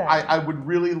 And me, I would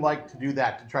really like to do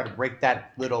that to try to break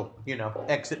that little,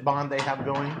 exit bond they have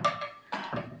going.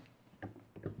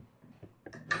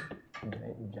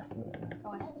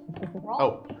 Go ahead.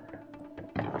 Roll.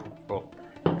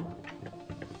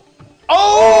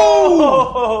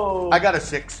 Oh! I got a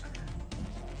 6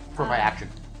 for my action.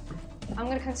 I'm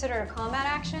going to consider it a combat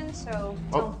action, so...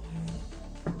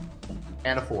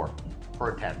 And a 4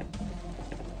 for a 10.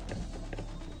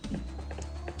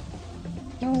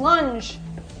 You lunge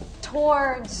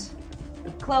towards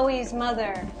Chloe's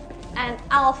mother and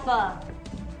Alpha,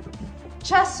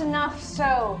 just enough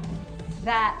so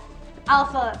that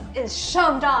Alpha is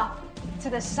shoved off to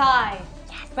the side.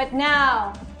 But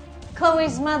now,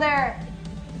 Chloe's mother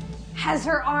has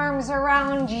her arms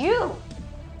around you.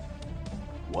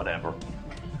 Whatever.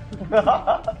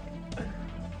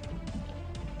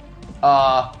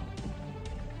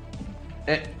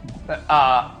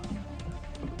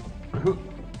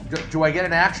 Do I get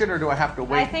an action or do I have to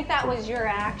wait? I think that was your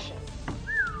action.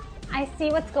 I see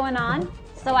what's going on,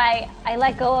 so I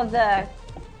let go of the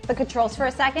controls for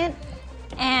a second,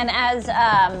 and as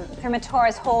Premator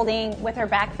is holding, with her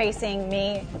back facing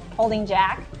me, holding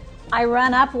Jack, I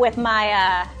run up with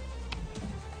my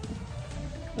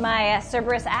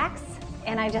Cerberus axe,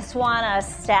 and I just want to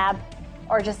stab,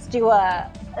 or just do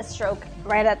a stroke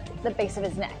right at the base of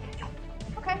his neck.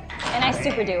 Okay. And I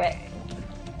super do it.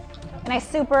 And I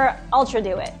super ultra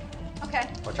do it. Okay.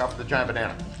 Watch out for the giant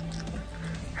banana.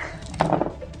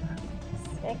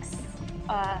 6,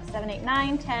 7, 8,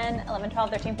 9, 10, 11, 12,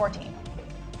 13, 14.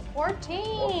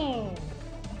 14.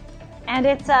 And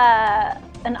it's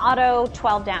an auto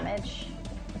 12 damage.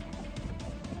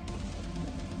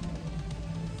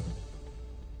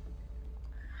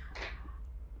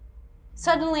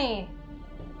 Suddenly,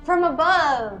 from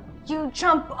above, you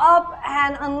jump up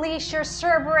and unleash your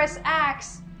Cerberus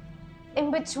axe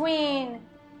in between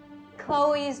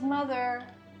Chloe's mother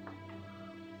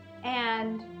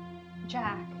and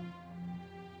Jack.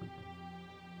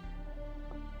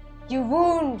 You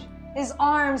wound his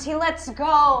arms, he lets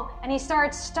go, and he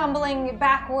starts stumbling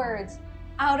backwards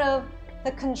out of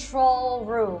the control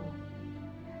room.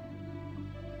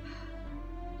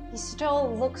 He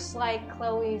still looks like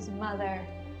Chloe's mother.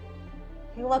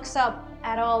 He looks up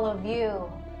at all of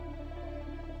you.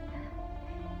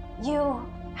 You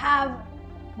have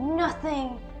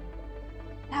nothing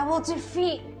that will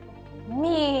defeat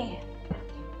me.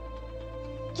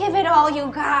 Give it all you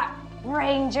got,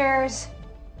 Rangers.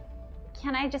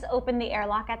 Can I just open the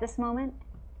airlock at this moment?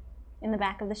 In the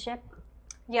back of the ship?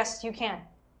 Yes, you can.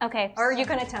 Okay. Or you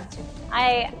can attempt to.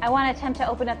 I want to attempt to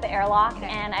open up the airlock,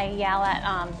 and I yell at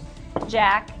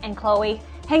Jack and Chloe,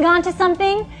 hang on to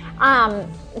something.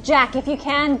 Jack, if you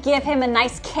can, give him a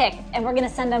nice kick, and we're going to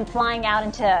send him flying out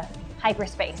into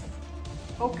hyperspace.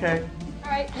 Okay.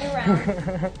 All right, new round.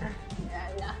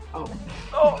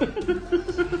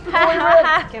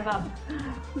 Give up.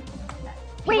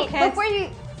 Wait, Okay. before you...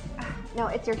 No,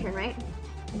 it's your turn, right?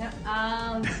 No,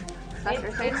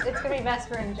 Vesper's turn? it's going to be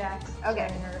Vesper and Jack's Okay.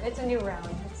 turn. It's a new round.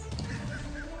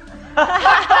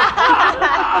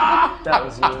 That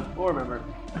was you. We'll remember.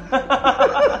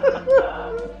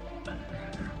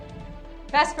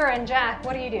 Vesper and Jack,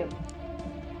 what do you do?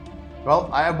 Well,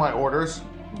 I have my orders.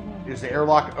 Is the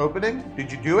airlock opening?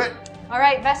 Did you do it? All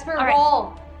right, Vesper, All right.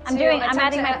 roll. I'm attempt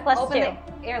adding my to plus open 2.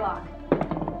 the airlock.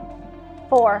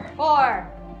 4. 4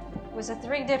 was a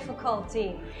 3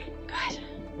 difficulty. Good.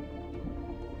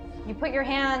 You put your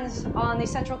hands on the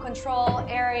central control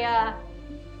area.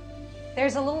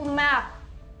 There's a little map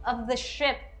of the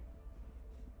ship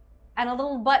and a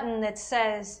little button that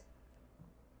says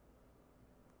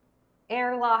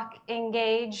airlock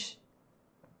engage,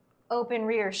 open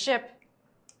rear ship.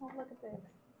 Oh, look at this.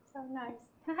 So nice.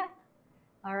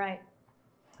 All right.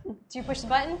 Do you push the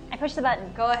button? I push the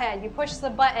button. Go ahead. You push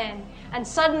the button, and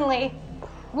suddenly,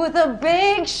 with a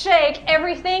big shake,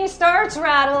 everything starts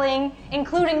rattling,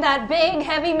 including that big,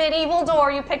 heavy medieval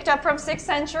door you picked up from 6th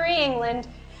century England.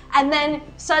 And then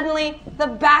suddenly, the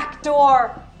back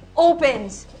door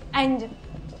opens, and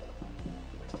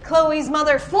Chloe's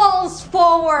mother falls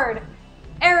forward,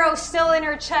 arrow still in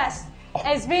her chest,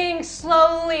 as being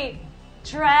slowly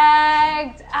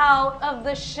dragged out of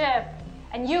the ship.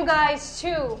 And you guys,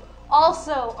 too,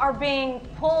 also are being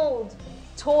pulled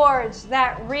towards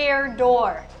that rear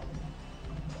door.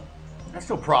 That's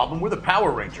no problem. We're the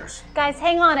Power Rangers. Guys,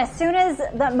 hang on. As soon as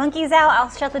the monkey's out, I'll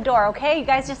shut the door, okay? You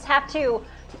guys just have to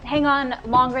hang on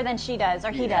longer than she does,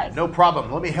 or he does. No problem.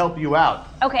 Let me help you out.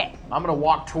 Okay. I'm going to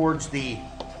walk towards the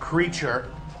creature,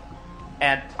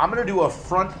 and I'm going to do a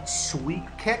front sweep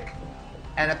kick,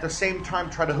 and at the same time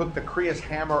try to hook the Kriya's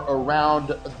hammer around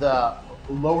the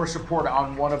lower support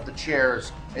on one of the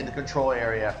chairs in the control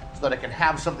area so that I can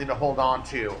have something to hold on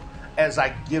to as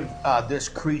I give this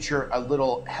creature a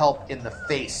little help in the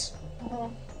face.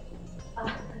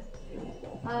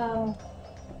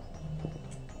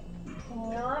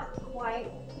 Not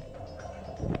quite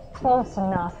close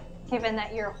enough, given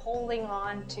that you're holding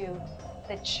on to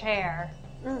the chair.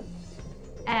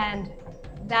 And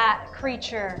that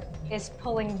creature is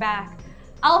pulling back.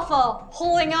 Alpha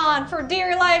holding on for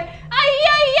dear life. Ay!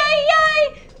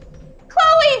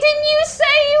 Chloe, didn't you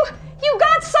say you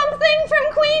got something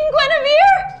from Queen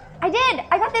Guinevere? I did.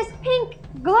 I got this pink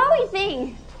glowy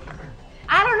thing.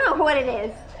 I don't know what it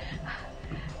is.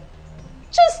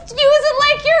 Just use it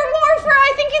like your morpher.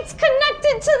 I think it's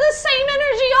connected to the same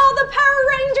energy all the Power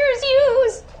Rangers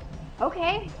use.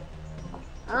 Okay.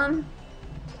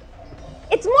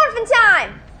 It's morphin'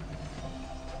 time.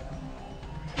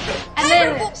 And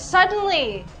then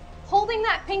suddenly, holding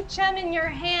that pink gem in your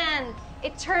hand,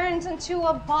 it turns into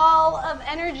a ball of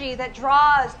energy that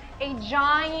draws a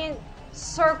giant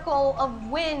circle of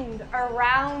wind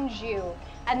around you.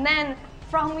 And then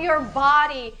from your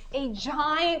body, a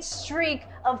giant streak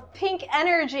of pink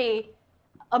energy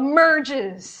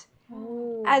emerges.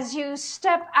 As you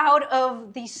step out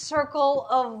of the circle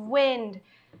of wind.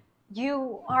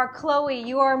 You are Chloe.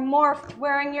 You are morphed,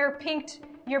 wearing your pink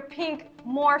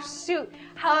morph suit.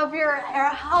 However, your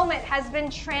helmet has been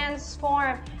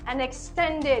transformed and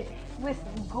extended with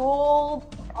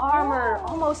gold armor,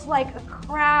 almost like a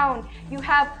crown. You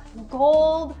have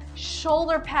gold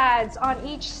shoulder pads on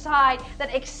each side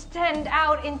that extend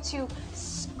out into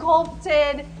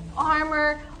sculpted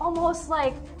armor, almost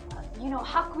like,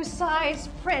 Hakusai's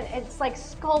print. It's like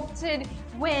sculpted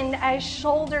wind as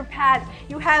shoulder pads.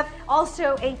 You have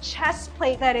also a chest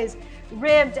plate that is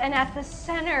ribbed, and at the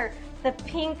center, the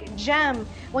pink gem.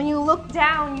 When you look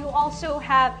down, you also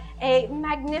have a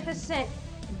magnificent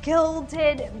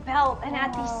gilded belt, and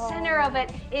at the center of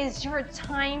it is your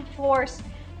Time Force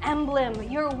emblem.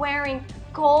 You're wearing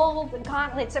gold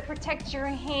gauntlets that protect your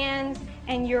hands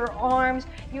and your arms.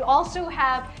 You also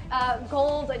have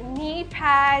gold knee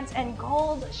pads and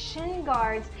gold shin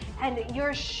guards, and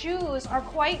your shoes are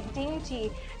quite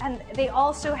dainty, and they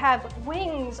also have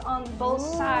wings on both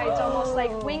sides, almost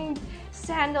like winged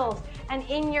sandals. And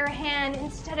in your hand,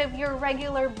 instead of your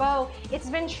regular bow, it's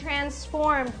been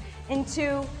transformed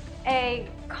into a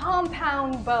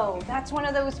compound bow. That's one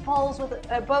of those bows with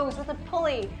a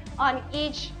pulley on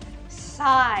each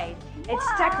side. It's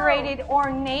decorated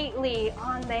ornately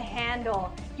on the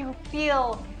handle. You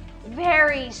feel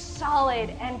very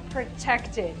solid and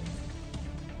protected.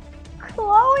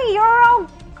 Chloe, you're all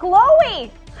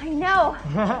glowy. I know.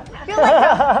 I feel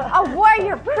like a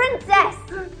warrior princess.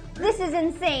 This is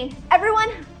insane. Everyone,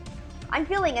 I'm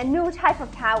feeling a new type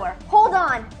of power. Hold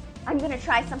on. I'm going to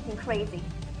try something crazy.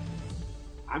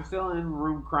 I'm still in the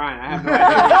room crying. I have no idea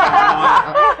what's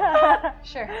going on.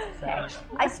 Sure.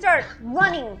 I start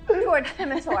running towards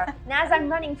Primitor. And as I'm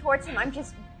running towards him, I'm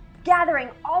just gathering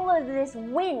all of this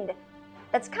wind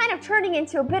that's kind of turning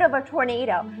into a bit of a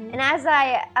tornado. And as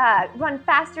I run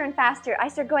faster and faster, I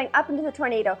start going up into the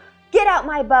tornado, get out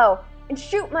my bow, and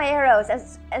shoot my arrows.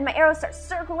 And my arrows start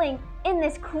circling in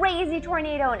this crazy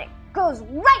tornado, and it goes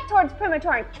right towards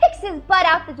Primitor and kicks his butt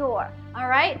out the door. All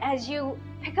right, as you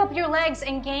pick up your legs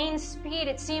and gain speed,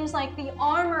 it seems like the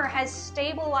armor has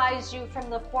stabilized you from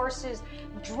the forces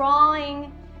drawing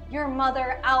your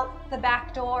mother out the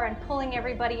back door and pulling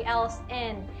everybody else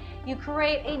in. You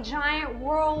create a giant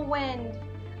whirlwind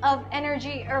of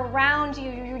energy around you.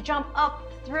 You jump up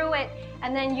through it,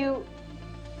 and then you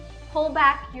pull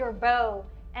back your bow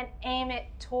and aim it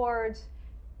towards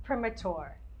Premator.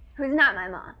 Who's not my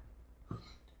mom.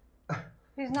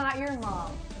 Who's not your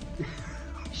mom.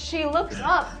 She looks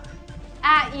up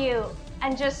at you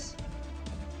and just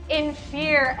in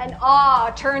fear and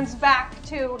awe turns back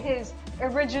to his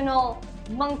original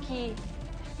monkey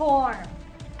form.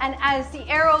 And as the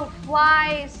arrow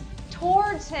flies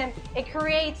towards him, it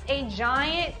creates a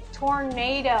giant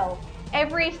tornado.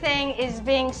 Everything is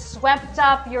being swept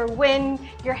up. Your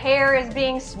hair is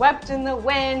being swept in the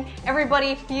wind.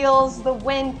 Everybody feels the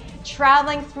wind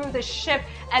traveling through the ship,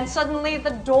 and suddenly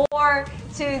the door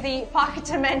to the pocket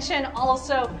dimension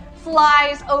also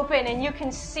flies open, and you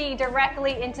can see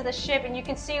directly into the ship, and you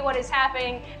can see what is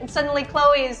happening. And suddenly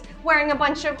Chloe is wearing a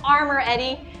bunch of armor,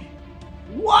 Eddie.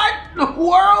 What in the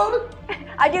world?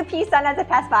 I do peace sign as I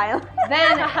pass by him.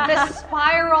 Then the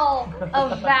spiral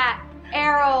of that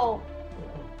arrow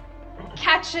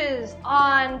catches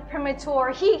on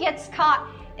Premator. He gets caught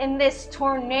in this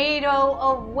tornado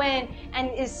of wind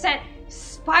and is sent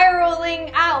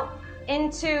spiraling out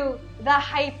into the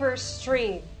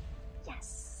hyperstream.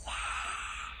 Yes.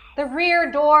 The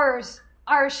rear doors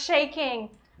are shaking.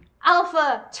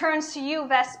 Alpha turns to you,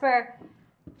 Vesper.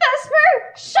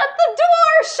 Vesper, shut the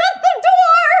door! Shut the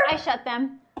door! I shut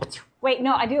them. Wait,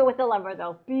 no, I do it with the lever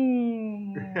though.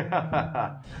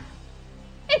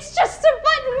 It's just a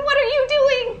button. What are you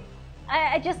doing?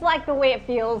 I just like the way it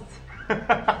feels.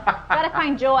 Gotta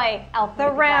find joy, Alpha.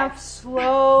 The ramp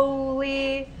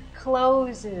slowly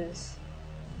closes.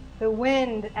 The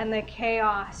wind and the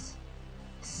chaos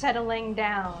settling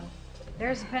down.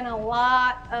 There's been a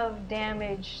lot of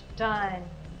damage done.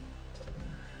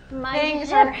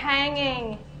 Things are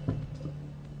hanging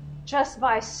just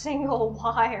by single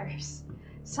wires.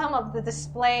 Some of the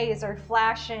displays are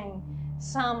flashing.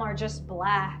 Some are just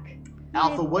black.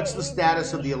 Alpha, what's the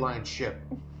status of the Alliance ship?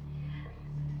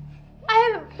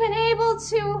 I have been able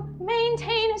to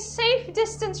maintain a safe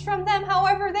distance from them.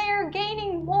 However, they are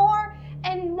gaining more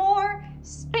and more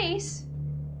space.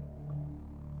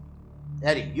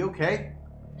 Eddie, you okay?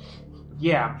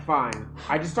 Yeah, I'm fine.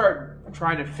 I just start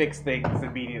trying to fix things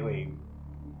immediately.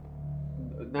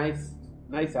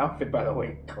 Nice outfit, by the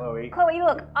way, Chloe. Chloe, you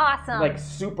look awesome. Like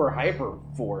super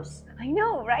HyperForce. I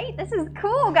know, right? This is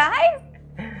cool, guys.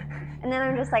 And then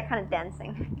I'm just like kind of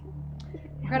dancing.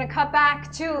 We're going to cut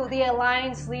back to the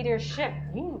Alliance leadership.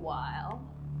 Meanwhile,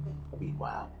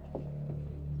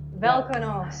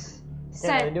 Velkanos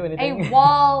sent a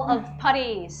wall of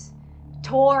putties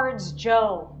towards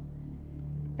Joe.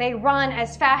 They run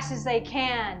as fast as they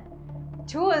can.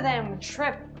 Two of them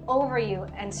trip over you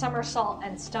and somersault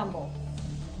and stumble.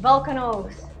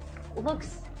 Velkanos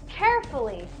looks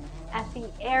carefully at the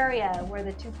area where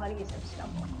the two putties have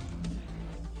stumbled.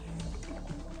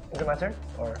 Is it my turn?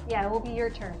 Or Yeah, it will be your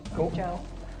turn, Cool. Joe.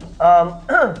 Am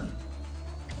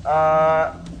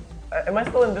I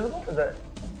still invisible? Is that?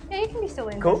 Yeah, you can be still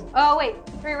in. Cool. Oh, wait.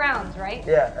 3 rounds, right?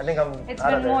 Yeah, I think I'm It's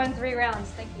out of been there. more than 3 rounds.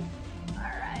 Thank you. All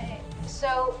right.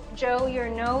 So, Joe, you're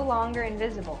no longer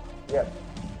invisible. Yeah.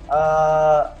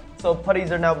 So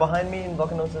putties are now behind me and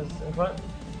Volcanos is in front?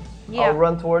 Yeah. I'll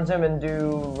run towards him and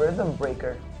do Rhythm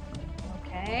Breaker.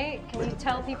 Okay. Can you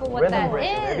tell people what Rhythm that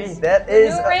Breaker, is? baby. That The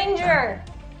is New Ranger.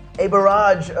 a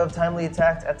barrage of timely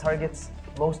attacks at target's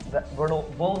most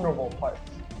vulnerable parts.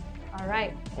 All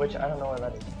right. Which I don't know what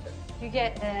that is. You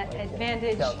get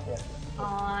advantage Counts, yeah.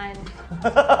 on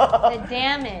the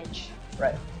damage.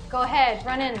 Right. Go ahead.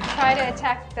 Run in. Try to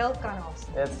attack Velkanos.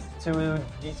 It's 2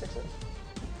 d6s.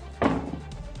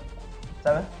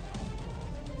 7.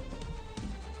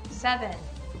 7.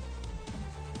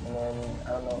 And then, I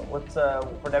don't know, what's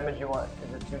for damage you want?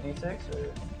 Is it 2d6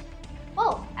 or?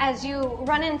 Well, as you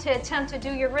run in to attempt to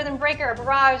do your Rhythm Breaker, a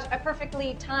barrage of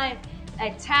perfectly timed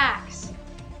attacks.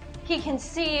 He can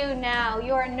see you now.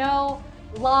 You are no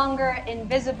longer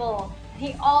invisible.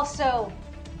 He also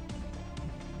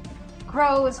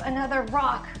grows another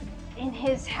rock in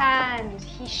his hand.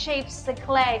 He shapes the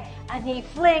clay and he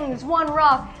flings 1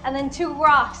 rock and then 2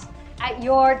 rocks at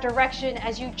your direction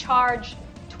as you charge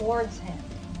towards him.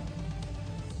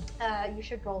 You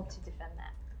should roll to defend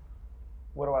that.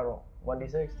 What do I roll?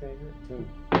 1d6, 2.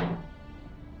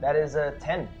 That is a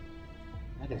 10.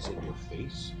 That is in your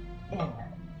face.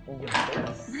 In your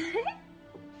face.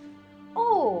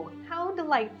 Oh, how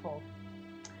delightful.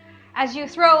 As he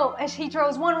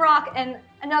throws 1 rock and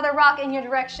another rock in your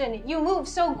direction, you move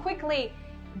so quickly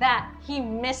that he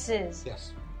misses.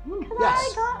 Yes.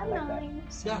 I got a 9.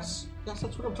 Yes, that's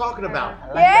what I'm talking about.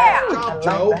 Yeah! Good job,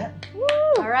 Joe.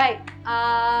 All right.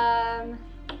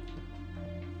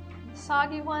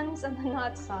 Soggy ones and the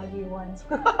not soggy ones.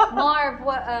 Marv,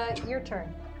 what? Your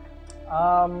turn.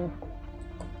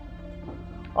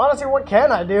 Honestly, what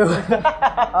can I do?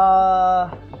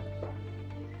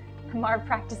 Marv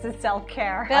practices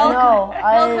self-care.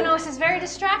 Belkanos is very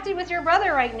distracted with your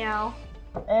brother right now.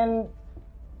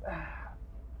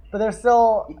 But there's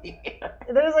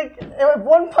like, if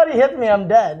one putty hits me, I'm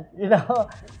dead, you know?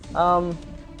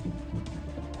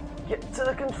 Get to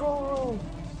the control room.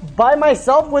 By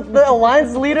myself with the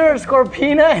Alliance leader,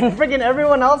 Scorpina, and freaking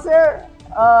everyone else there?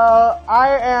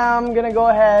 I am gonna go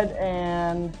ahead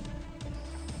and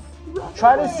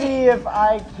try to see if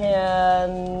I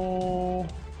can...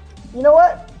 You know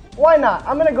what? Why not?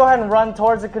 I'm gonna go ahead and run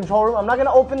towards the control room. I'm not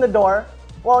gonna open the door.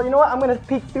 Well, you know what? I'm gonna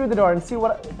peek through the door and see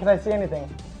can I see anything?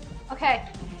 Okay,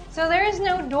 so there is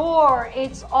no door.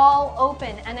 It's all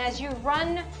open, and as you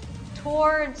run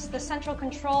towards the central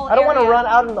control area... I don't want to run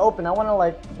out in the open. I want to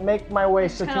like make my way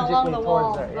strategically along the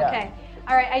wall. towards there. Yeah. Okay,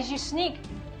 all right. As you sneak,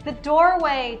 the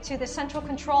doorway to the central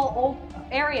control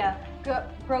area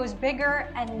grows bigger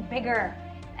and bigger,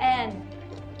 and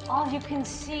all you can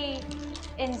see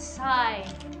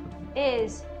inside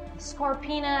is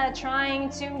Scorpina trying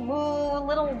to move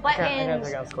little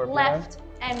buttons left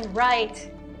and right.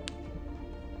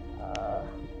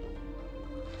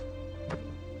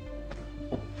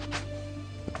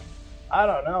 I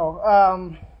don't know.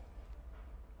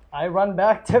 I run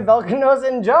back to Belkanos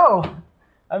and Joe.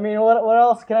 I mean, what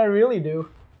else can I really do?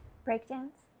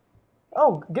 Breakdance?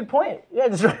 Oh, good point. Yeah,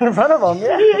 just right in front of them.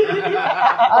 Yeah.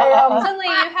 Suddenly,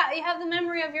 you have the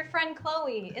memory of your friend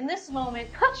Chloe. In this moment,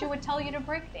 she would tell you to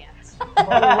breakdance.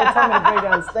 Chloe would tell me to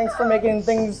breakdance. Thanks for making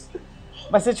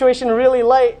my situation really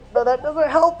light, though that doesn't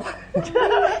help.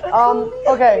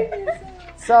 Okay,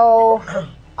 so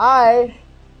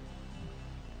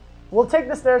we'll take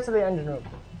the stairs to the engine room.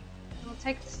 We'll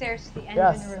take the stairs to the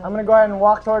engine room. I'm gonna go ahead and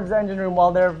walk towards the engine room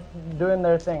while they're doing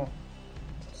their thing.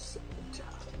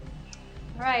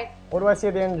 Right. What do I see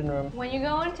at the engine room? When you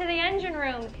go into the engine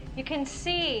room, you can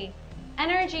see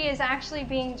energy is actually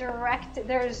being directed.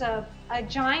 There's a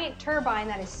giant turbine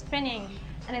that is spinning,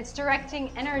 and it's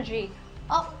directing energy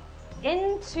up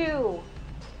into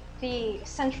the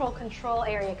central control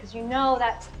area, because you know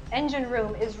that engine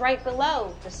room is right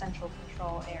below the central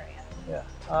control area. Yeah.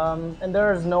 And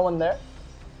there is no one there?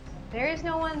 There is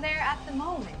no one there at the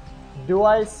moment. Do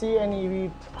I see any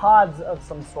pods of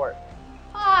some sort?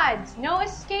 Pods. No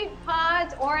escape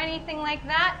pods or anything like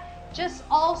that. Just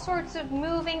all sorts of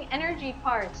moving energy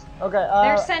parts. Okay.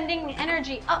 They're sending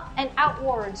energy up and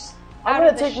outwards. I'm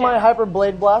going to take my Hyper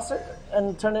Blade Blaster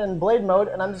and turn it in blade mode,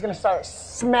 and I'm just going to start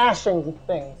smashing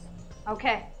things.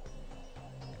 Okay.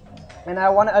 And I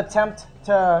want to attempt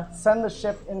to send the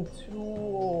ship into...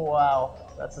 Wow,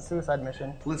 that's a suicide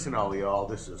mission. Listen, all y'all,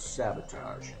 this is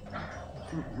sabotage.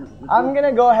 I'm going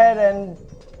to go ahead and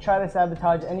try to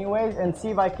sabotage anyways and see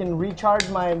if I can recharge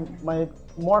my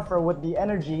morpher with the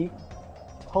energy.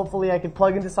 Hopefully I can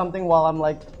plug into something while I'm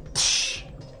like...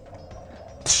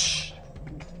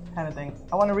 kind of thing.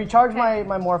 I want to recharge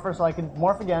my morpher so I can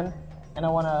morph again, and I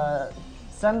want to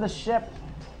send the ship...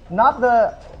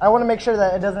 I want to make sure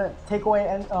that it doesn't take away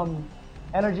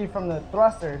energy from the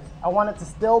thrusters. I want it to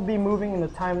still be moving in the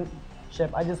time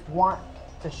ship. I just want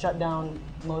to shut down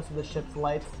most of the ship's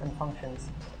lights and functions.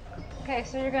 Okay,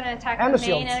 so you're going to attack And the the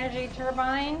main shields. energy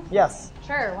turbine? Yes.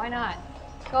 Sure, why not?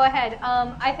 Go ahead.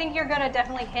 I think you're going to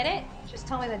definitely hit it. Just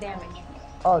tell me the damage.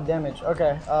 Oh, damage.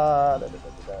 Okay.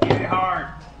 Hit it hard.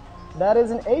 That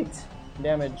is an 8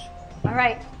 damage. All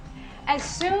right. As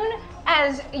soon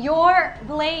as your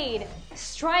blade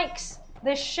strikes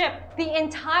the ship, the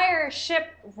entire ship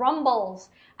rumbles,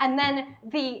 and then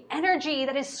the energy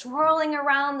that is swirling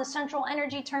around the central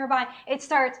energy turbine, it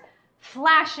starts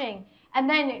flashing, and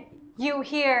then you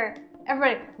hear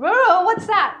everybody, whoa, what's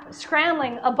that?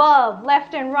 Scrambling above,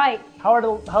 left and right.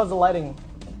 How's the lighting?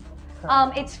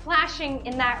 It's flashing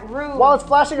in that room. While it's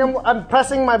flashing, I'm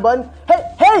pressing my button.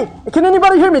 Hey! Can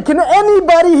anybody hear me? Can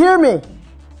anybody hear me?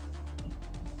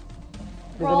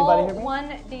 Does Roll anybody hear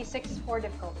me? 1d6 for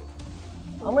difficulty.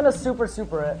 I'm gonna super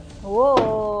it.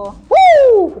 Whoa.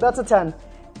 Woo! That's a 10.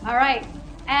 All right.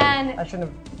 And I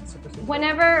shouldn't have super.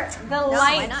 Whenever the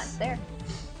why lights not? There.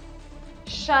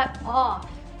 shut off,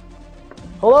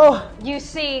 Hello? you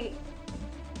see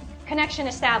connection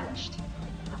established.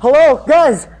 Hello?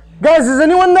 Guys, is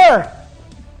anyone there?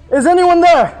 Is anyone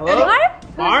there? Hello?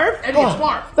 Marv? Eddie, it's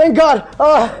Marv. Thank God.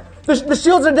 The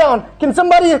shields are down. Can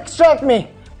somebody extract me?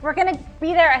 We're gonna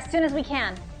be there as soon as we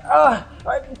can.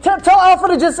 Tell Alpha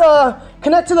to just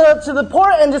connect to the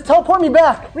port and just teleport me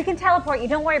back. We can teleport you.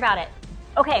 Don't worry about it.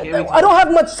 Okay. I don't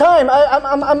have much time.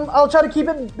 I'll try to keep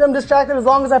them distracted as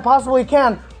long as I possibly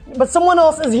can. But someone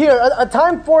else is here, a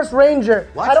Time Force Ranger.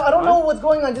 What? I don't know what's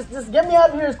going on. Just get me out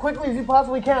of here as quickly as you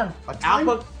possibly can.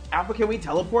 Alpha, can we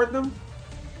teleport them?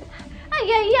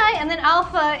 Yeah. And then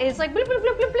Alpha is like bloop, bloop,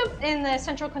 bloop, bloop, bloop in the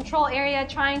central control area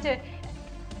trying to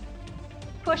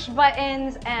push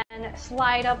buttons and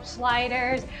slide up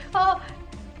sliders. Oh,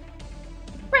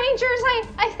 Rangers,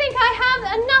 I think I have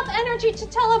enough energy to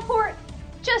teleport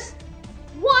just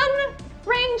one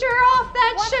Ranger off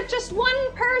that ship, just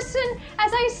one person.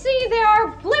 As I see, there are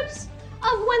blips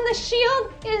of when the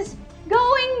shield is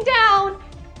going down.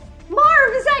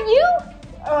 Marv, is that you?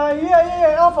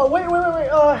 Yeah, Alpha. Wait.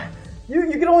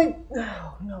 You can only.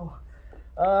 Oh, no.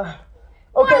 Okay.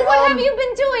 Marv, what have you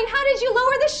been doing? How did you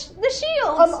lower the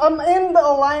shields? I'm in the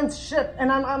Alliance ship,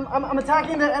 and I'm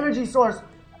attacking the energy source.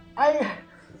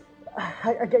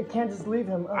 I can't just leave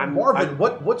him. Marvin,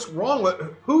 what's wrong?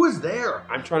 Who is there?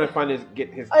 I'm trying to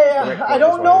get his. I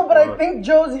don't know, but I think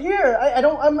Joe's here.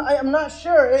 I'm not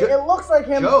sure. It looks like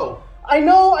him. Joe. I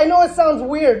know it sounds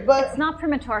weird, but it's not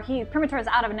Primitor. Primitor is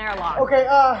out of an airlock. Okay.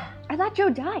 I thought Joe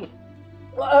died.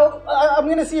 I'm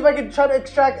gonna see if I could try to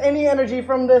extract any energy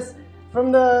from their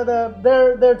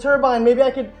turbine. Maybe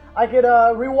I could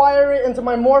rewire it into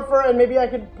my morpher, and maybe I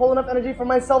could pull enough energy for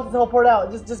myself to teleport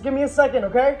out. Just give me a second,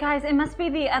 okay? Guys, it must be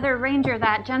the other Ranger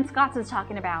that Jen Scotts is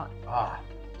talking about.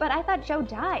 But I thought Joe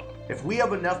died. If we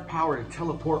have enough power to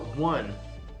teleport one,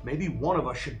 maybe one of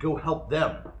us should go help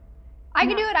them. I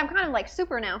can do it. I'm kind of like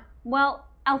super now. Well,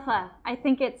 Alpha, I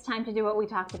think it's time to do what we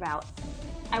talked about.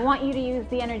 I want you to use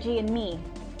the energy in me.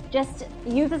 Just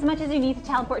use as much as you need to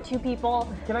teleport two people.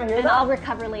 Can I hear and that? I'll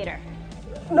recover later.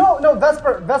 No,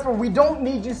 Vesper, we don't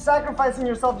need you sacrificing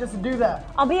yourself just to do that.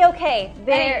 I'll be okay.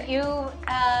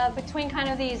 Between kind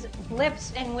of these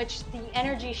blips in which the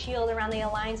energy shield around the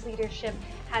Alliance leadership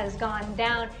has gone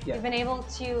down, you've been able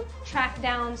to track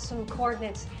down some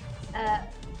coordinates,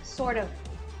 sort of.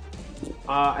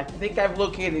 I think I've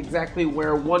located exactly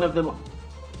where one of them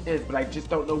is, but I just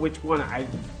don't know which one.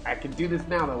 I can do this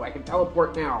now, though. I can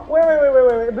teleport now.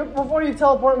 Wait. Before you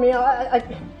teleport me, I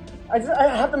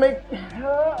have to make...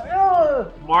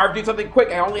 Marv, do something quick.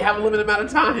 I only have a limited amount of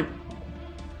time.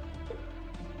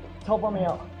 Teleport me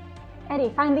out. Eddie,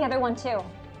 find the other one, too.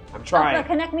 I'm trying. Also,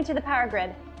 connect me to the power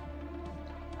grid.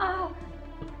 Oh,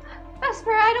 Vesper,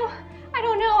 I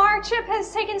don't know. Our chip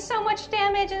has taken so much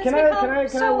damage and it's become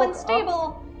so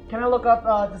unstable. Can I look up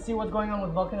to see what's going on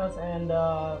with Vulcanos and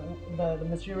the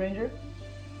Mystery Ranger?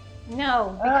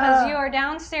 No, because you are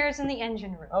downstairs in the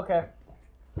engine room. Okay.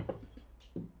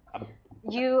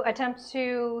 You attempt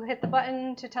to hit the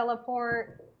button to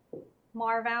teleport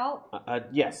Marv out?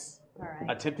 Yes. All right.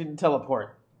 Attempting to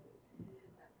teleport.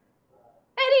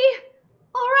 Eddie!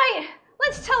 All right,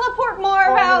 let's teleport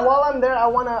Marv out. While I'm there, I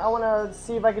wanna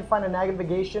see if I can find a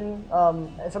navigation,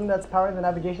 something that's powering the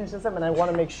navigation system, and I want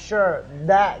to make sure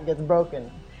that gets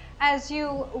broken. As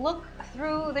you look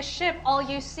through the ship, all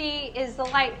you see is the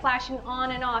light flashing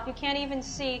on and off. You can't even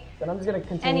see Then I'm just gonna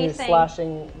continue anything.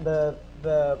 slashing the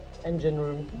engine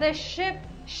room. The ship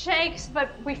shakes,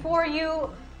 but before you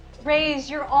raise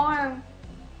your arm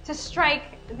to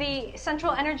strike the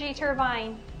central energy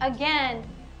turbine again,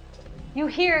 you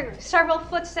hear several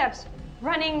footsteps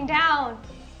running down.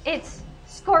 It's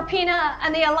Scorpina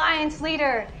and the Alliance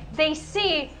leader. They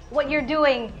see what you're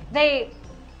doing. They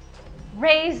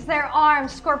raise their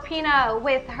arms, Scorpina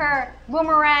with her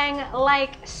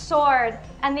boomerang-like sword,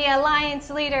 and the Alliance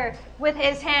leader with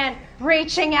his hand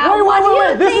reaching out.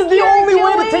 Wait. This is the only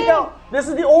way to take out. This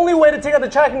is the only way to take out the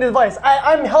tracking device.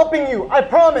 I'm helping you. I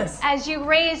promise. As you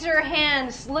raise your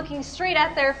hands, looking straight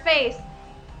at their face,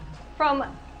 from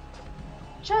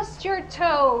just your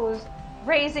toes,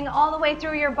 raising all the way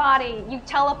through your body, you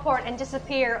teleport and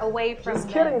disappear away from them.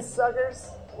 Just kidding, suckers.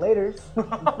 Laters.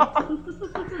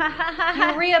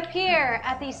 You reappear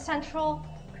at the central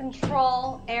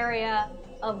control area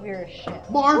of your ship.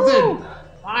 Marvin! Woo!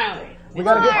 Finally. We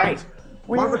gotta get right.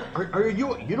 Marvin, are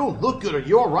you? You don't look good. Are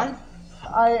you all right?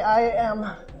 I am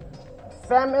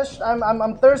famished.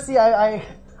 I'm thirsty.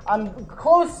 I'm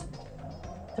close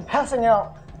to passing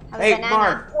out. Hey,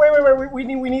 Marv. Wait.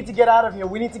 We need to get out of here.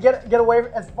 We need to get away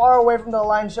as far away from the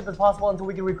Alliance ship as possible until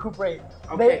we can recuperate.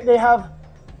 Okay. They have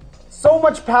so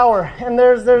much power, and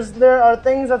there are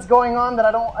things that's going on that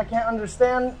I can't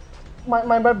understand.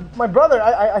 My brother,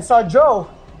 I saw Joe.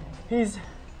 He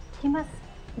must.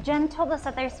 Jen told us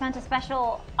that they sent a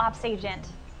special ops agent.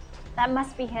 That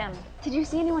must be him. Did you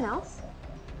see anyone else?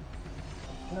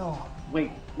 No.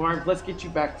 Wait, Marv, let's get you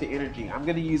back to energy. I'm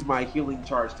going to use my healing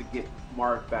charge to get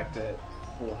Marv back to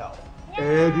full health.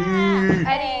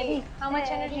 Eddie, how much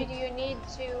energy do you need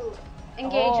to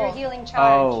engage your healing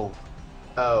charge?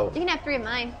 Oh. You can have 3 of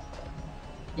mine.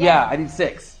 Yeah, I need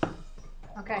 6.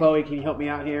 Okay. Chloe, can you help me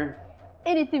out here?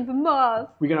 Anything for Marv.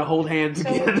 We're going to hold hands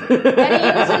again.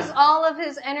 Eddie uses all of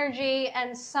his energy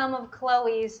and some of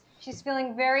Chloe's. She's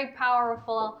feeling very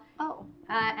powerful.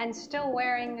 And still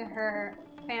wearing her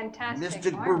fantastic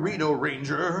Mystic armor. Burrito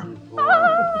Ranger.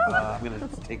 I'm going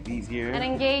to take these here. And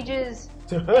engages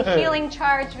a healing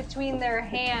charge between their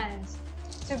hands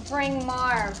to bring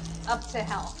Marv up to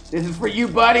health. This is for you,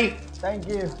 buddy. Thank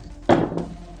you.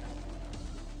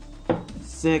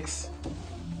 6.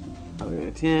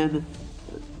 Okay, 10.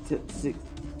 6.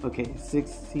 Okay,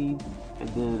 16. And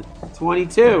then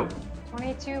 22.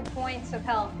 22 points of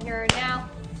health. You're now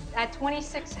at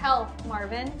 26 health,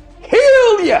 Marvin.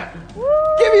 Heal ya!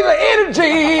 Give me the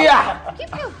energy!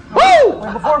 Woo!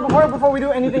 Wait, before we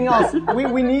do anything else,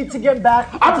 we need to get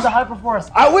back to the HyperForce.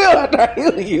 I will after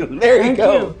heal you. There you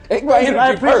go. You. Take my energy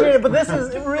I appreciate first. it, but this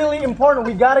is really important.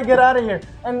 We got to get out of here,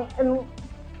 and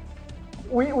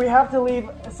we have to leave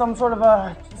some sort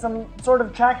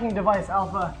of tracking device,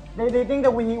 Alpha. They think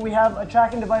that we have a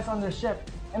tracking device on their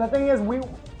ship, and the thing is,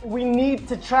 we need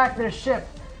to track their ship.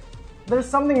 There's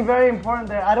something very important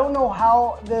there. I don't know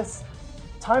how this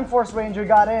Time Force Ranger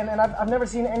got in, and I've never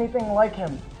seen anything like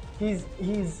him. He's.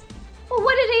 Well,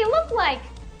 what did he look like?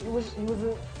 He was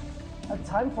a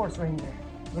Time Force Ranger,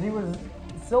 but he was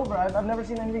silver. I've never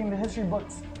seen anything in the history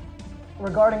books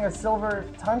regarding a silver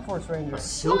Time Force Ranger. A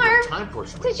silver Marv, Time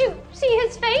Force Ranger. Did you see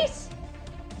his face?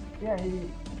 Yeah,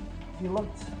 he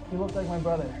looked like my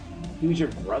brother. He was your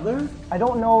brother? I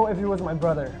don't know if he was my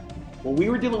brother. Well, we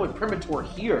were dealing with Premator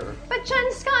here. But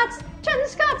Jen Scott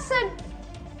said,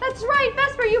 that's right,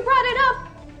 Vesper, you brought it up.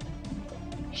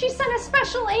 She sent a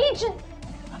special agent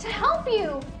to help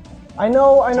you. I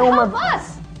know. To help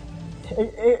us.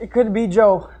 It could be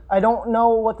Joe. I don't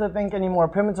know what to think anymore.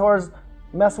 Premator's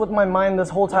messed with my mind this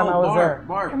whole time I was there.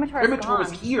 Marv, Premator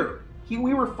was here.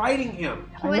 We were fighting him.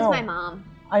 Who is my mom?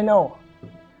 I know.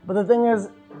 But the thing is,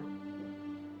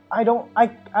 I don't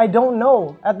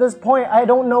know. At this point, I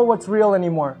don't know what's real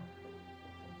anymore.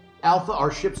 Alpha,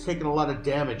 our ship's taking a lot of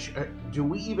damage. Do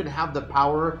we even have the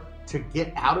power to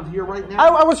get out of here right now?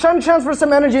 I was trying to transfer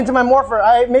some energy into my morpher.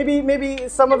 Maybe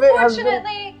some of it has been...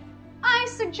 Unfortunately, I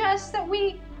suggest that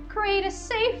we create a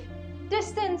safe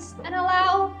distance and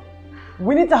allow...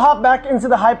 We need to hop back into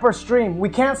the hyper stream. We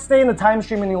can't stay in the time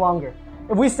stream any longer.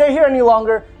 If we stay here any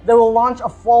longer, they will launch a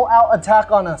full-out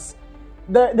attack on us.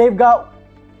 They've got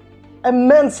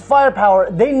immense firepower.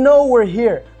 They know we're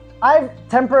here. I've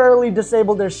temporarily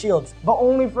disabled their shields, but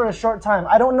only for a short time.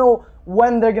 I don't know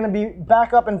when they're going to be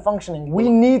back up and functioning. We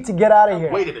need to get out of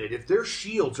here. Wait a minute. If their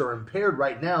shields are impaired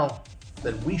right now,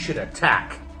 then we should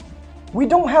attack. We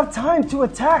don't have time to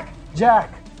attack,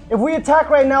 Jack. If we attack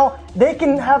right now, they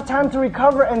can have time to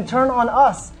recover and turn on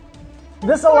us.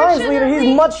 This Alliance leader,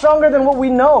 he's much stronger than what we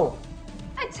know.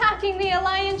 Attacking the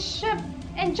Alliance ship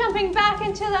and jumping back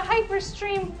into the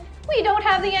hyperstream, we don't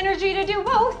have the energy to do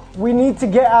both. We need to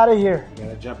get out of here. You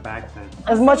gotta jump back then.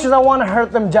 As much as I want to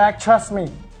hurt them, Jack, trust me,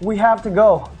 we have to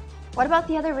go. What about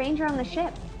the other ranger on the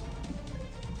ship?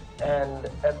 And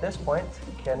at this point,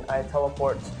 can I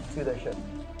teleport to their ship?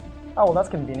 Oh, well, that's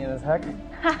convenient as heck.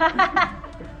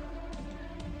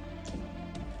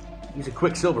 He's a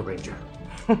Quicksilver Ranger.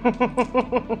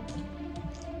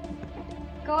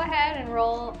 Go ahead and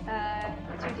roll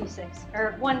 2d6,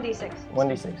 or 1d6.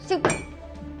 1d6. Super.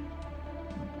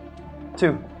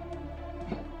 2.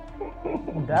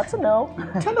 That's a no.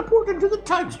 Teleport into the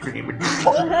time stream.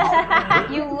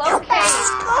 You locate.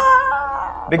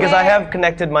 Because I have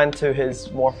connected mine to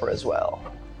his morpher as well.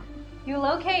 You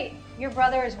locate your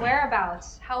brother's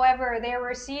whereabouts. However, they are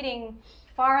receding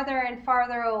farther and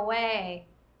farther away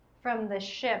from the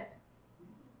ship,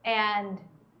 and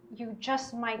you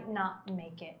just might not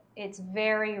make it. It's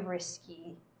very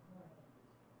risky.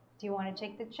 Do you want to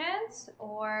take the chance,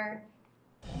 or?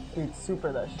 Dude,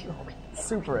 super that shit.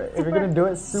 Super it. If you're gonna do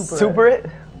it, super it. Super it?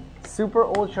 Super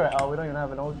ultra. Oh, we don't even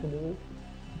have an ultra, do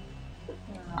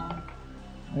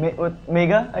we? With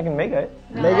Mega? I can Mega it.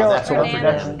 No, Mega that's for ultra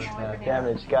damage.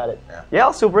 Damage, got it. Yeah,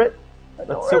 I'll super it.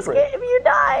 Let's super it. If you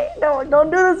die, no, don't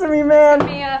do this to me, man.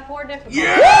 It'll be 4 difficult.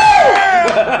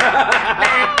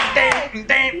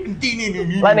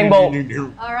 Lightning bolt.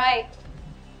 All right.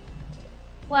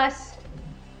 Plus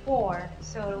 4,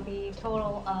 so it'll be a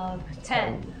total of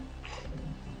 10.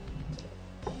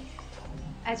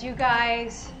 As you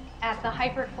guys at the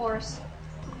HyperForce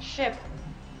ship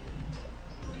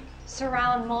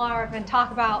surround Marv and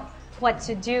talk about what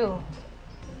to do.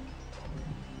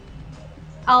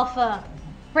 Alpha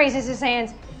raises his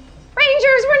hands.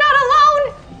 Rangers, we're not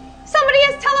alone! Somebody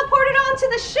has teleported onto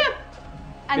the ship!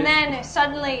 And then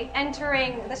suddenly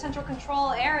entering the central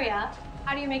control area.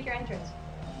 How do you make your entrance?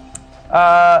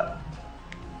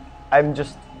 I'm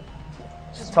just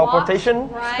teleportation.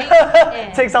 Right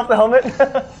in. Takes off the helmet.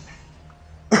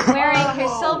 Wearing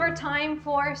his silver time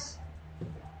force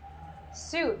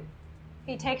suit,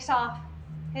 he takes off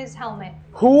his helmet.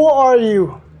 Who are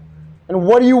you? And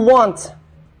what do you want?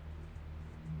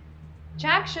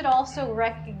 Jack should also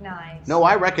recognize. No,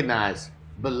 I recognize.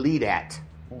 Believe that.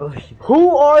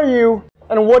 Who are you?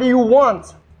 And what do you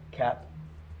want? Cap,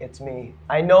 it's me.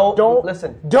 I know. Don't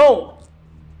listen. Don't.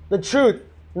 The truth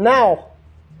now.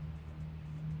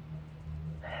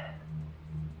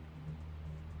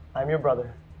 I'm your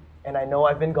brother, and I know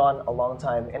I've been gone a long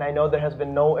time, and I know there has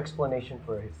been no explanation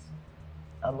for it.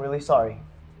 I'm really sorry,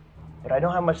 but I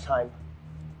don't have much time.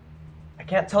 I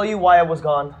can't tell you why I was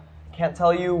gone. I can't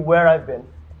tell you where I've been.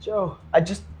 Joe. I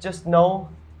just know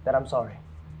that I'm sorry.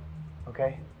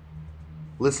 Okay?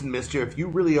 Listen, mister, if you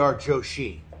really are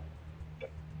Joshi,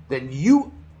 then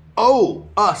you owe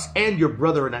us and your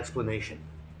brother an explanation.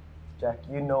 Jack,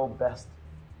 you know best.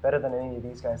 Better than any of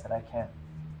these guys that I can't.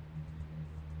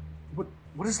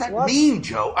 What does that mean,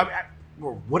 Joe?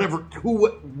 Or whatever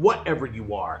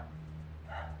you are.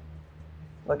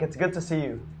 Look, it's good to see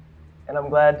you. And I'm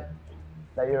glad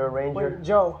that you're a ranger. Wait,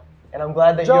 Joe. And I'm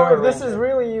glad that Joe, you're a if ranger. this is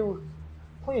really you,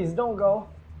 please don't go.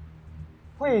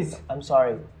 Please. I'm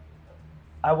sorry.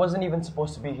 I wasn't even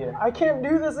supposed to be here. I can't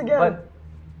do this again. But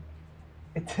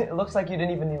it looks like you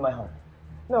didn't even need my heart.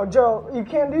 No, Joe, you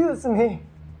can't do this to me.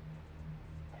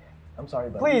 I'm sorry,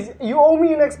 buddy. Please, you owe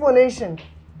me an explanation.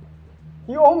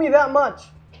 You owe me that much.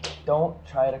 Don't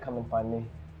try to come and find me.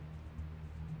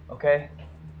 Okay?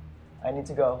 I need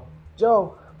to go.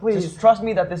 Joe, please. Just trust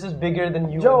me that this is bigger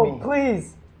than you Joe, and me.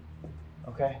 please.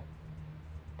 Okay?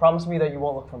 Promise me that you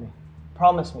won't look for me.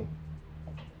 Promise me.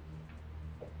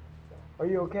 Are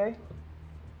you okay?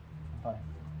 Fine.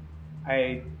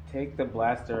 I take the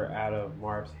blaster out of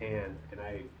Marv's hand and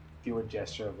I do a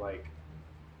gesture of like,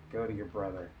 go to your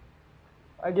brother.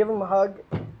 I give him a hug.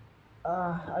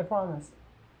 I promise.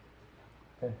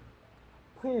 Okay.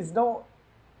 Please, don't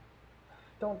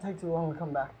take too long to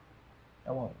come back.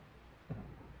 I won't.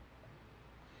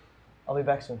 I'll be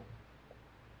back soon.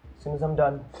 As soon as I'm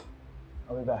done,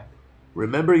 I'll be back.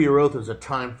 Remember your oath as a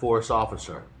Time Force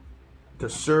officer. To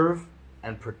serve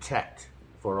and protect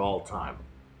for all time.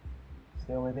 It's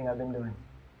the only thing I've been doing.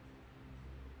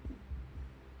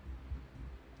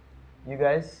 You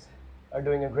guys are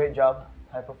doing a great job,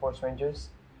 HyperForce Rangers.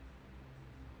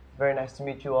 Very nice to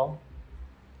meet you all.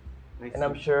 And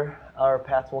I'm sure our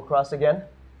paths will cross again.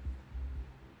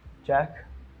 Jack,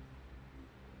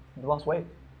 you lost weight.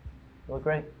 You look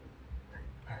great.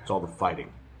 It's all the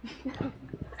fighting.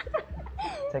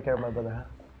 Take care of my brother, huh?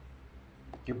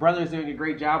 Your brother's doing a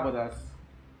great job with us.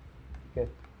 Good.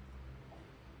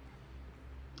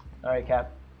 All right,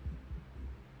 Cap.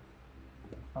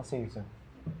 I'll see you soon.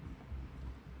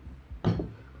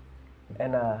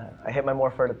 And I hit my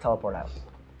morpher to teleport out.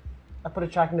 I put a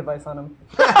tracking device on him.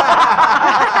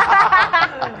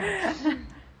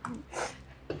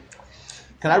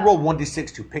 Can I roll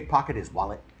 1d6 to pickpocket his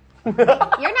wallet? You're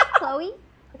not Chloe.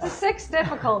 It's a 6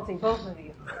 difficulty, both of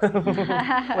you.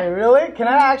 Wait, really? Can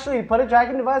I actually put a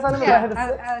tracking device on him? Yeah, If I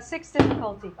hit a 6? 6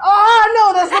 difficulty. Oh,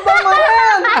 no, that's above my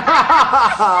hand!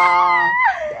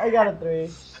 I got a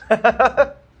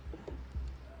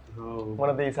 3. One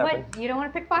of these happened. What? You don't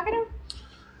want to pickpocket him?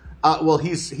 Well,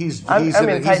 he's in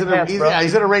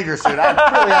a ranger suit.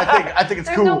 I think it's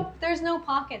cool. There's no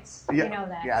pockets. Yeah, You know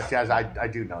that. Yes, I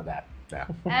do know that. Yeah.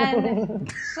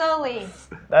 And slowly.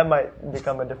 That might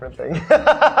become a different thing.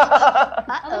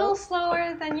 A little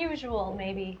slower than usual,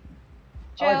 maybe.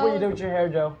 Joe I like what you do with your hair,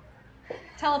 Joe.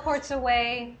 teleports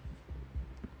away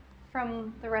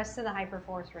from the rest of the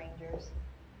HyperForce Rangers.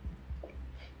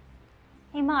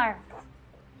 Hey, Marv.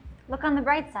 Look on the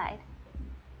bright side.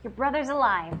 Your brother's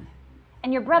alive.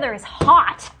 And your brother is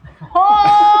hot.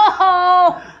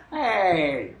 Oh!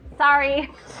 Hey! Sorry.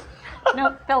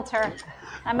 No filter.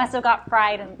 I must have got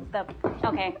fried in the...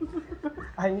 Okay.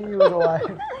 I knew he was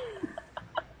alive.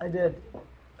 I did.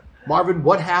 Marvin,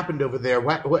 what happened over there?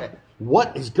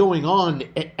 What is going on?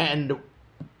 And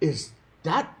is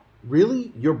that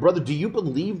really your brother? Do you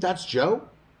believe that's Joe?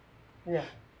 Yeah.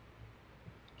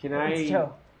 Can It's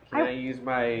Joe. I use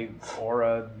my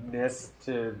aura-ness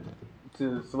to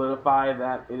solidify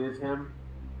that it is him?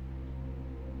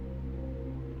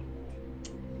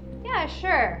 Yeah,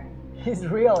 sure. He's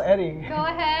real, Eddie. Go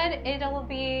ahead. It'll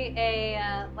be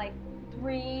a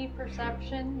 3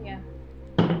 perception. Yeah.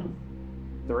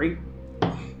 3.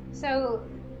 So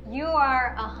you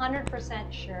are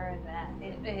 100% sure that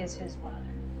it is his brother.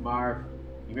 Marv,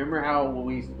 you remember how when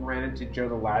we ran into Joe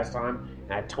the last time,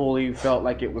 and I totally felt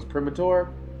like it was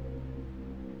Primator?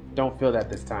 Don't feel that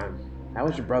this time. That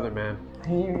was your brother, man. I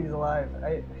knew he's alive.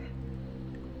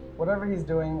 Whatever he's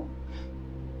doing,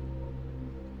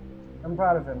 I'm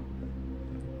proud of him.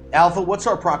 Alpha, what's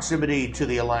our proximity to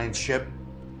the Alliance ship?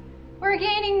 We're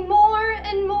gaining more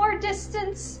and more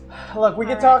distance. Look, we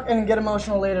can talk and get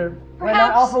emotional later. Right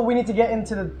now, Alpha, we need to get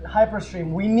into the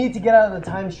hyperstream. We need to get out of the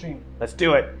time stream. Let's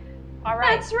do it. All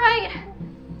right. That's right.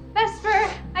 Vesper,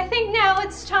 I think now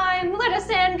it's time. Let us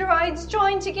androids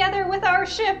join together with our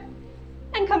ship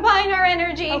and combine our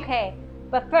energy. Okay,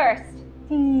 but first...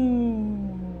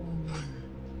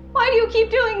 Why do you keep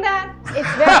doing that?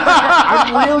 It's very...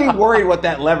 I'm really worried what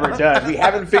that lever does. We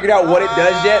haven't figured out what it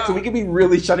does yet, so we could be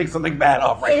really shutting something bad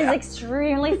off right now. It is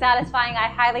extremely satisfying. I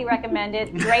highly recommend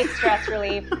it. Great stress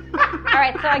relief. All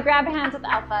right, so I grab hands with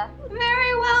Alpha.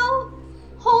 Very well.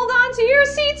 Hold on to your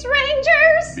seats,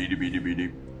 Rangers.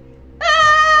 Beady.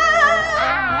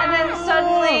 Ah! And then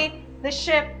suddenly the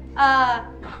ship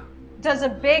does a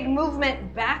big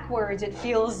movement backwards, it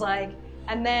feels like,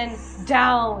 and then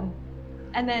down,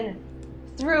 and then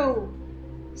through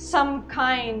some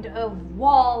kind of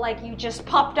wall like you just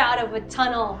popped out of a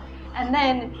tunnel, and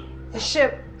then the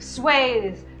ship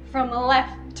sways from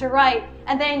left to right,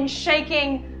 and then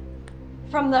shaking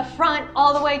from the front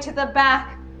all the way to the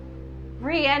back,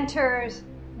 re-enters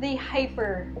the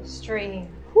hyper stream.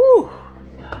 Whew.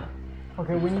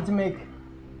 Okay, we need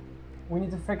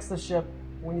to fix the ship.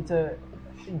 We need to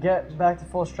get back to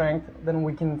full strength, then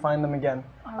we can find them again.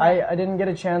 Right. I didn't get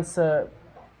a chance to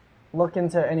look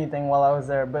into anything while I was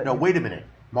there, but... No, wait a minute.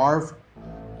 Marv,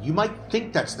 you might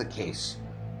think that's the case,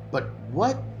 but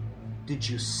what did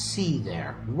you see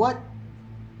there? What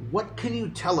can you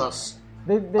tell us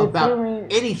about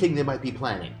anything they might be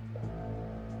planning?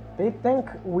 They think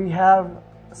we have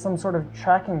some sort of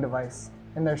tracking device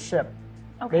in their ship.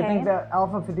 Okay. They think that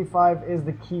Alpha 55 is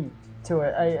the key to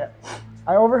it.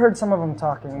 I overheard some of them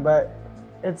talking, but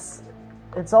it's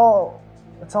all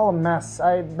a mess.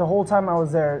 The whole time I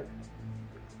was there,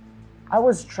 I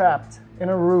was trapped in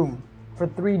a room for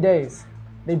 3 days.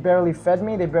 They barely fed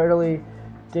me. They barely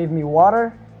gave me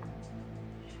water.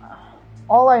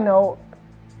 All I know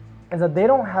is that they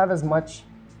don't have as much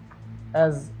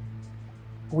as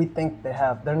we think they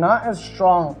have. They're not as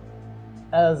strong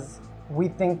as we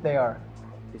think they are.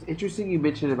 It's interesting you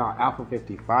mentioned about Alpha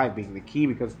 55 being the key,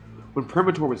 because when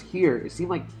Primator was here, it seemed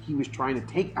like he was trying to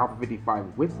take Alpha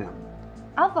 55 with him.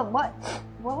 Alpha, what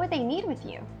would they need with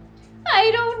you?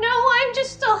 I don't know. I'm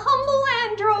just a humble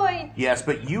android. Yes,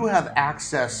 but you have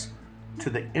access to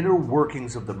the inner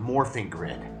workings of the morphing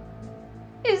grid.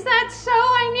 Is that so?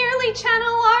 I nearly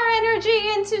channel our energy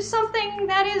into something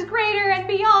that is greater and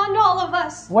beyond all of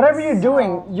us. Whatever you're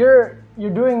doing, you're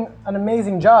doing an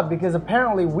amazing job, because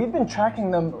apparently we've been tracking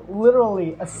them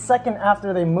literally a second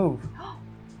after they move.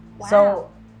 Wow. So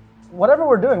whatever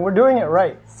we're doing it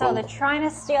right. So they're trying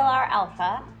to steal our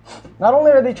Alpha. Not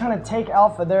only are they trying to take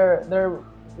Alpha, they're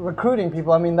recruiting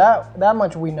people. I mean, that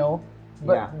much we know.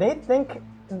 But Yeah. they think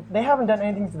they haven't done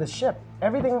anything to the ship.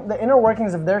 Everything, the inner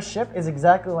workings of their ship is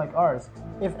exactly like ours.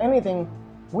 If anything,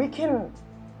 we can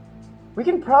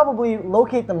probably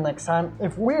locate them next time.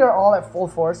 If we are all at full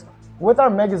force with our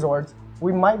Megazords,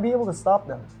 we might be able to stop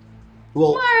them.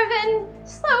 Well, Marvin,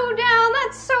 slow down.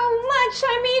 That's so much.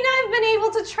 I mean, I've been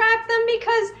able to track them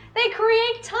because they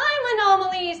create time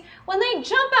anomalies. When they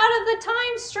jump out of the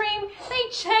time stream, they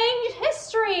change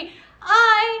history.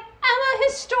 I am a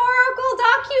historical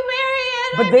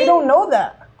documentarian. But they don't know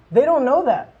that. They don't know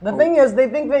that. The thing is, they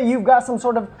think that you've got some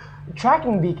sort of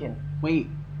tracking beacon. Wait.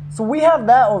 So we have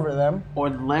that over them. Or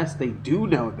unless they do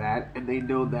know that, and they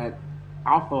know that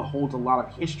Alpha holds a lot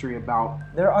of history about...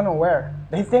 They're unaware.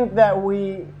 They think that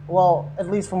well, at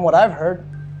least from what I've heard,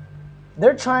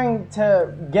 they're trying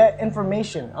to get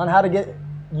information on how to get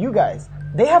you guys.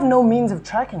 They have no means of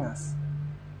tracking us.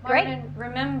 Marvin,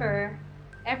 remember,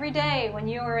 every day when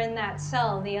you were in that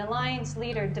cell, the Alliance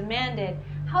leader demanded,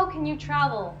 how can you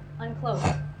travel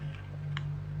uncloaked?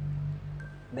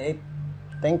 They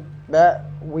think that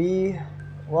we're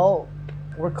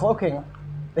cloaking.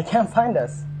 They can't find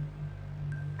us.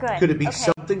 Good. Could it be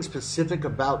something specific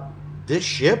about this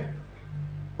ship?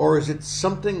 Or is it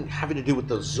something having to do with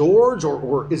the Zords?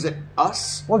 Or is it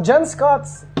us? Well, Jen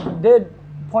Scotts did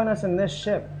point us in this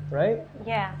ship. right?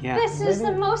 Yeah. This is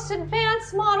the most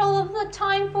advanced model of the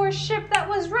Time Force ship that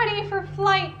was ready for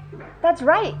flight. That's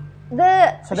right.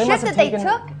 The So they ship must that have they taken-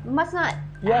 took must not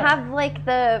Yeah. have like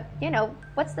the,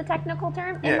 what's the technical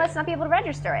term? It Yeah. must not be able to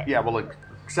register it. Yeah, well,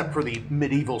 except for the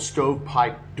medieval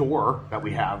stovepipe door that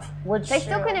we have. Which They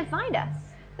still couldn't find us.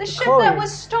 The ship Chloe. that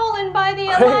was stolen by the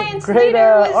great, Alliance great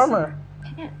leader was armor.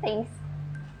 Thanks.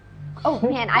 Oh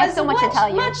man, I have was so much to tell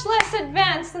you. much less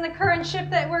advanced than the current ship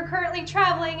that we're currently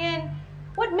traveling in.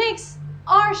 What makes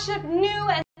our ship new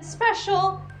and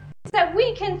special is that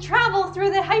we can travel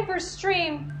through the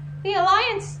hyperstream. The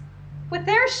Alliance, with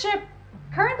their ship,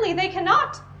 currently they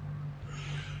cannot.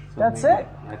 That's it.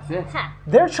 That's it.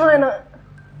 They're trying to.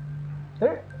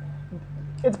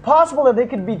 It's possible that they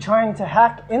could be trying to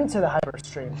hack into the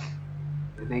hyperstream.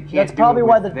 They can't That's do probably it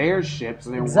why with their ships,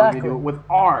 so they're Exactly. going to do it with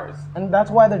ours. And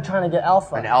that's why they're trying to get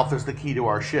Alpha. And Alpha's the key to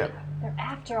our ship. They're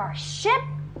after our ship.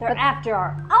 They're after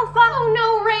our Alpha. Oh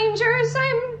no, Rangers!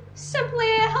 I'm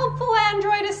simply a helpful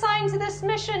android assigned to this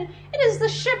mission. It is the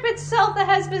ship itself that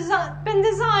has been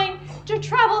designed to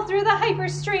travel through the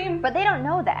hyperstream. But they don't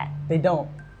know that. They don't.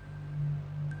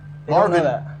 They don't know Marvin,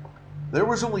 that. there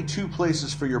was only two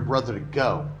places for your brother to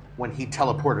go when he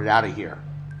teleported out of here.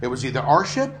 It was either our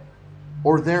ship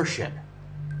or their ship.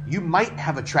 You might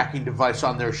have a tracking device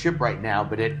on their ship right now,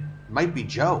 but it might be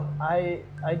Joe. I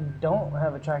don't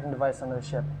have a tracking device on their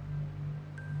ship.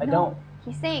 I No, don't.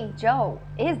 He's saying Joe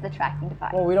is the tracking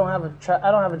device. Well, we don't have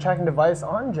I don't have a tracking device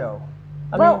on Joe.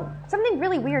 I Well, mean, something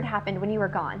really weird happened when you were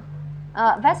gone.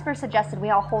 Vesper suggested we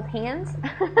all hold hands.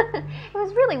 It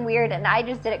was really weird, and I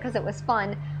just did it because it was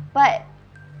fun. But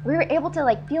we were able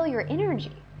to feel your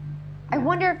energy. I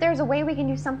wonder if there's a way we can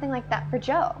do something like that for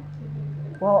Joe.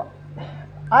 well,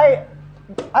 I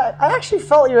actually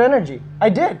felt your energy. I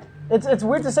did. It's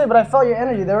weird to say, but I felt your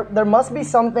energy. There must be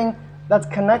something that's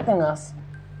connecting us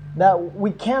that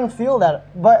we can feel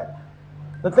that. But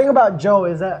the thing about Joe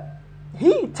is that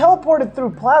he teleported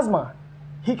through plasma.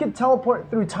 He could teleport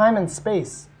through time and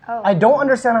space. Oh. I don't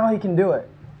understand how he can do it.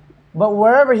 But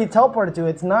wherever he teleported to,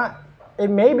 it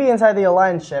may be inside the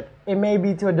Alliance ship. It may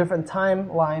be to a different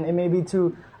timeline. It may be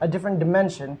to a different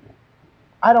dimension.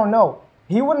 I don't know.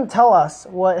 He wouldn't tell us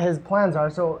what his plans are,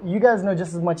 so you guys know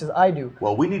just as much as I do.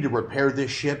 Well, we need to repair this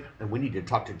ship, and we need to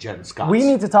talk to Jen Scott. We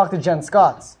need to talk to Jen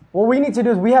Scotts. What we need to do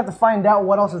is we have to find out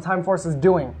what else the Time Force is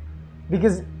doing.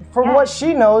 Because from what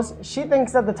she knows, she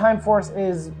thinks that the Time Force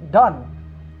is done.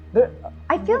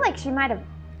 I feel like she might have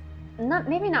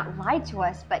maybe not lied to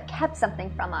us, but kept something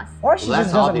from us. Or she Well,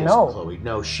 just that's doesn't obvious, know. Chloe.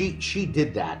 No, she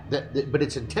did that. But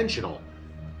it's intentional.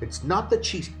 It's not that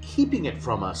she's keeping it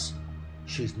from us.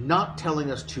 She's not telling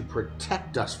us to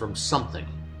protect us from something.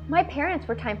 My parents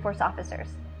were Time Force officers.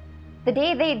 The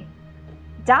day they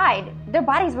died, their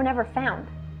bodies were never found.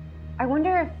 I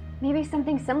wonder if maybe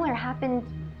something similar happened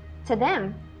to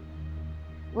them,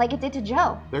 like it did to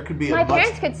Joe. There could be My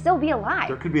parents could still be alive.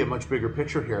 There could be a much bigger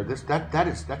picture here.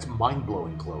 That's mind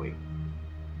blowing, Chloe.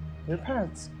 Your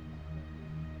parents.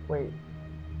 Wait.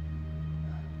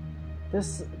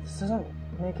 This doesn't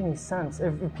make any sense.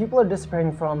 If people are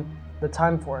disappearing from the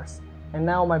Time Force, and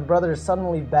now my brother is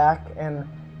suddenly back, and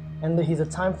he's a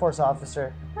Time Force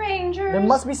officer. Rangers, There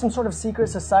must be some sort of secret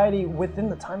society within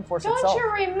the Time Force don't itself.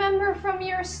 you remember from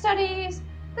your studies?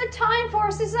 The Time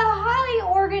Force is a highly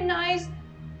organized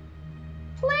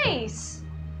place.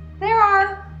 There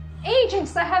are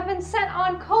agents that have been sent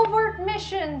on covert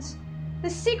missions. The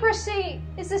secrecy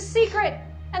is a secret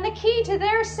and the key to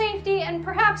their safety and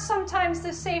perhaps sometimes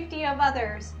the safety of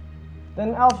others.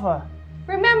 Then Alpha.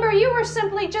 Remember, you were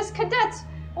simply just cadets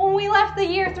when we left the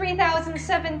year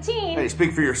 3017. Hey,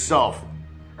 speak for yourself.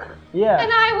 Yeah.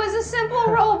 And I was a simple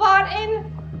robot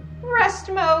in rest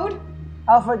mode.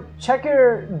 Alpha, check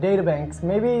your databanks.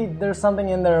 Maybe there's something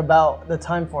in there about the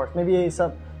Time Force. Maybe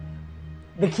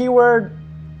the keyword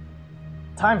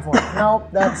Time Force. No,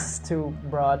 that's too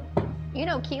broad. You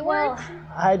know keywords?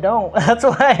 I don't. That's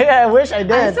why I wish I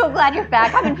did. I'm so glad you're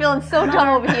back. I've been feeling so dumb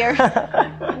over here.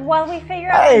 While we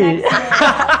figure out the next move,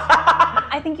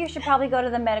 I think you should probably go to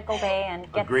the medical bay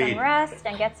and get Agreed. some rest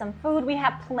and get some food. We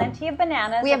have plenty of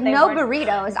bananas. We if have they no weren't-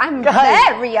 burritos. I'm Guys,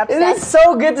 very upset. It is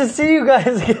so good to see you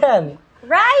guys again.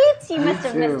 Right? You must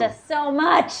have too. missed us so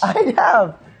much.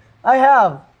 I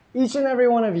have. Each and every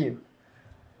one of you.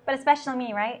 But especially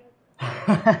me, right?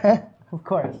 Of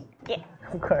course. Yeah.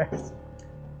 Of course.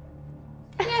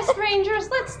 Yes, Rangers,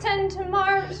 let's tend to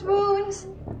Marv's wounds.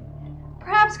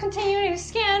 Perhaps continue to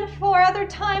scan for other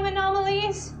time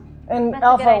anomalies. And That's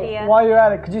a good Alpha, idea. while you're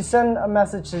at it, could you send a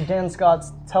message to Jan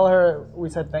Scotts? Tell her we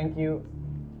said thank you.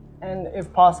 And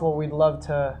if possible, we'd love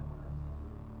to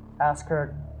ask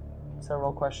her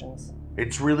several questions.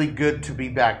 It's really good to be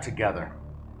back together.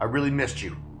 I really missed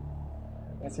you.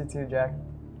 Miss you too, Jack.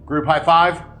 Group high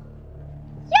five.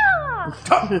 Yeah!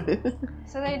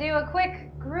 So they do a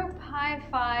quick group high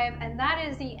five, and that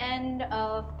is the end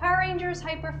of Power Rangers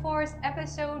HyperForce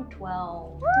episode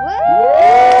 12.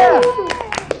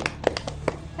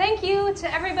 Thank you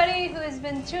to everybody who has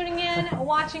been tuning in,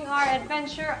 watching our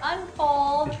adventure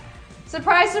unfold.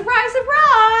 Surprise, surprise,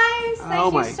 surprise!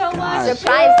 Thank you so much.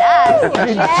 Surprise us.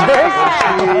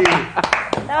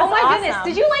 Oh my goodness,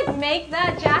 did you make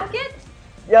that jacket?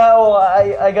 Yeah, well,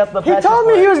 I got the He told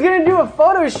me he was going to do a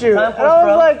photo shoot. Time And I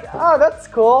was Force, like, oh, that's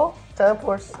cool. Time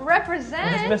Force. Represent.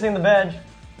 I'm just missing the badge.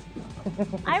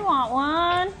 I want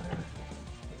one.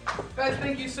 Guys,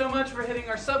 thank you so much for hitting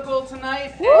our sub goal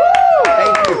tonight. Woo!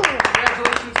 Thank you.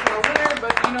 Congratulations to our winner,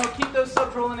 but keep those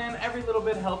subs rolling in. Every little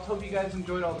bit helps. Hope you guys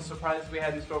enjoyed all the surprises we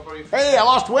had in store for you. Hey, I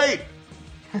lost weight.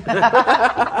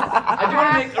 I do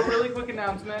want to make a really quick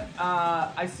announcement.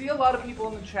 I see a lot of people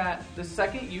in the chat, the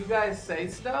second you guys say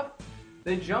stuff,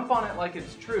 they jump on it like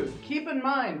it's true. Keep in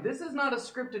mind, this is not a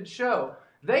scripted show.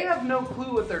 They have no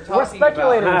clue what they're talking We're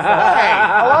speculating.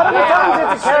 about. A lot of the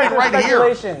times it's a character right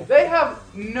speculation. Here. They have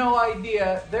no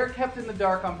idea. They're kept in the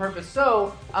dark on purpose.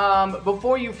 So,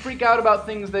 before you freak out about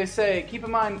things they say, keep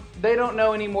in mind, they don't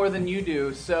know any more than you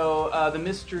do. So, the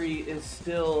mystery is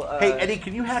still Hey, Eddie,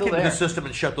 can you hack into there. the system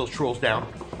and shut those trolls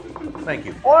down? Thank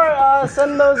you. Or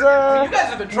send those You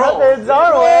guys are the trolls. methods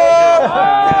our way.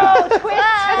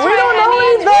 We don't know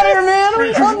any better, man.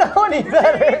 We don't know any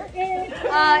better.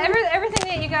 Everything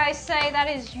that you guys say, that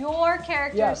is your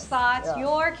character's thoughts, yeah.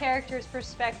 your character's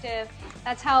perspective.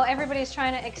 That's how everybody's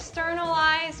trying to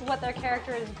externalize what their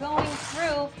character is going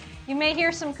through. You may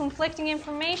hear some conflicting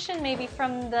information, maybe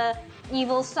from the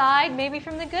evil side, maybe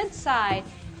from the good side.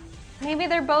 Maybe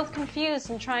they're both confused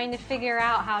and trying to figure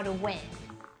out how to win.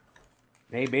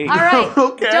 Maybe. All right,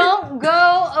 Okay. Don't go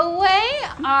away.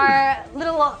 Our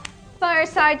little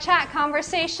fireside chat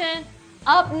conversation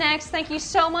up next. Thank you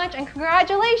so much, and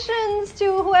congratulations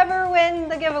to whoever wins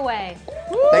the giveaway.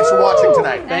 Thanks for watching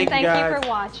tonight. And thank you guys. for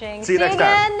watching. See you next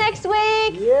again time. next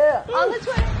week Yeah. on the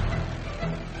Twitter.